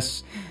bring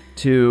us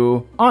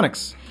to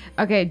Onyx.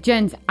 Okay,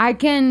 gents, I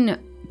can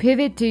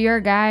pivot to your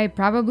guy.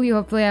 Probably,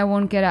 hopefully, I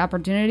won't get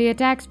opportunity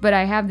attacks, but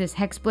I have this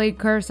Hexblade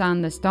curse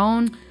on the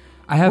stone.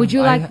 Would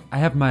you like- I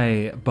have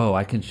my bow.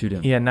 I can shoot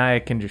him. Yeah, Naya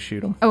can just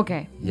shoot him.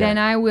 Okay, Yeah. then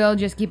I will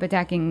just keep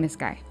attacking this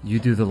guy. You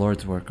do the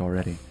Lord's work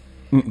already.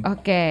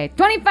 Okay,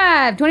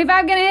 25.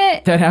 25 gonna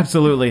hit. That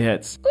absolutely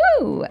hits.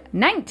 Ooh,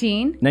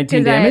 19.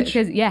 19 damage?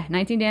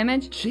 19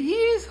 damage.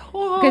 Jeez.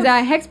 Because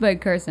I Hexblade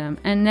curse him.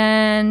 And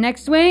then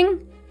next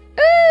swing.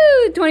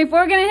 Ooh,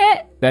 24 gonna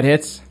hit. That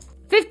hits.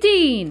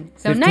 15.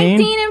 So 15?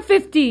 19 and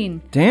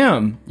 15.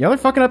 Damn. Y'all are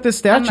fucking up this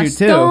I'm statue, a too.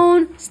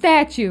 stone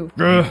statue.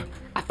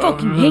 I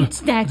fucking hate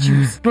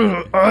statues.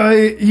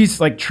 He's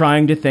like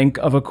trying to think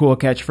of a cool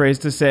catchphrase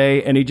to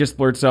say, and he just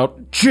blurts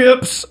out,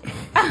 "Chips!"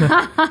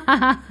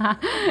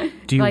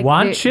 Do you Like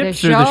want the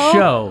chips or the show,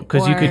 show?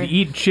 Because you or- could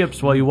eat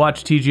chips while you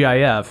watch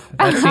TGIF.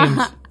 That seems...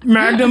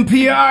 Magnum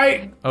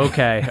PI!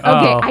 Okay. Okay,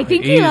 I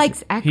think he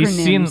likes acronyms. He's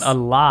seen a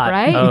lot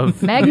Right?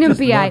 of... Magnum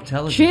PI, love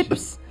television.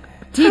 chips,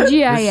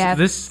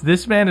 TGIF.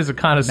 This man is a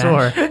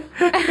connoisseur.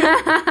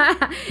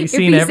 He's if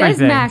seen he everything.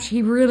 says MASH,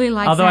 he really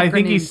likes Although I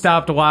think he acronyms.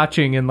 stopped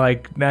watching in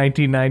like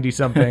 1990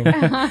 something.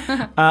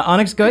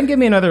 Onyx, go ahead and give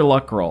me another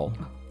luck roll.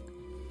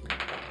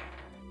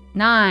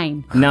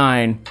 9.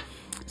 9.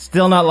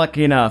 Still not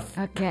lucky enough.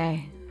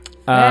 Okay.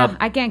 Well,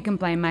 I can't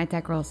complain. My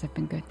attack rolls have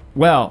been good.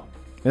 Well,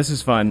 this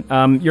is fun.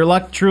 Your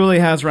luck truly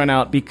has run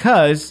out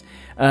because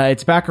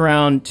it's back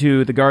around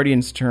to the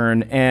Guardian's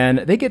turn, and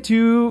they get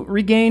to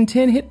regain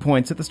 10 hit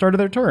points at the start of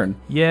their turn.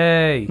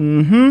 Yay.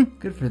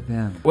 Good for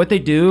them. What they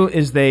do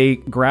is they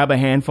grab a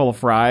handful of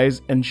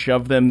fries and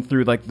shove them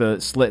through like the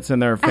slits in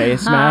their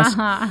face mask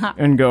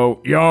and go,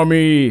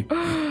 "Yummy."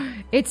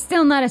 It's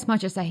still not as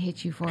much as I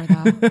hit you for,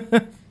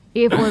 though.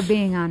 If we're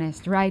being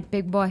honest, right,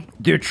 big boy?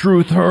 The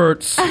truth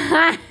hurts.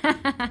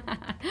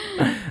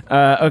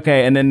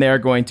 Okay, and then they're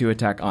going to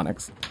attack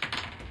Onyx.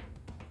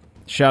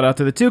 Shout out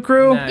to the 2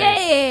 crew. Nice.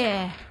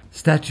 Yeah!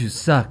 Statues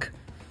suck.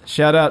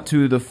 Shout out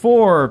to the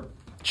 4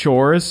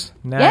 chores.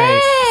 Nice.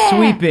 Yeah!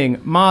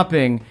 Sweeping,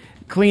 mopping,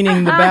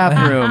 cleaning the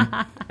bathroom,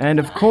 and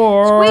of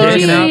course,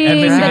 Squeegee! out and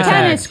The missing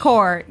tennis tags.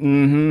 court.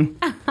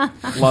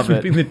 love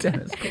it. The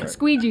tennis court.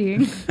 Squeegee.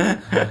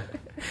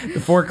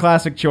 The 4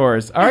 classic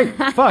chores. All right,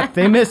 fuck,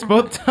 they missed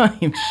both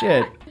times.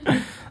 Shit.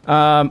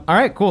 All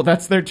right, cool.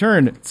 That's their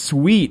turn.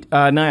 Sweet.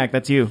 Nyack,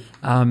 that's you.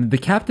 The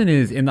captain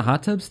is in the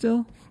hot tub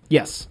still?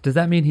 Yes. Does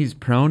that mean he's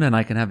prone and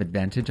I can have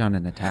advantage on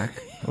an attack?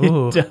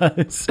 Ooh. It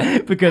does,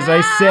 because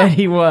I said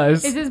he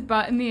was. Is his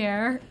butt in the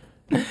air?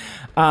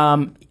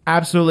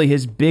 Absolutely,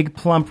 his big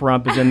plump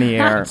rump is in the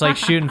air. It's like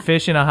shooting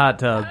fish in a hot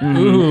tub.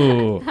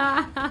 Ooh.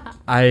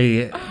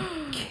 I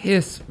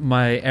kiss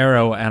my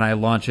arrow and I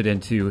launch it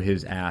into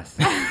his ass.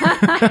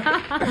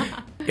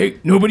 Hey,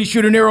 nobody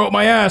shoot an arrow at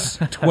my ass.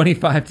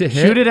 25 to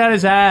hit. Shoot it at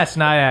his ass,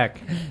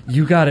 Nyack.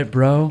 You got it,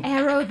 bro.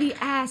 Arrow the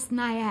ass,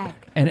 Nyack.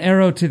 An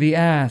arrow to the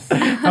ass.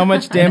 How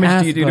much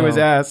damage do you do to his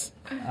ass?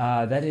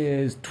 That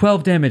is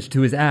 12 damage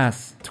to his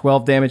ass.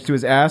 12 damage to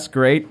his ass.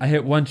 Great. I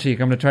hit one cheek.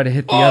 I'm going to try to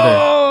hit the other.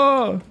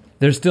 Oh!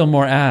 There's still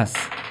more ass.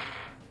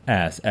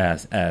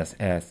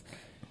 Ass.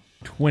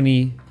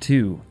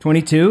 22.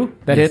 22.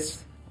 That Yes.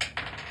 hits.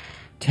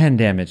 10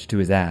 damage to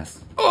his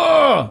ass.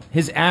 Oh!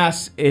 His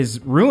ass is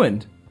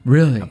ruined.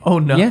 Really? Oh,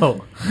 no. Yeah.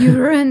 You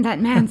ruined that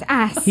man's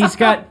ass. He's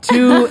got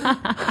 2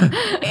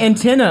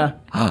 antennae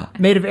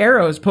made of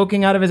arrows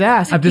poking out of his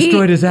ass. I've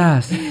destroyed his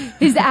ass.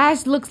 His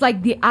ass looks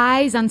like the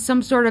eyes on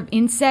some sort of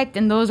insect,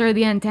 and those are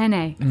the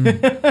antennae.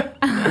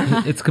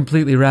 It's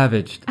completely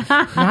ravaged.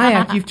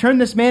 Nyack, you've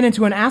turned this man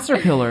into an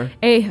asserpillar.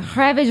 A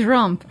ravaged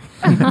rump.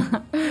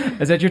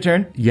 Is that your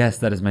turn? Yes,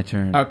 that is my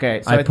turn.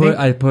 Okay, so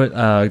I I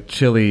put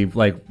chili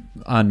like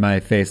on my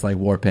face like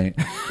war paint.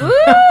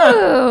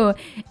 Ooh!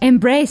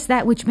 Embrace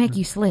that which make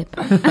you slip.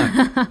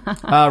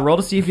 Roll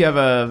to see if you have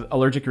a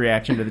allergic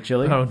reaction to the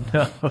chili. Oh,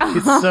 no.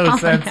 It's so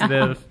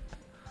sensitive.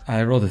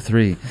 I rolled a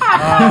 3.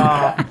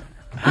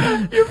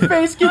 Your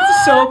face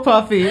gets so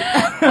puffy.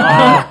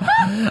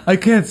 I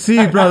can't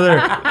see, brother.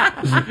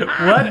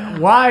 What?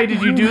 Why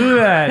did you do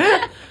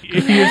that?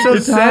 You're so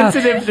It's hot.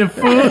 sensitive to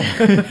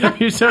food.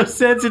 You're so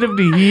sensitive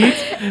to heat.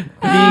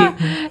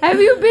 Have Have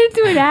you been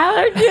to an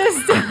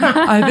allergist?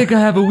 I think I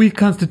have a weak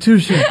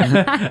constitution.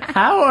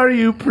 How are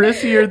you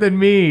prissier than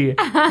me?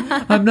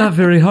 I'm not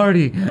very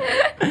hardy.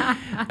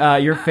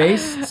 Your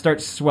face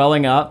starts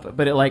swelling up,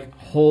 but it like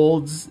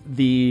holds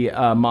the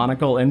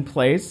monocle in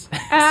place.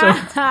 So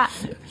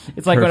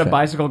it's like when a Perfect.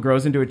 bicycle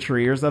grows into a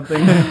tree or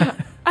something.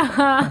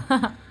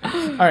 All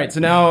right,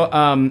 so now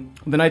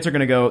the knights are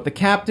going to go. The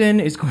captain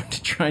is going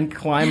to try and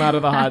climb out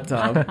of the hot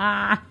tub.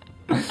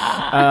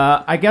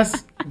 I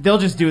guess they'll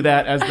just do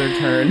that as their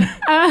turn.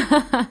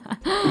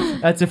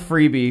 That's a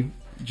freebie,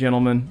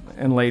 gentlemen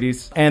and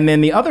ladies. And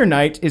then the other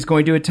knight is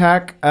going to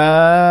attack. Who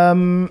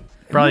are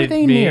Probably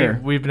they me. near?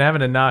 We've been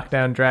having a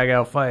knockdown, drag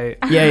out fight.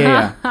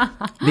 Yeah.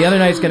 The other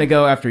knight's going to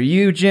go after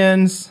you,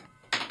 Jins.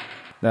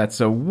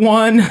 That's a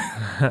 1. Man,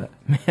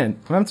 I'm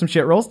having some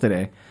shit rolls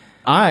today.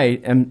 I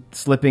am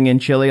slipping in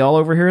chili all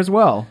over here as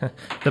well.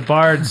 The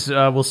bards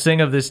will sing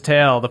of this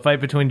tale, the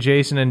fight between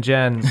Jason and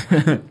Jens.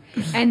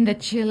 And the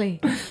chili.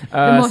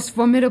 The most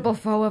formidable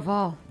foe of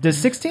all. Does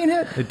 16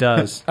 hit? It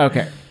does.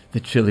 Okay. The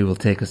chili will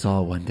take us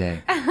all one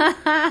day.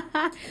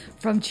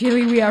 From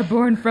Chile we are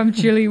born, from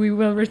Chile we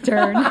will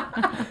return.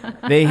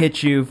 They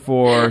hit you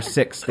for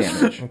 6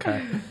 damage.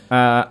 Okay.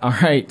 All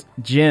right,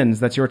 Jins,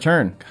 that's your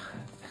turn.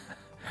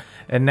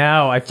 And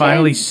now I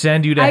finally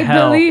send you to I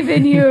hell. believe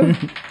in you.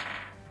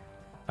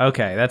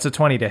 Okay, that's a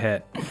 20 to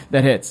hit.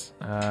 That hits.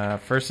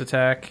 First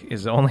attack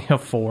is only a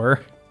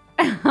 4.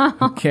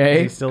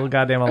 Okay. He's still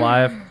goddamn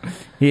alive.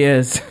 He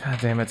is. God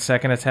damn it.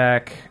 Second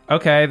attack.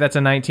 Okay, that's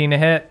a 19 to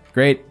hit.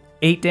 Great.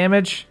 8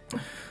 damage.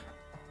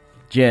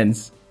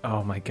 Jins,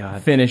 Oh my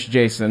god. finish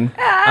Jason.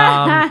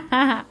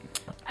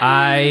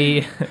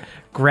 I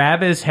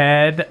grab his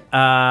head.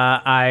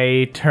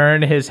 I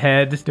turn his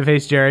head to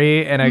face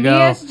Jerry, and I go.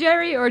 Yes,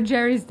 Jerry, or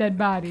Jerry's dead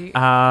body.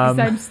 'Cause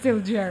I'm still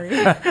Jerry.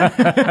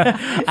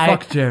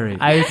 Fuck Jerry.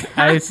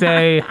 I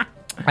say,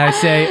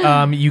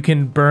 you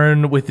can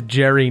burn with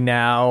Jerry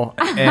now,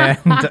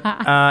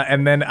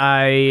 and then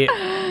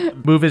I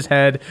move his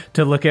head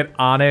to look at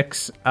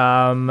Onyx.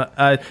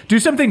 Do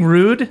something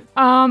rude.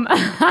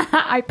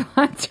 I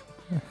punch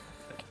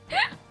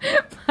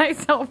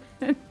myself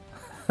in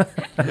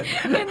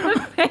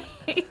the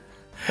face.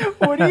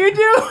 What do you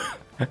do?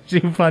 She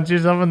punch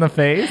yourself in the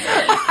face.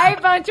 I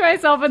punch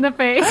myself in the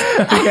face.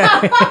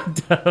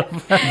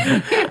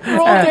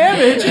 Roll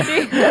damage.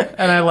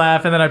 And I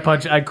laugh, and then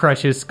I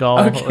crush his skull.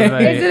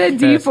 Okay. Is it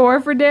a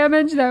D4 for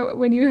damage that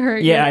when you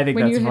hurt? Yeah, I think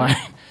that's fine.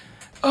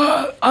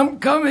 I'm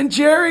coming,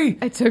 Jerry.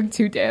 I took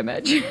 2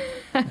 damage.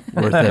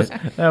 Worth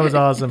it. That was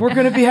awesome. We're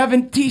going to be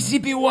having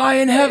TCBY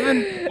in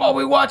heaven while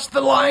we watch the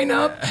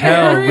lineup.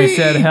 Hell, Jerry. we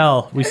said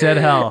hell. We said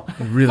hell.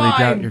 I really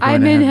doubt you're going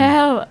I'm to in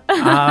heaven.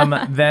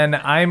 hell. Then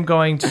I'm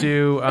going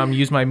to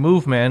use my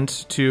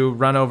movement to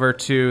run over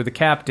to the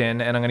captain,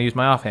 and I'm going to use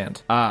my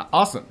offhand.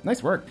 Awesome.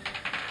 Nice work.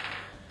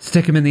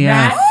 Stick him in the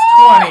ass.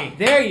 20.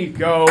 There you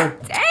go.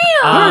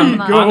 I'm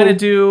going to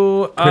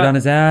do... Put on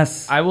his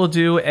ass. I will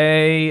do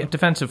a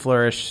defensive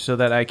flourish so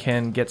that I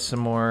can get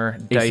some more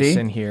dice AC?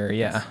 in here.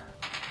 Yeah.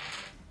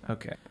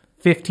 Okay.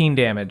 15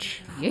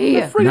 damage.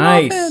 Yeah.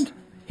 Nice.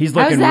 He's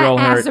How's looking that real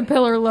hurt.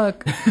 caterpillar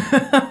look?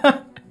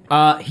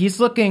 He's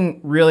looking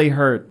really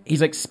hurt.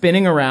 He's like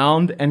spinning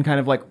around and kind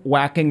of like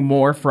whacking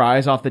more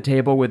fries off the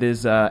table with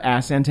his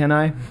ass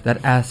antennae.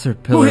 That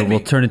asser-pillar will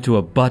turn into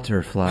a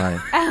butterfly.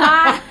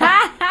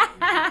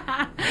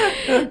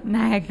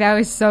 Nyack, that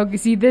was so good.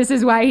 See, this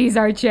is why he's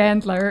our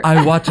Chandler.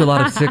 I watch a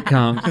lot of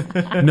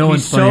sitcoms. No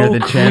one's He's funnier so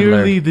than Chandler.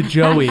 clearly the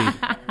Joey.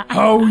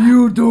 How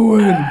you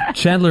doing?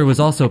 Chandler was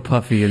also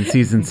Puffy in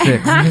season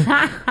 6.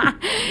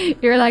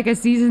 You're like a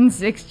season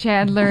 6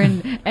 Chandler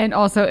and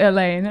also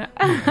Elaine.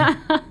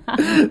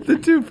 The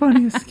 2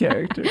 funniest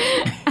characters.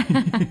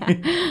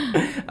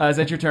 Is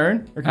that your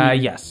turn? Or can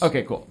you- Yes.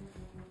 Okay, cool.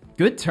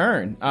 Good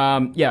turn.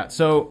 Yeah,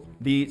 so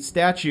the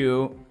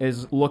statue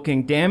is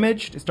looking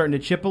damaged. It's starting to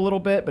chip a little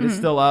bit, but it's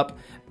still up.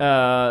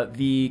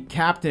 The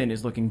captain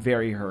is looking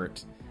very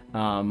hurt.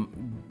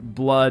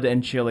 Blood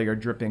and chili are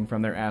dripping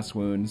from their ass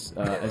wounds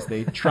as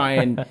they try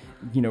and,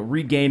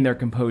 regain their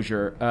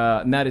composure.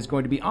 And that is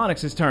going to be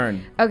Onyx's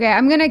turn. Okay,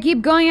 I'm gonna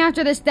keep going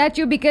after the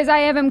statue because I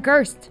have him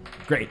cursed.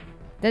 Great.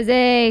 Does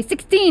a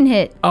 16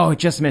 hit? Oh, it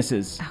just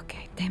misses.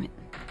 Okay, damn it.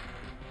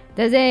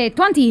 Does a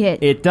 20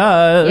 hit? It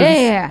does.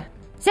 Yeah.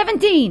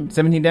 17.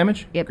 17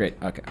 damage? Yep. Great.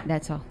 Okay.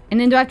 That's all. And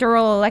then do I have to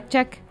roll a elect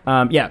check?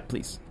 Yeah,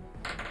 please.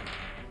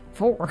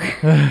 4.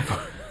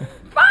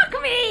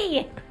 Fuck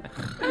me!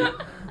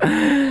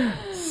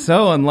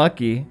 So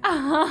unlucky.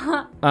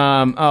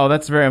 Oh,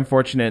 that's very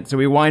unfortunate. So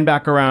we wind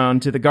back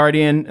around to the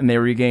Guardian, and they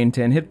regain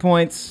 10 hit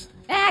points.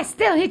 I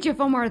still hit you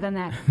for more than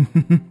that.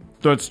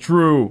 That's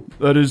true.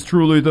 That is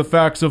truly the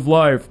facts of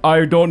life.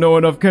 I don't know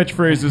enough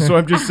catchphrases, so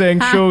I'm just saying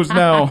shows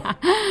now.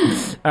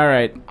 All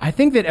right. I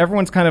think that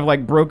everyone's kind of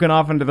like broken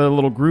off into their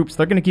little groups.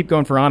 They're going to keep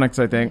going for Onyx,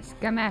 I think.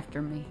 Come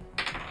after me.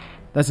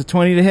 That's a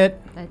 20 to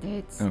hit. That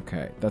hits.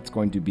 Okay. That's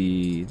going to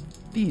be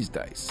these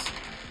dice.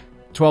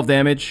 12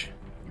 damage.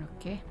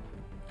 Okay.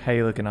 How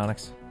you looking,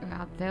 Onyx?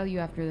 I'll tell you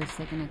after the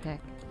second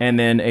attack. And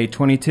then a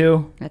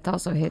 22. That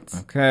also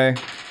hits. Okay.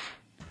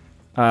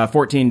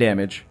 14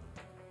 damage.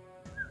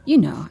 You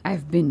know,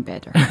 I've been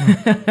better.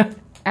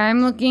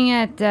 I'm looking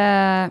at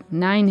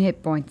 9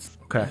 hit points.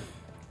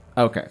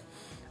 Okay.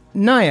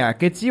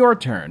 Nyack, it's your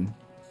turn.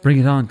 Bring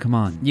it on, come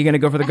on. You gonna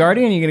go for the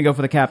guardian, or you gonna go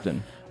for the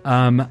captain?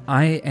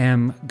 I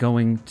am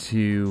going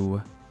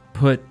to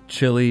put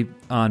chili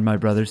on my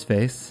brother's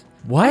face.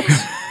 What?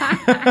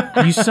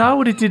 You saw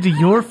what it did to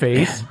your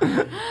face.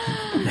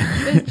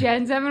 Does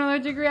Jens have an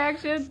allergic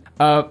reaction?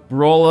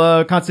 Roll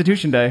a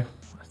Constitution die.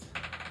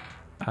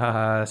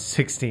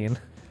 16.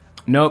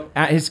 Nope.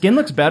 His skin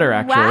looks better,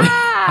 actually.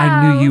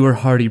 I knew you were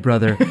hardy,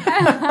 brother.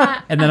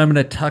 And then I'm going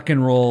to tuck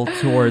and roll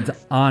towards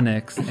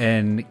Onyx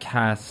and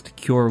cast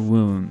Cure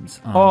Wounds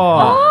on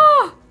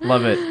Oh,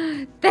 love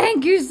it.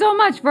 Thank you so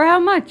much. For how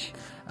much?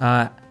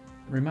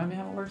 Remind me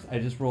how it works? I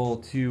just roll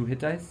 2 hit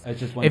dice? It's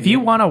just one If you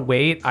hit. want to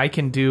wait, I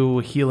can do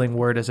Healing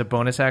Word as a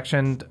bonus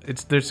action.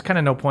 There's kind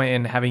of no point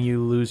in having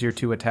you lose your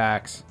 2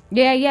 attacks.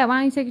 Yeah. Why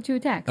don't you take your 2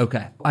 attacks?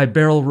 Okay. I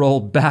barrel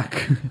roll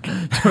back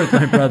towards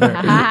my brother.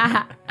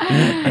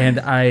 And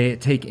I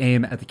take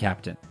aim at the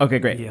captain. Okay,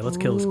 great. Yeah, let's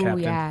kill this captain.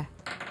 Yeah.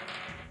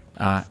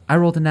 I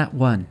rolled a nat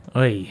 1.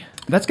 Oy.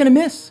 That's gonna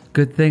miss.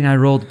 Good thing I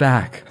rolled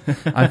back.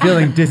 I'm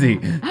feeling dizzy.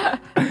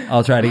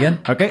 I'll try it again.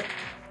 Okay,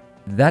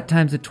 That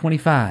time's at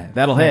 25.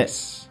 that'll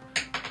hit.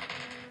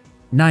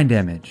 9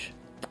 damage.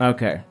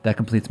 Okay, That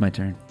completes my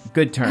turn.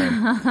 good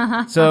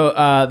turn. So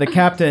the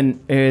captain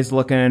is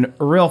looking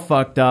real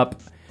fucked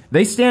up.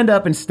 They stand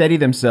up and steady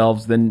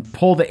themselves, then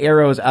pull the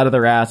arrows out of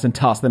their ass and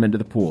toss them into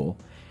the pool.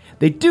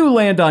 They do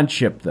land on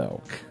Chip,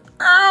 though.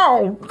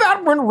 Ow!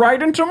 That went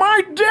right into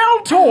my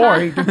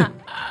deltoid!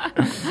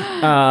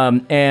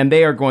 And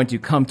they are going to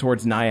come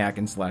towards Nyack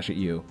and slash at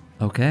you.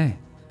 Okay.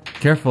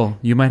 Careful.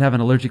 You might have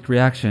an allergic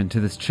reaction to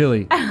this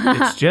chili.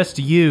 It's just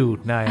you,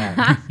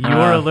 Nyack.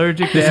 You're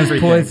allergic to This is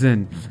everything.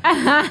 poison.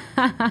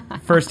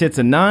 First hit's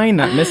a 9,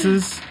 that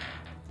misses.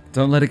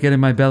 Don't let it get in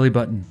my belly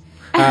button.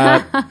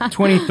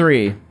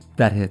 23.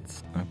 That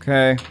hits.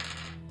 Okay.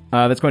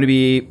 That's going to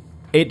be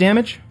 8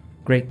 damage.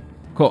 Great.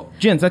 Cool.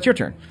 Jins, that's your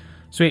turn.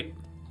 Sweet.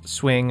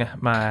 Swing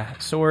my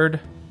sword.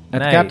 At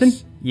the captain?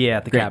 Yeah,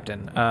 at the Great.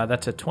 captain.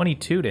 That's a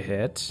 22 to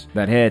hit.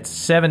 That hits.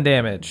 7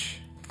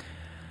 damage.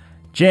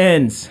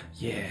 Jins.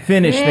 Yeah.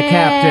 Finish the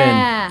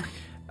captain.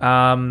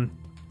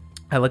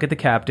 I look at the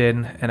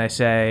captain and I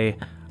say,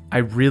 I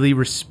really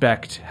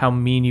respect how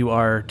mean you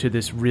are to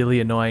this really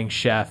annoying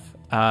chef.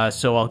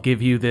 So I'll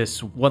give you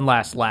this one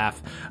last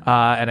laugh.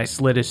 And I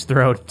slit his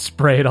throat and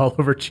spray it all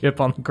over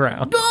Chip on the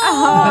ground.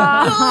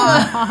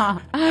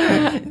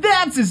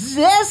 That's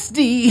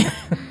zesty.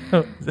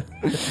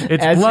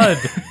 It's blood.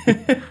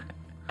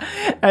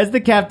 As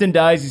the captain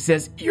dies, he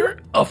says, "You're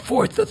a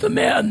fourth of the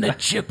man that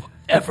Chip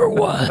ever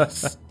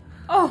was."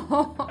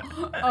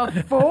 A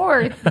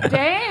 4th.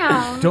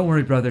 Damn. Don't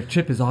worry, brother.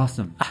 Chip is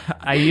awesome.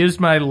 I used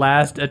my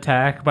last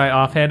attack, my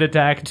offhand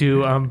attack,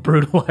 to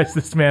brutalize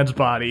this man's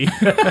body.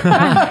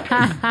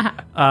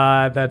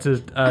 That's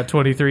a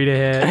 23 to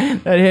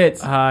hit. That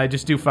hits. I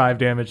just do 5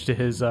 damage to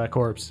his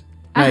corpse.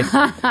 Nice.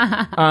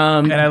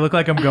 And I look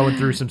like I'm going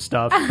through some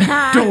stuff.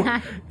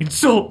 Don't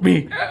insult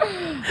me.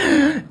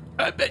 I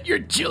bet your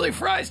chili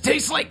fries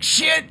taste like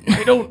shit.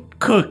 I don't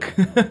cook.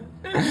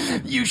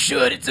 You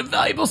should. It's a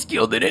valuable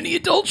skill that any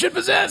adult should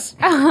possess.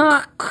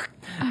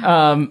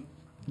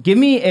 Give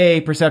me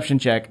a perception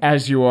check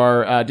as you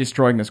are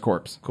destroying this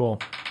corpse. Cool.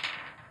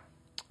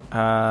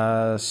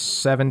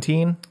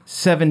 17.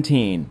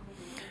 17.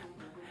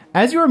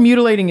 As you are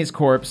mutilating his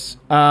corpse,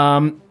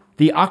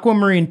 the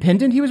aquamarine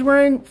pendant he was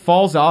wearing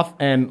falls off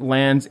and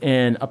lands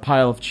in a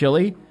pile of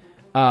chili.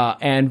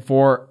 And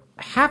for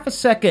half a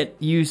second,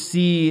 you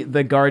see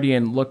the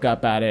Guardian look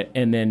up at it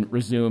and then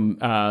resume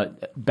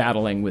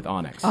battling with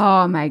Onyx.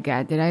 Oh my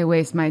god, did I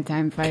waste my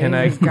time fighting Can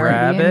I this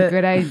grab guardian? it?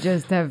 Could I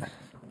just have...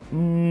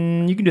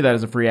 You can do that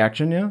as a free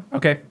action, yeah?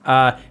 Okay.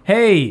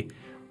 Hey,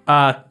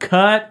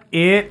 cut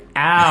it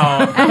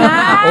out.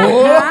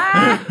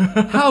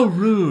 How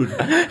rude.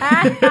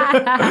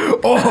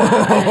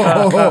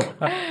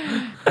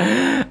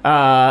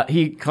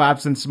 He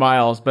claps and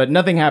smiles, but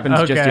nothing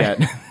happens just Okay.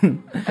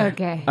 yet.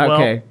 Okay.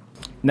 Okay.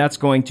 And that's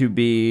going to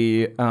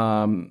be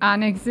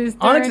Onyx's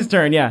turn. Onyx's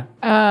turn, yeah.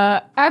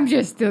 I'm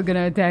just still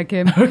gonna attack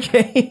him.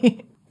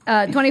 Okay.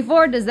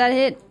 24, does that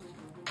hit?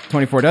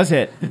 24 does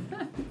hit.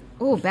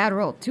 Oh, bad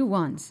roll. 2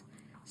 1s.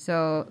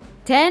 So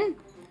 10.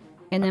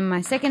 And then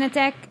my second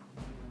attack.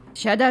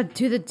 Shout out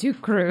to the 2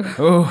 crew.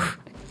 Oh.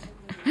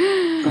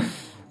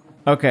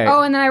 Okay.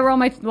 Oh, and then I roll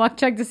my luck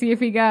check to see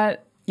if he got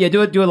Yeah,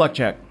 do a luck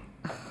check.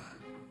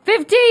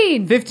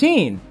 15.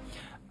 15.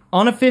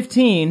 On a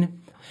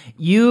 15,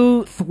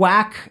 you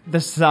thwack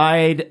the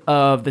side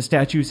of the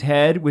statue's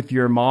head with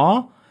your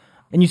maw,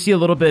 and you see a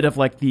little bit of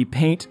like the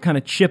paint kind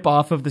of chip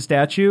off of the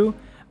statue,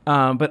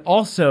 but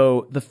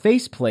also the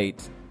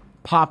faceplate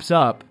pops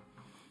up,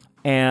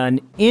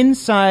 and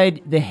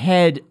inside the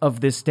head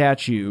of this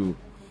statue,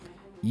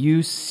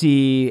 you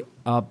see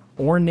a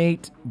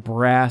ornate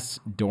brass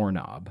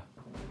doorknob.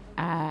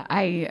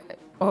 I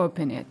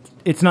open it.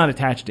 It's not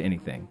attached to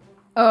anything.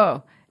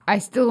 Oh, I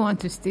still want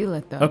to steal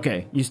it, though.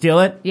 Okay, you steal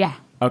it? Yeah.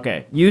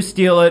 Okay, you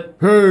steal it.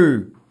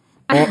 Hey!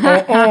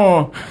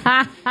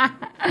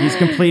 He's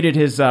completed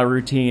his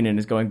routine and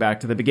is going back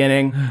to the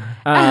beginning. Is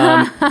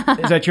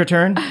that your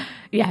turn?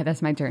 Yeah,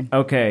 that's my turn.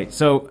 Okay,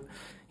 so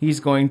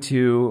he's going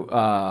to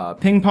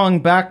ping pong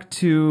back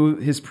to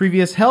his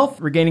previous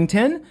health, regaining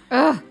 10.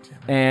 Ugh.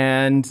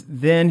 And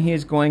then he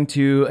is going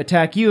to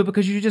attack you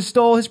because you just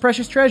stole his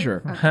precious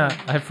treasure.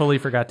 I fully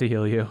forgot to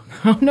heal you.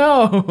 Oh,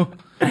 no.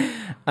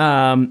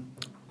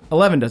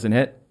 11 doesn't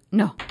hit.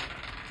 No.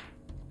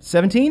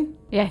 17?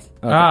 Yes.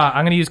 Okay.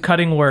 I'm going to use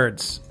cutting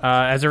words.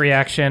 As a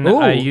reaction, Ooh.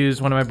 I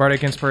use one of my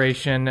bardic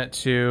inspiration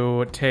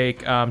to take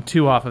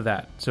 2 off of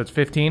that. So it's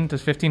 15.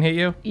 Does 15 hit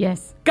you?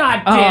 Yes.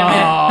 God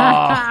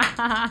damn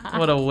it.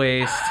 What a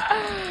waste.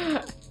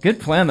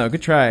 Good plan, though.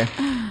 Good try.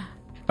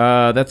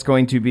 That's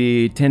going to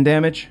be 10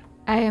 damage.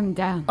 I am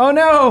down. Oh,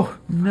 no.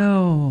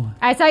 No.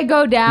 As I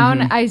go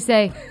down, I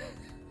say,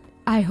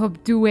 I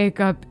hope to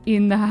wake up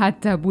in the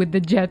hot tub with the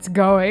jets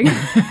going.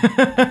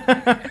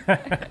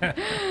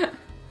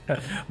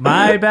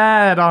 My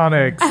bad,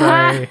 Onyx.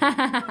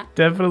 I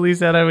definitely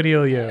said I would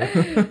heal you.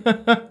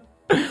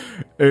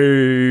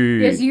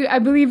 Hey. Yes, I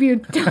believe you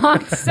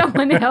talked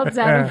someone else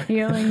out of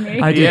healing me.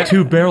 I did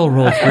 2 barrel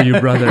rolls for you,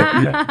 brother.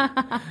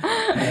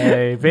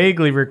 I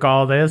vaguely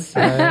recall this.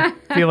 I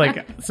feel like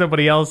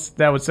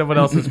that was someone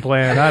else's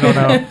plan. I don't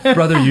know.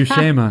 Brother, you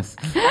shame us.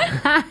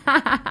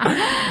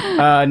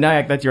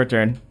 Nyack, that's your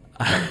turn.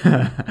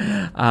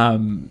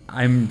 I'm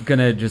going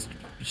to just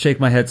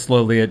shake my head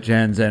slowly at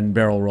Jens and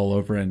barrel roll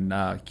over and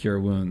cure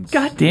wounds.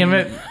 God damn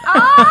it.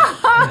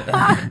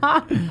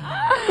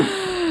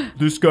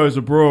 This guy's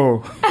a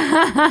bro.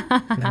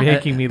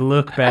 Making me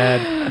look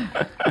bad.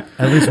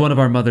 At least one of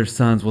our mother's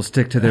sons will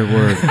stick to their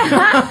word.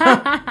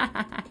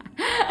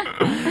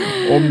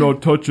 I'm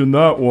not touching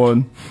that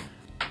one.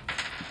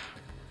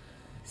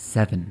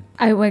 7.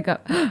 I wake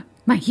up.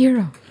 My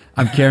hero.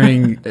 I'm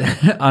carrying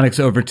Onyx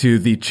over to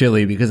the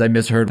chili because I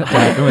misheard what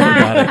happened with her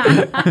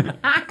body.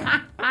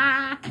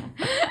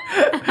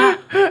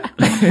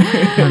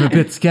 I'm a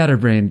bit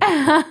scatterbrained.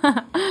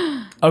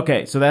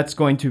 Okay, so that's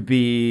going to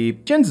be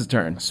Jens'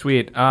 turn.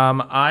 Sweet.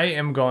 I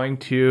am going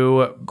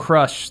to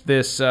crush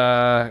this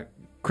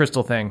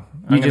crystal thing.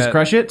 You I'm just gonna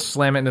crush it?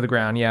 Slam it into the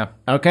ground, yeah.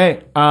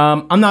 Okay,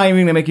 I'm not even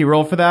going to make you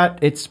roll for that.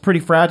 It's pretty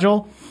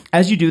fragile.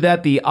 As you do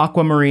that, the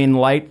aquamarine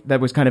light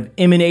that was kind of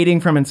emanating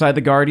from inside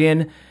the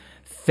Guardian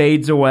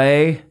fades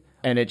away,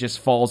 and it just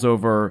falls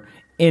over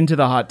into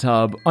the hot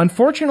tub,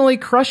 unfortunately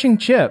crushing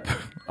Chip.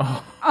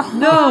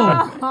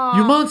 No!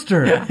 You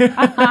monster!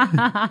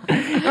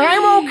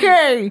 I'm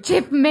okay!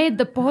 Chip made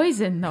the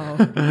poison, though.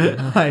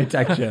 I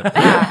attack Chip.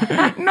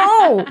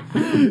 No!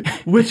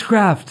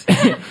 Witchcraft!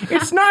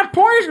 It's not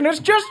poison, it's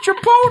just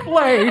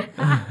Chipotle!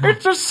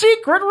 It's a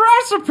secret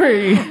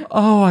recipe!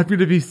 Oh, I'm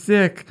gonna be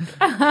sick.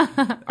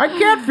 I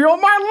can't feel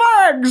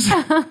my legs!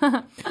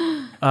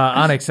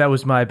 Onyx, that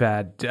was my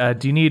bad.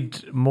 Do you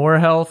need more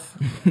health?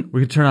 We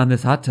can turn on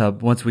this hot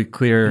tub once we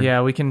clear.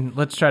 Yeah, we can.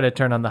 Let's try to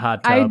turn on the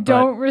hot tub. I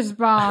don't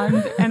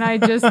respond, and I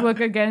just look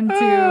again to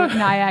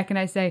Nyack and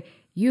I say,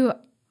 you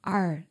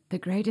are the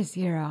greatest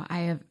hero I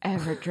have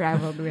ever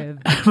traveled with.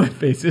 My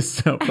face is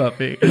so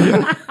puffy.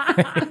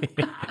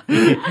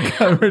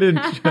 Covered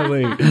in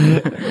chili.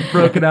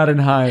 Broken out in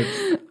hives.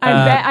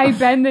 I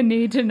bend the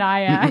knee to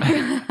Nyack.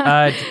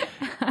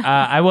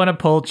 I want to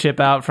pull Chip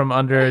out from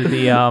under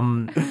the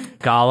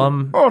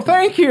golem. Oh,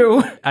 thank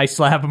you! I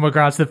slap him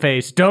across the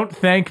face. Don't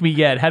thank me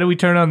yet. How do we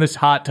turn on this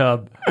hot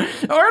tub?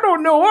 I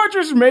don't know, I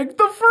just make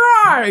the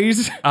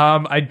fries!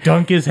 I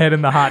dunk his head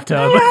in the hot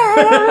tub.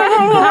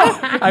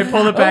 I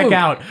pull it back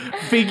out.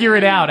 Figure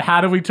it out.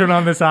 How do we turn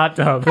on this hot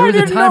tub? There was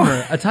a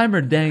timer. A timer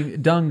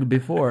dung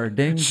before.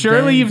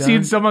 Surely you've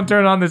seen someone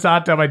turn on this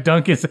hot tub. I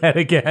dunk his head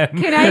again.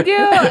 Can I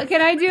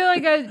do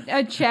like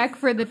a check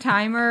for the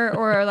timer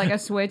or like a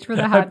switch for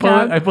the hot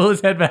tub? I pull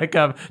his head back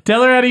up.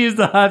 Tell her how to use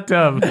the hot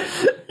tub.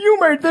 You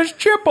made this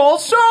Chip all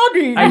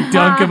soggy! I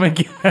dunk him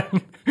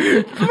again.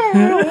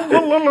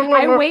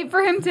 I wait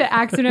for him to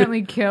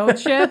accidentally kill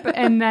Chip,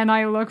 and then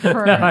I look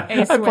for a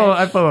switch.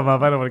 I pull him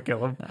up. I don't want to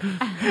kill him.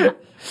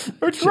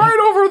 It's right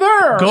over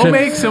there! Go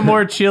make some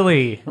more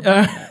chili.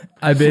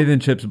 I bathe in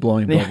Chip's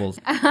blowing bubbles.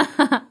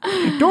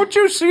 Don't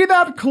you see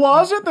that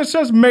closet that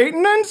says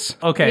maintenance?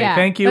 Okay, Yeah,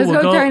 thank you. let's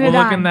We'll go turn We'll it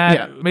look on. in that.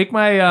 Yeah. Make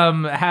my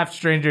half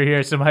stranger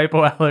here some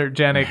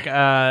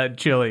hypoallergenic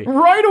chili.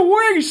 Right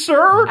away,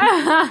 sir!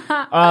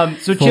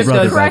 So Full Chip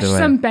brother, does... by Crush the way.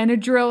 some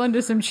Benadryl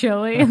into some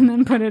chili and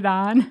then put it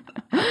on.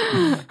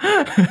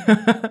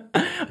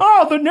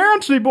 Oh, the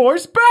Nancy Boy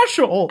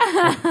special!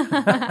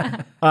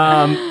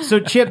 So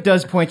Chip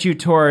does point you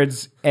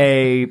towards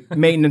a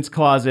maintenance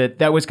closet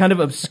that was kind of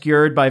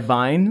obscured by vines.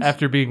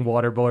 After being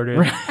waterboarded.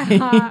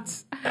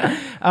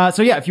 Right.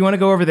 So yeah, if you want to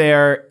go over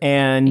there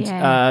and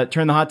Yeah.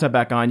 turn the hot tub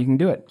back on, you can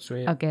do it.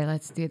 Sweet. Okay,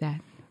 let's do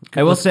that.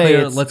 I will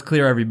say let's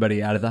clear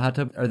everybody out of the hot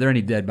tub. Are there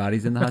any dead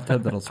bodies in the hot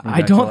tub that'll spring I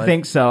back to don't life?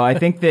 think so. I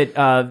think that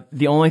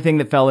the only thing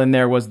that fell in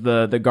there was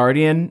the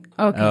Guardian.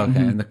 Okay. Oh,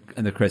 okay,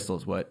 and the crystal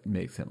is what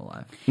makes him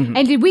alive.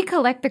 And did we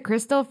collect the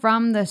crystal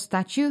from the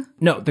statue?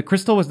 No, the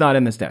crystal was not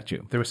in the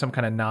statue. There was some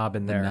kind of knob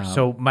in there.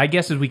 So my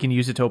guess is we can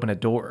use it to open a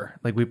door.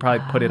 Like we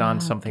probably put it on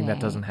something that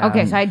doesn't have.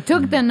 Okay, so I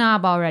took the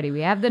knob already.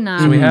 We have the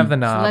knob. So we have the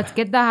knob. So let's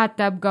get the hot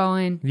tub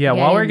going. Yeah,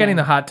 Get while we're in getting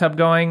there. the hot tub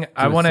going,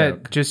 I a want to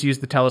soak. just use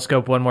the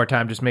telescope one more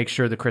time. Just make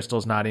sure the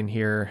crystal's not in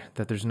here,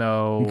 that there's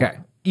no... Okay.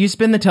 You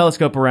spin the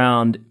telescope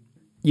around,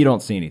 you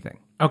don't see anything.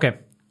 Okay.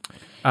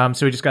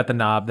 So we just got the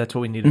knob. That's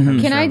what we needed.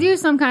 Can I do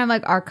some kind of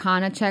like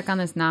arcana check on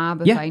this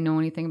knob if Yeah. I know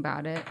anything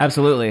about it?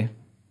 Absolutely.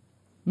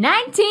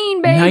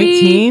 19, baby!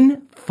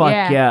 19? Fuck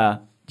Yeah. yeah.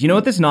 Do you know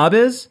what this knob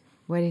is?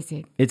 What is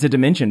it? It's a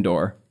dimension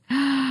door.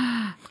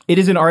 It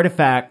is an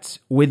artifact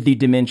with the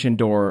dimension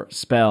door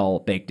spell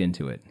baked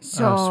into it.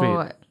 So,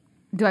 sweet.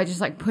 do I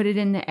just like put it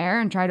in the air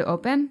and try to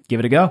open? Give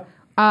it a go.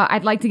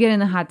 I'd like to get in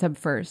the hot tub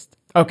first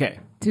Okay.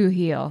 to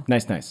heal.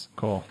 Nice.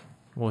 Cool.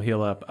 We'll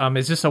heal up.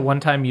 Is this a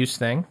one-time use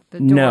thing? The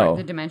door, No.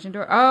 the dimension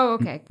door. Oh,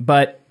 okay.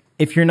 But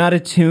if you're not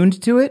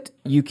attuned to it,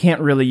 you can't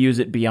really use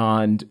it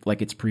beyond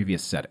like its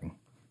previous setting.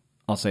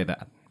 I'll say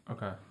that.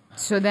 Okay.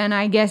 So then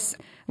I guess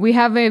we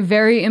have a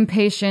very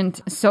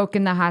impatient soak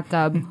in the hot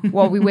tub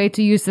while we wait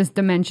to use this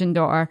dimension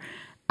door.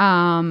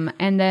 And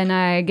then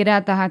I get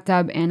out the hot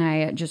tub and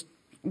I just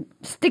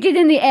stick it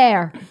in the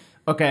air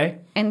Okay.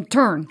 and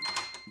turn.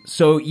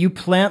 So you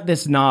plant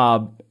this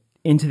knob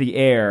into the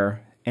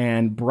air,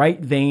 and bright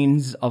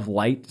veins of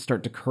light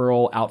start to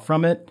curl out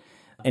from it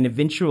and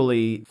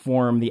eventually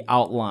form the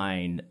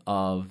outline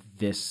of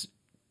this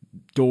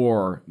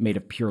door made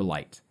of pure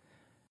light.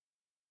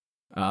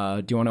 Do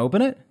you want to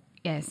open it?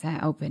 Yes, I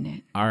open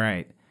it. All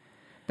right.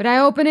 But I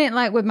open it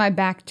like with my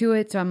back to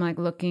it, so I'm like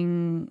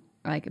looking,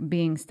 like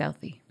being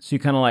stealthy. So you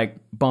kind of like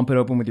bump it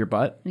open with your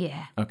butt?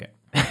 Yeah. Okay.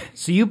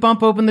 So you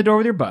bump open the door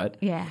with your butt.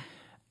 Yeah.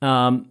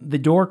 The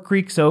door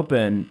creaks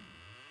open.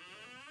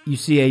 You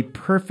see a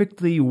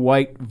perfectly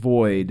white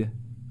void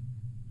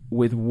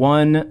with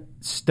one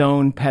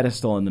stone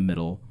pedestal in the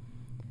middle.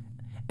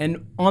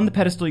 And on the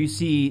pedestal, you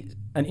see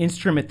an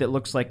instrument that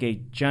looks like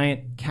a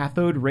giant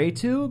cathode ray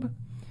tube.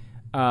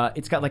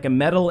 It's got like a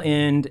metal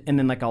end and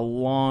then like a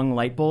long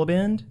light bulb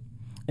end.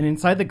 And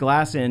inside the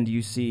glass end,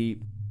 you see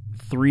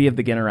 3 of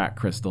the Generac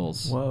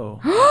crystals. Whoa.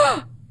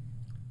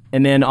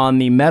 And then on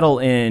the metal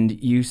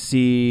end, you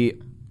see...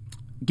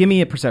 Give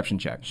me a perception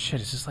check. Shit,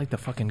 is this like the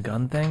fucking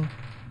gun thing?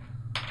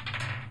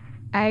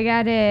 I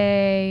got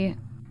a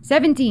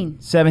 17.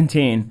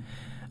 17.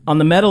 On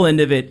the metal end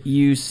of it,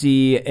 you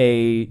see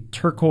a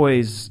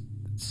turquoise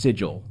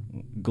sigil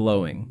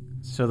glowing.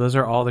 So those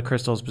are all the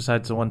crystals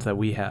besides the ones that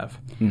we have.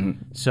 Mm-hmm.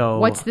 So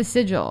What's the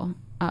sigil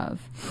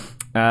of?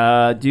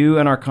 Do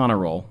an Arcana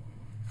roll.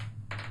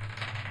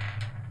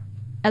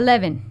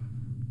 11.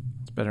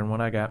 it's better than what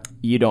I got.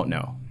 You don't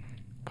know.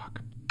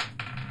 Fuck.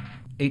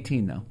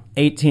 18 though.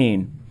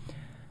 18.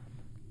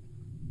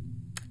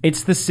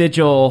 It's the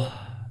sigil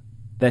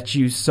that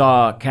you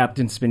saw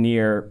Captain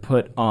Spinier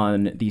put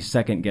on the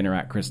second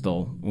Generac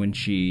crystal when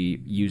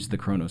she used the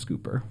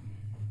chronoscooper.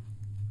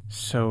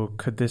 So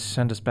could this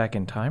send us back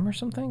in time or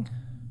something?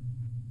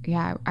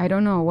 Yeah, I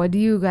don't know. What do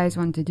you guys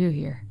want to do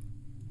here?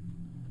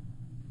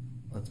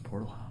 Let's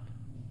portal out.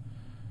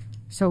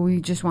 So we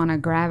just want to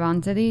grab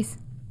onto these?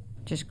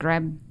 Just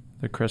grab...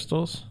 The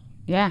crystals?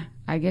 Yeah,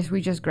 I guess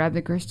we just grab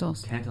the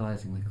crystals.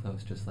 Tantalizingly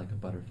close, just like a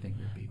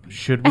butterfinger baby.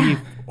 Should we?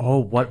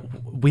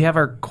 We have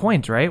our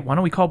coins, right? Why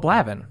don't we call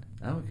Blavin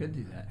Oh, we could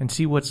do that. and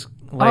see what's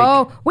like?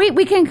 Oh, wait,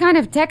 we can kind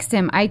of text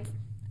him. I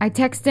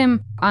text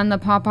him on the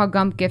Pawpaw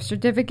Gump gift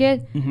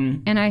certificate,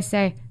 and I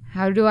say,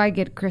 how do I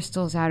get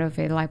crystals out of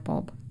a light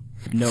bulb?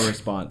 No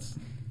response.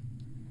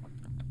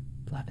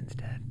 Blavin's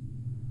dead.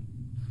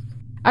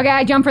 Okay,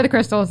 I jump for the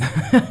crystals.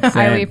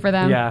 I leave for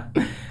them. Yeah.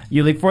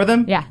 You leap for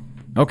them? Yeah.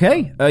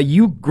 Okay.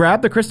 You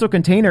grab the crystal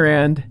container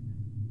and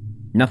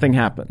nothing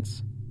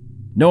happens.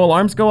 No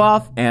alarms go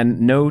off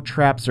and no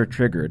traps are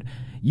triggered.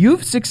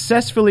 You've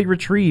successfully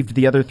retrieved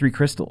the other 3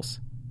 crystals.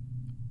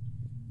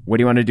 What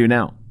do you want to do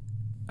now?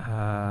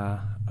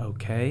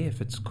 Okay.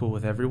 If it's cool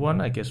with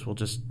everyone, I guess we'll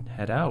just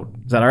head out.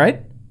 Is that all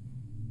right?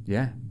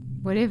 Yeah.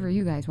 Whatever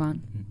you guys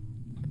want.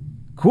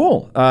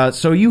 Cool.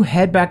 So you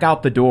head back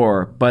out the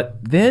door, but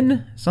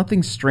then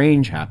something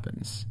strange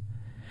happens.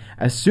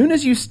 As soon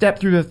as you step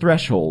through the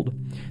threshold,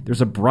 there's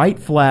a bright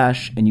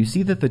flash, and you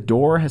see that the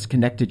door has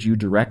connected you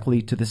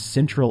directly to the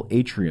central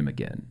atrium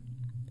again.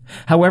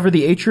 However,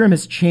 the atrium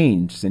has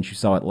changed since you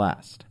saw it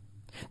last.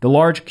 The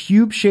large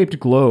cube-shaped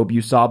globe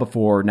you saw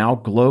before now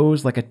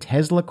glows like a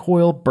Tesla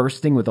coil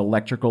bursting with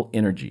electrical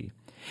energy.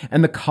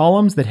 And the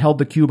columns that held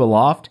the cube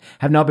aloft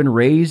have now been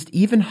raised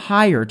even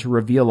higher to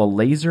reveal a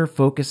laser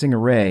focusing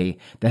array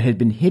that had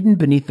been hidden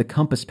beneath the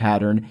compass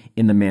pattern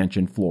in the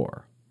mansion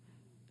floor.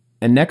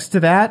 And next to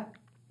that,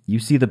 you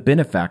see the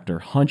benefactor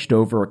hunched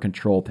over a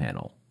control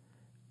panel.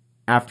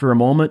 After a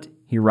moment,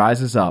 he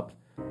rises up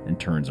and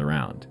turns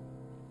around.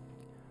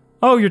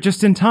 Oh, you're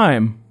just in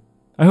time.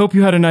 I hope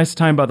you had a nice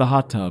time by the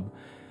hot tub.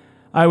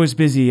 I was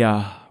busy,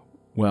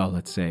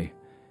 let's say,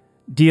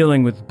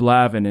 dealing with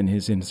Blavin and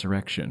his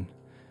insurrection.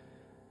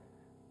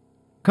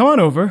 Come on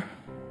over.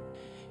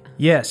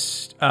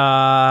 Yes,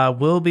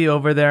 we'll be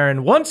over there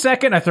in 1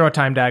 second. I throw a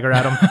time dagger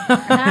at him.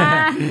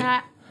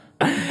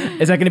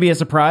 Is that going to be a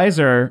surprise,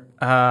 or?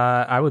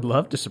 I would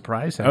love to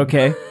surprise him.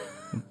 Okay.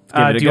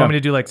 Do you want me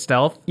to do like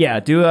stealth? Yeah,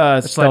 do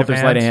a stealth or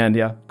sleight of hand,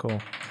 yeah. Cool.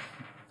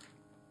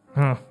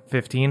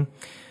 15.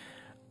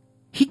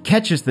 He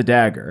catches the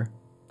dagger,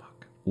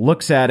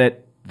 looks at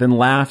it, then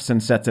laughs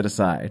and sets it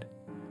aside.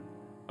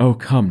 Oh,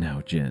 come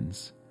now,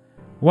 Jins.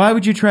 Why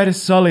would you try to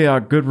sully our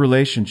good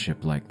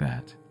relationship like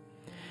that?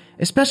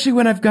 Especially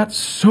when I've got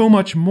so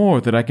much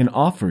more that I can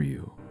offer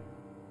you.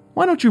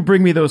 Why don't you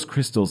bring me those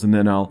crystals and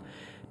then I'll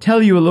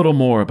tell you a little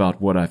more about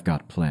what I've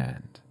got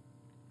planned.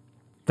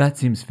 That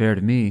seems fair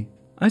to me.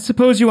 I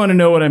suppose you want to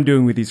know what I'm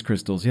doing with these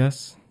crystals,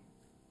 yes?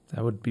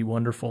 That would be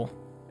wonderful.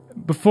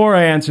 Before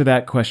I answer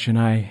that question,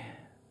 I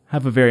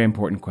have a very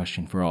important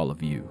question for all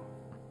of you.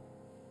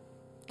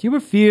 Do you ever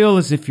feel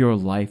as if your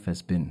life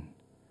has been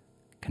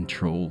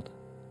controlled?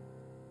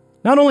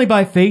 Not only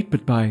by fate,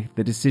 but by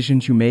the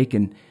decisions you make,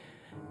 and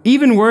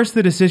even worse,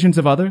 the decisions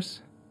of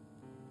others?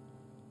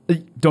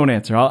 Don't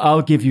answer.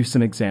 I'll give you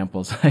some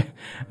examples.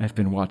 I've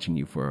been watching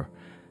you for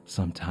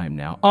some time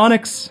now.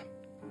 Onyx,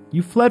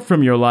 you fled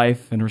from your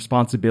life and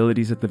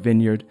responsibilities at the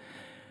vineyard,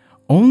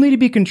 only to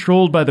be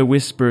controlled by the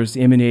whispers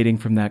emanating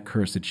from that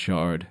cursed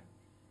shard.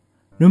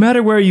 No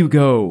matter where you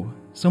go,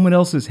 someone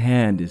else's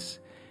hand is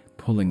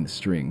pulling the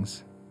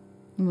strings.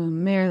 Well,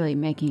 merely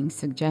making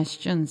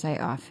suggestions, I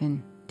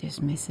often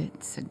dismiss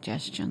it.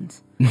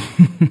 Suggestions.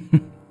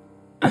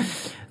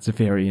 It's a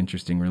very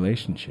interesting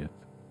relationship.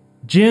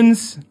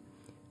 Jins,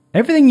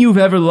 everything you've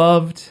ever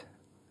loved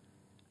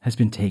has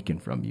been taken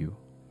from you.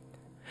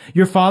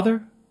 Your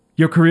father,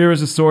 your career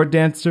as a sword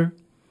dancer,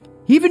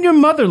 even your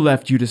mother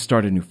left you to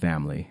start a new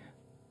family.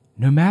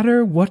 No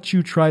matter what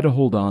you try to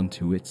hold on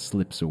to, it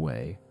slips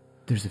away.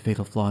 There's a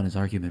fatal flaw in his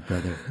argument,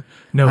 brother.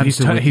 No,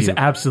 he's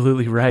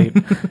absolutely right.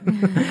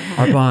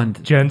 Our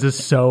bond. Jens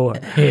is so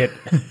hit.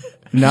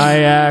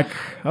 Nyack,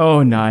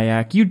 oh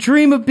Nyack, you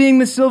dream of being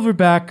the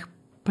silverback,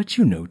 but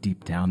you know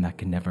deep down that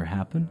can never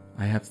happen.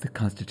 I have the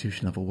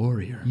constitution of a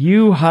warrior.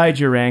 You hide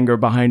your anger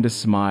behind a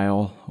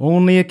smile,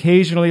 only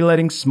occasionally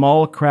letting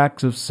small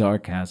cracks of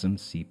sarcasm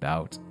seep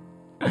out.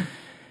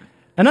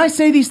 And I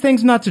say these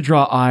things not to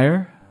draw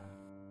ire,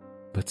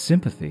 but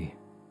sympathy.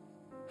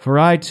 For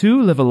I,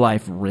 too, live a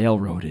life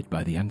railroaded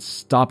by the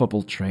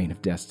unstoppable train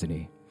of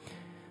destiny.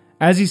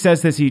 As he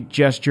says this, he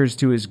gestures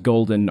to his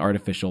golden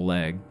artificial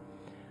leg.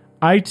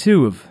 I,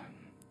 too, have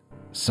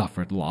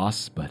suffered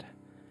loss, but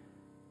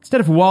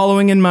instead of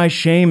wallowing in my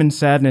shame and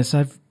sadness,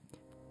 I've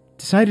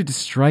decided to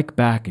strike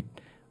back at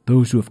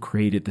those who have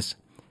created this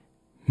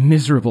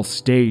miserable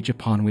stage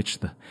upon which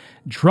the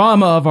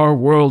drama of our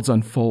worlds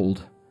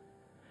unfold.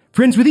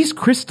 Friends, with these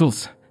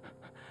crystals,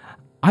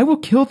 I will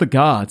kill the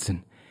gods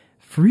and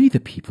free the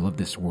people of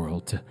this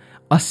world to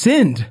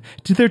ascend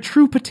to their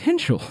true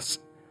potentials.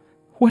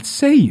 What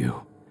say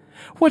you?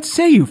 What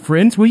say you,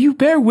 friends? Will you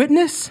bear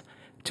witness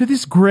to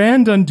this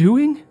grand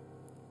undoing?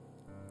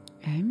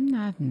 I'm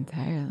not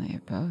entirely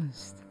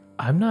opposed.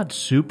 I'm not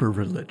super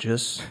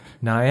religious.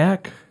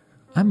 Nyack?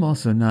 I'm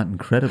also not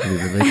incredibly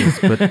religious,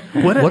 but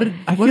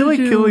I feel like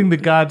killing the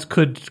gods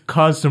could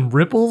cause some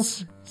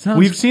ripples.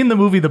 We've seen the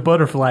movie The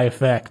Butterfly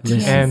Effect,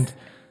 and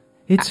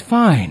it's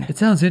fine. It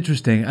sounds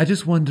interesting. I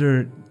just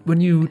wonder,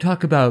 when you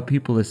talk about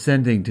people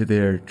ascending to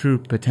their true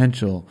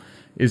potential,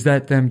 is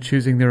that them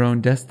choosing their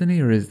own destiny,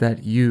 or is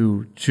that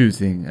you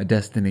choosing a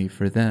destiny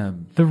for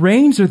them? The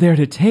reins are there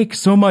to take,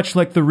 so much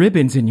like the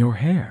ribbons in your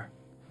hair.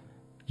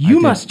 You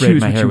must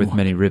choose my what hair you with want.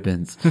 many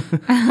ribbons.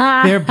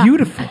 They're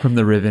beautiful. From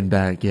the ribbon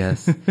bag,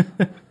 yes.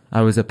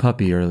 I was a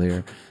puppy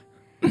earlier.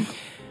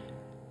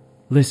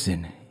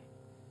 Listen,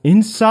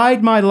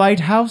 inside my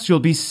lighthouse, you'll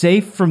be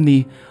safe from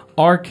the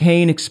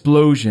arcane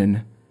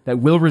explosion that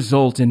will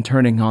result in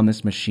turning on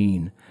this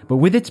machine. But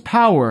with its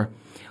power,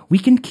 we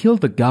can kill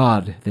the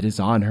god that is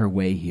on her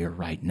way here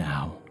right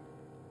now.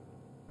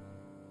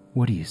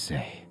 What do you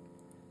say?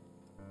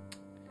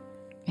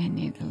 I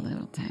need a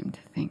little time to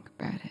think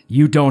about it.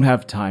 You don't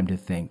have time to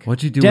think.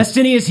 What'd you do?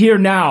 Destiny is here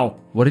now.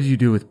 What did you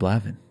do with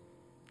Blavin?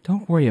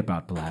 Don't worry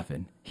about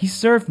Blavin. He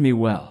served me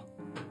well.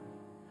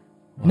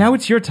 Now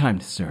it's your time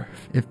to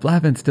serve. If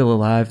Blavin's still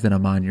alive, then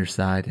I'm on your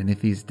side. And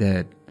if he's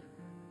dead,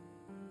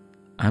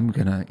 I'm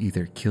gonna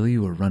either kill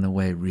you or run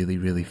away really,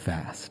 really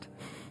fast.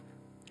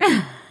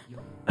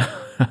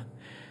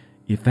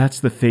 If that's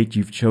the fate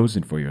you've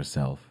chosen for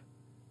yourself,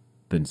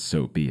 then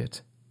so be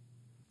it.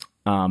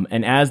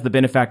 And as the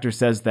benefactor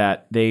says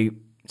that, they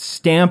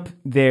stamp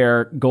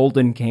their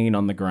golden cane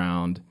on the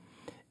ground,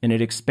 and it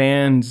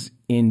expands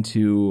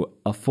into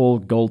a full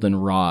golden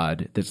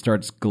rod that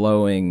starts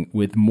glowing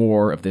with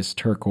more of this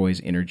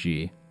turquoise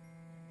energy,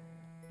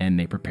 and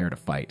they prepare to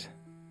fight.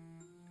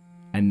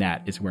 And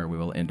that is where we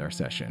will end our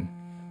session.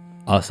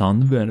 Us on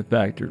the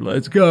benefactor.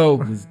 Let's go.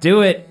 Let's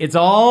do it. It's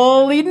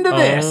all leading to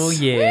this. Oh,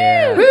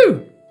 yeah.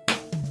 Woo!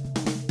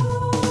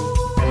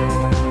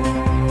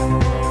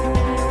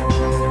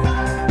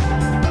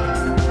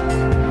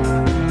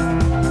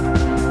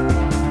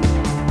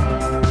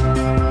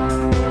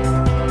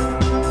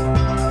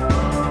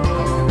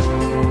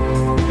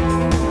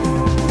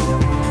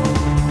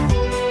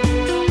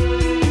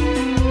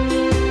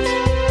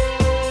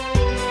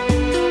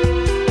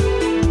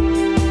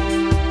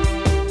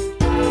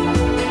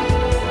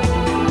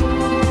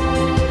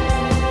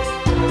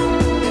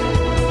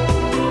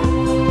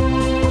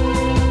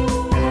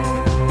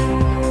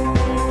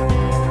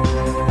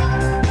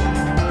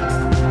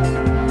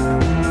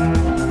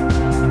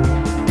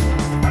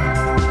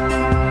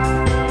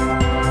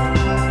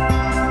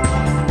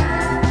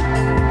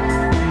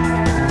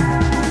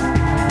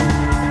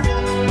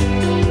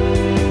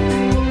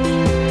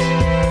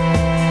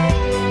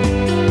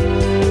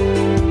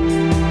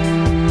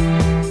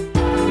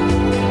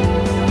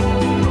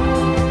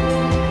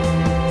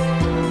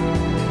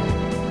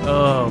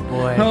 Oh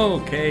boy.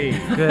 Okay.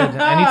 Good.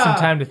 I need some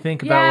time to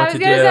think about Yeah, I what was to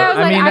gonna do. say, I was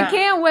like, mean, I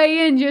can't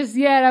weigh in just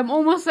yet. I'm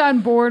almost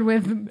on board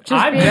with just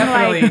I'm being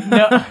definitely like,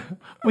 no.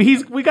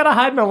 We gotta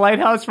hide in the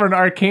lighthouse for an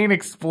arcane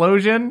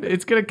explosion.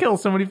 It's gonna kill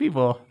so many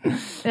people.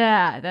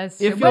 yeah, that's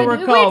true. If But you'll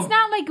recall- it's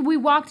not like we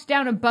walked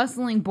down a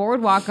bustling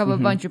boardwalk of a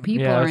bunch of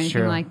people Yeah, or that's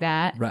anything true. like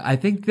that. Right. I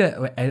think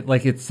that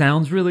like it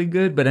sounds really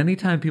good, but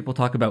anytime people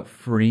talk about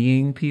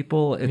freeing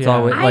people, it's Yeah.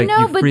 always I like know,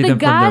 you but free the them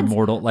from gods- their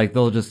mortal. Like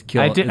they'll just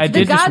kill. I did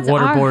The just gods are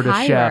waterboard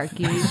a chef.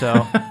 hierarchy.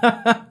 So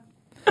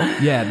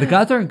Yeah, the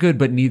gods aren't good,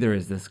 but neither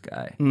is this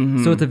guy.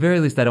 So at the very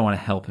least, I don't want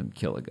to help him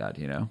kill a god.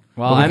 You know.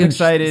 Well, we I'm can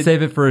excited.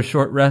 Save it for a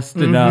short rest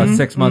in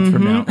 6 months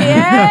from now.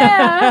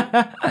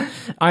 Yeah.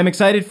 I'm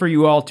excited for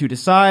you all to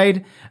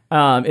decide.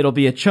 It'll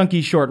be a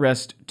chunky short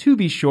rest, to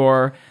be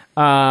sure.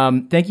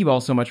 Thank you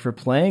all so much for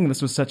playing.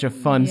 This was such a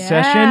fun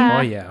session. oh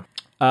yeah.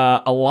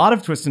 A lot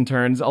of twists and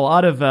turns, a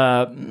lot of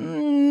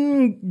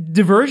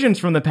diversions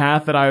from the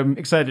path that I'm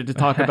excited to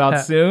talk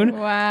about soon.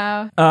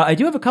 Wow. I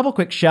do have a couple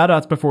quick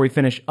shout-outs before we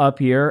finish up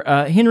here.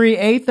 Henry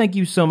A., thank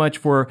you so much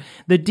for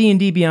the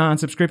D&D Beyond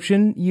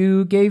subscription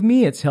you gave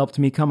me. It's helped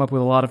me come up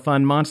with a lot of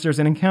fun monsters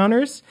and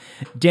encounters.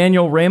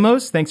 Daniel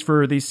Ramos, thanks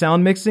for the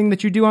sound mixing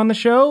that you do on the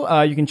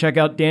show. You can check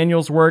out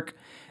Daniel's work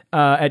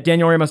at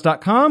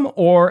danielramos.com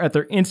or at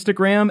their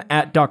Instagram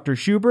at Dr.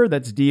 Schubert.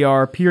 That's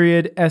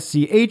Dr.Schubird.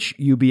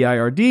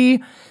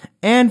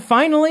 And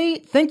finally,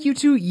 thank you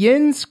to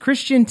Jens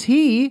Christian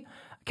T.,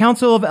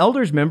 Council of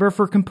Elders member,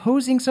 for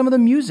composing some of the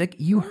music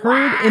you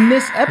heard in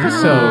this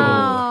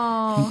episode.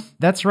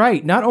 That's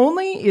right. Not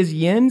only is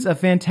Jens a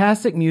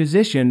fantastic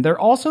musician, they're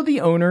also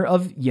the owner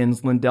of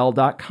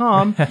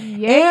jenslindell.com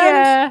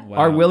Yeah. and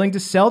are willing to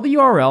sell the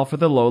URL for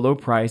the low, low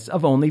price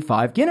of only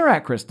 5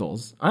 Ginnerak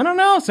crystals. I don't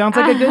know. Sounds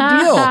like a good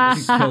deal.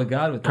 You can kill a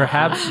god with that.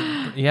 Perhaps,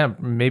 yeah,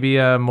 maybe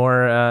a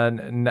more a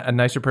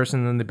nicer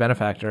person than the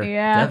benefactor.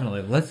 Yeah.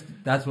 Definitely.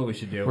 That's what we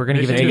should do. We're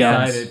gonna give it Mission to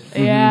Jens.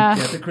 decided. Yeah.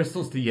 Get the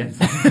crystals to Jens.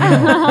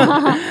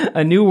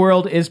 A new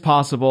world is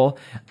possible.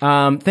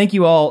 Thank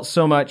you all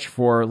so much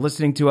for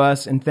listening to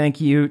us, and thank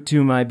you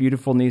to my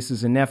beautiful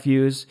nieces and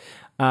nephews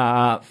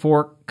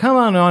for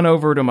coming on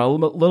over to my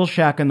little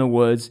shack in the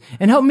woods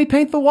and helping me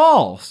paint the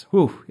walls.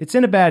 Whew, it's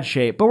in a bad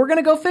shape, but we're going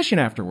to go fishing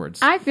afterwards.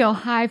 I feel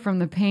high from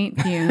the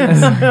paint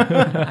fumes.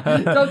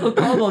 Uncle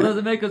Caldwell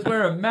doesn't make us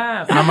wear a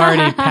mask. I'm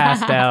already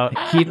passed out.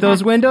 Keep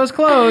those windows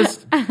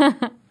closed.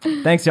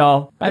 Thanks,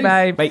 y'all.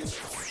 Bye-bye. Bye.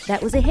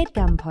 That was a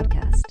HeadGum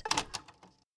podcast.